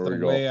 That's the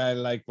way I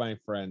like my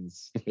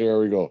friends. Here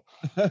we go.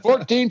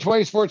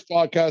 1420 Sports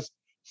Podcast,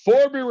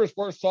 4 Beer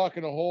Sports Talk,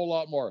 and a whole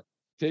lot more.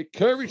 Take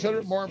care of each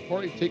other. More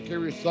importantly, take care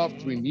of yourself,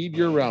 because we need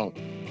you around.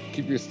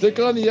 Keep your stick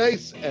on the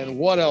ice, and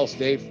what else,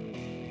 Dave?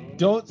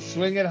 Don't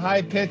swing at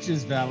high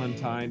pitches,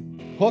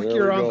 Valentine. Hook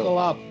your uncle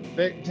up.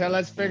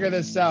 Let's figure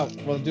this out.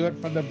 We'll do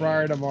it from the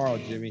Briar tomorrow,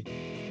 Jimmy.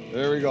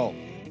 There we go.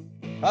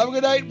 Have a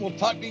good night. We'll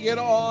talk to you again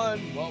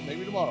on, well,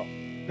 maybe tomorrow.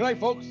 Good night,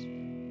 folks.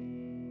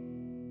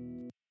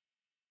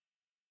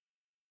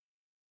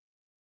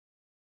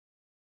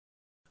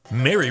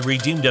 Mary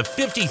redeemed a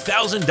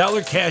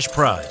 $50,000 cash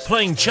prize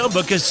playing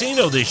Chumba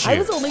Casino this year. I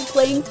was only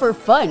playing for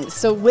fun,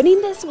 so winning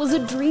this was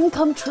a dream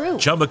come true.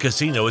 Chumba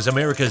Casino is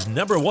America's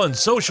 #1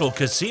 social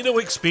casino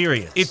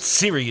experience. It's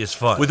serious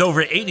fun. With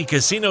over 80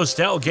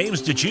 casino-style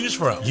games to choose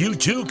from, you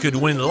too could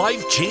win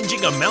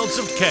life-changing amounts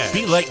of cash.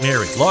 Be like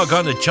Mary. Log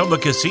on to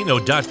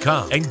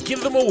ChumbaCasino.com and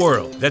give them a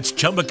whirl. That's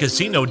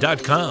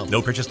ChumbaCasino.com.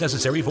 No purchase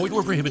necessary. Void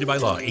or prohibited by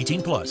law.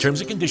 18+. Terms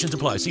and conditions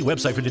apply. See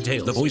website for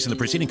details. The voice in the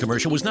preceding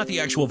commercial was not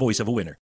the actual voice of a winner.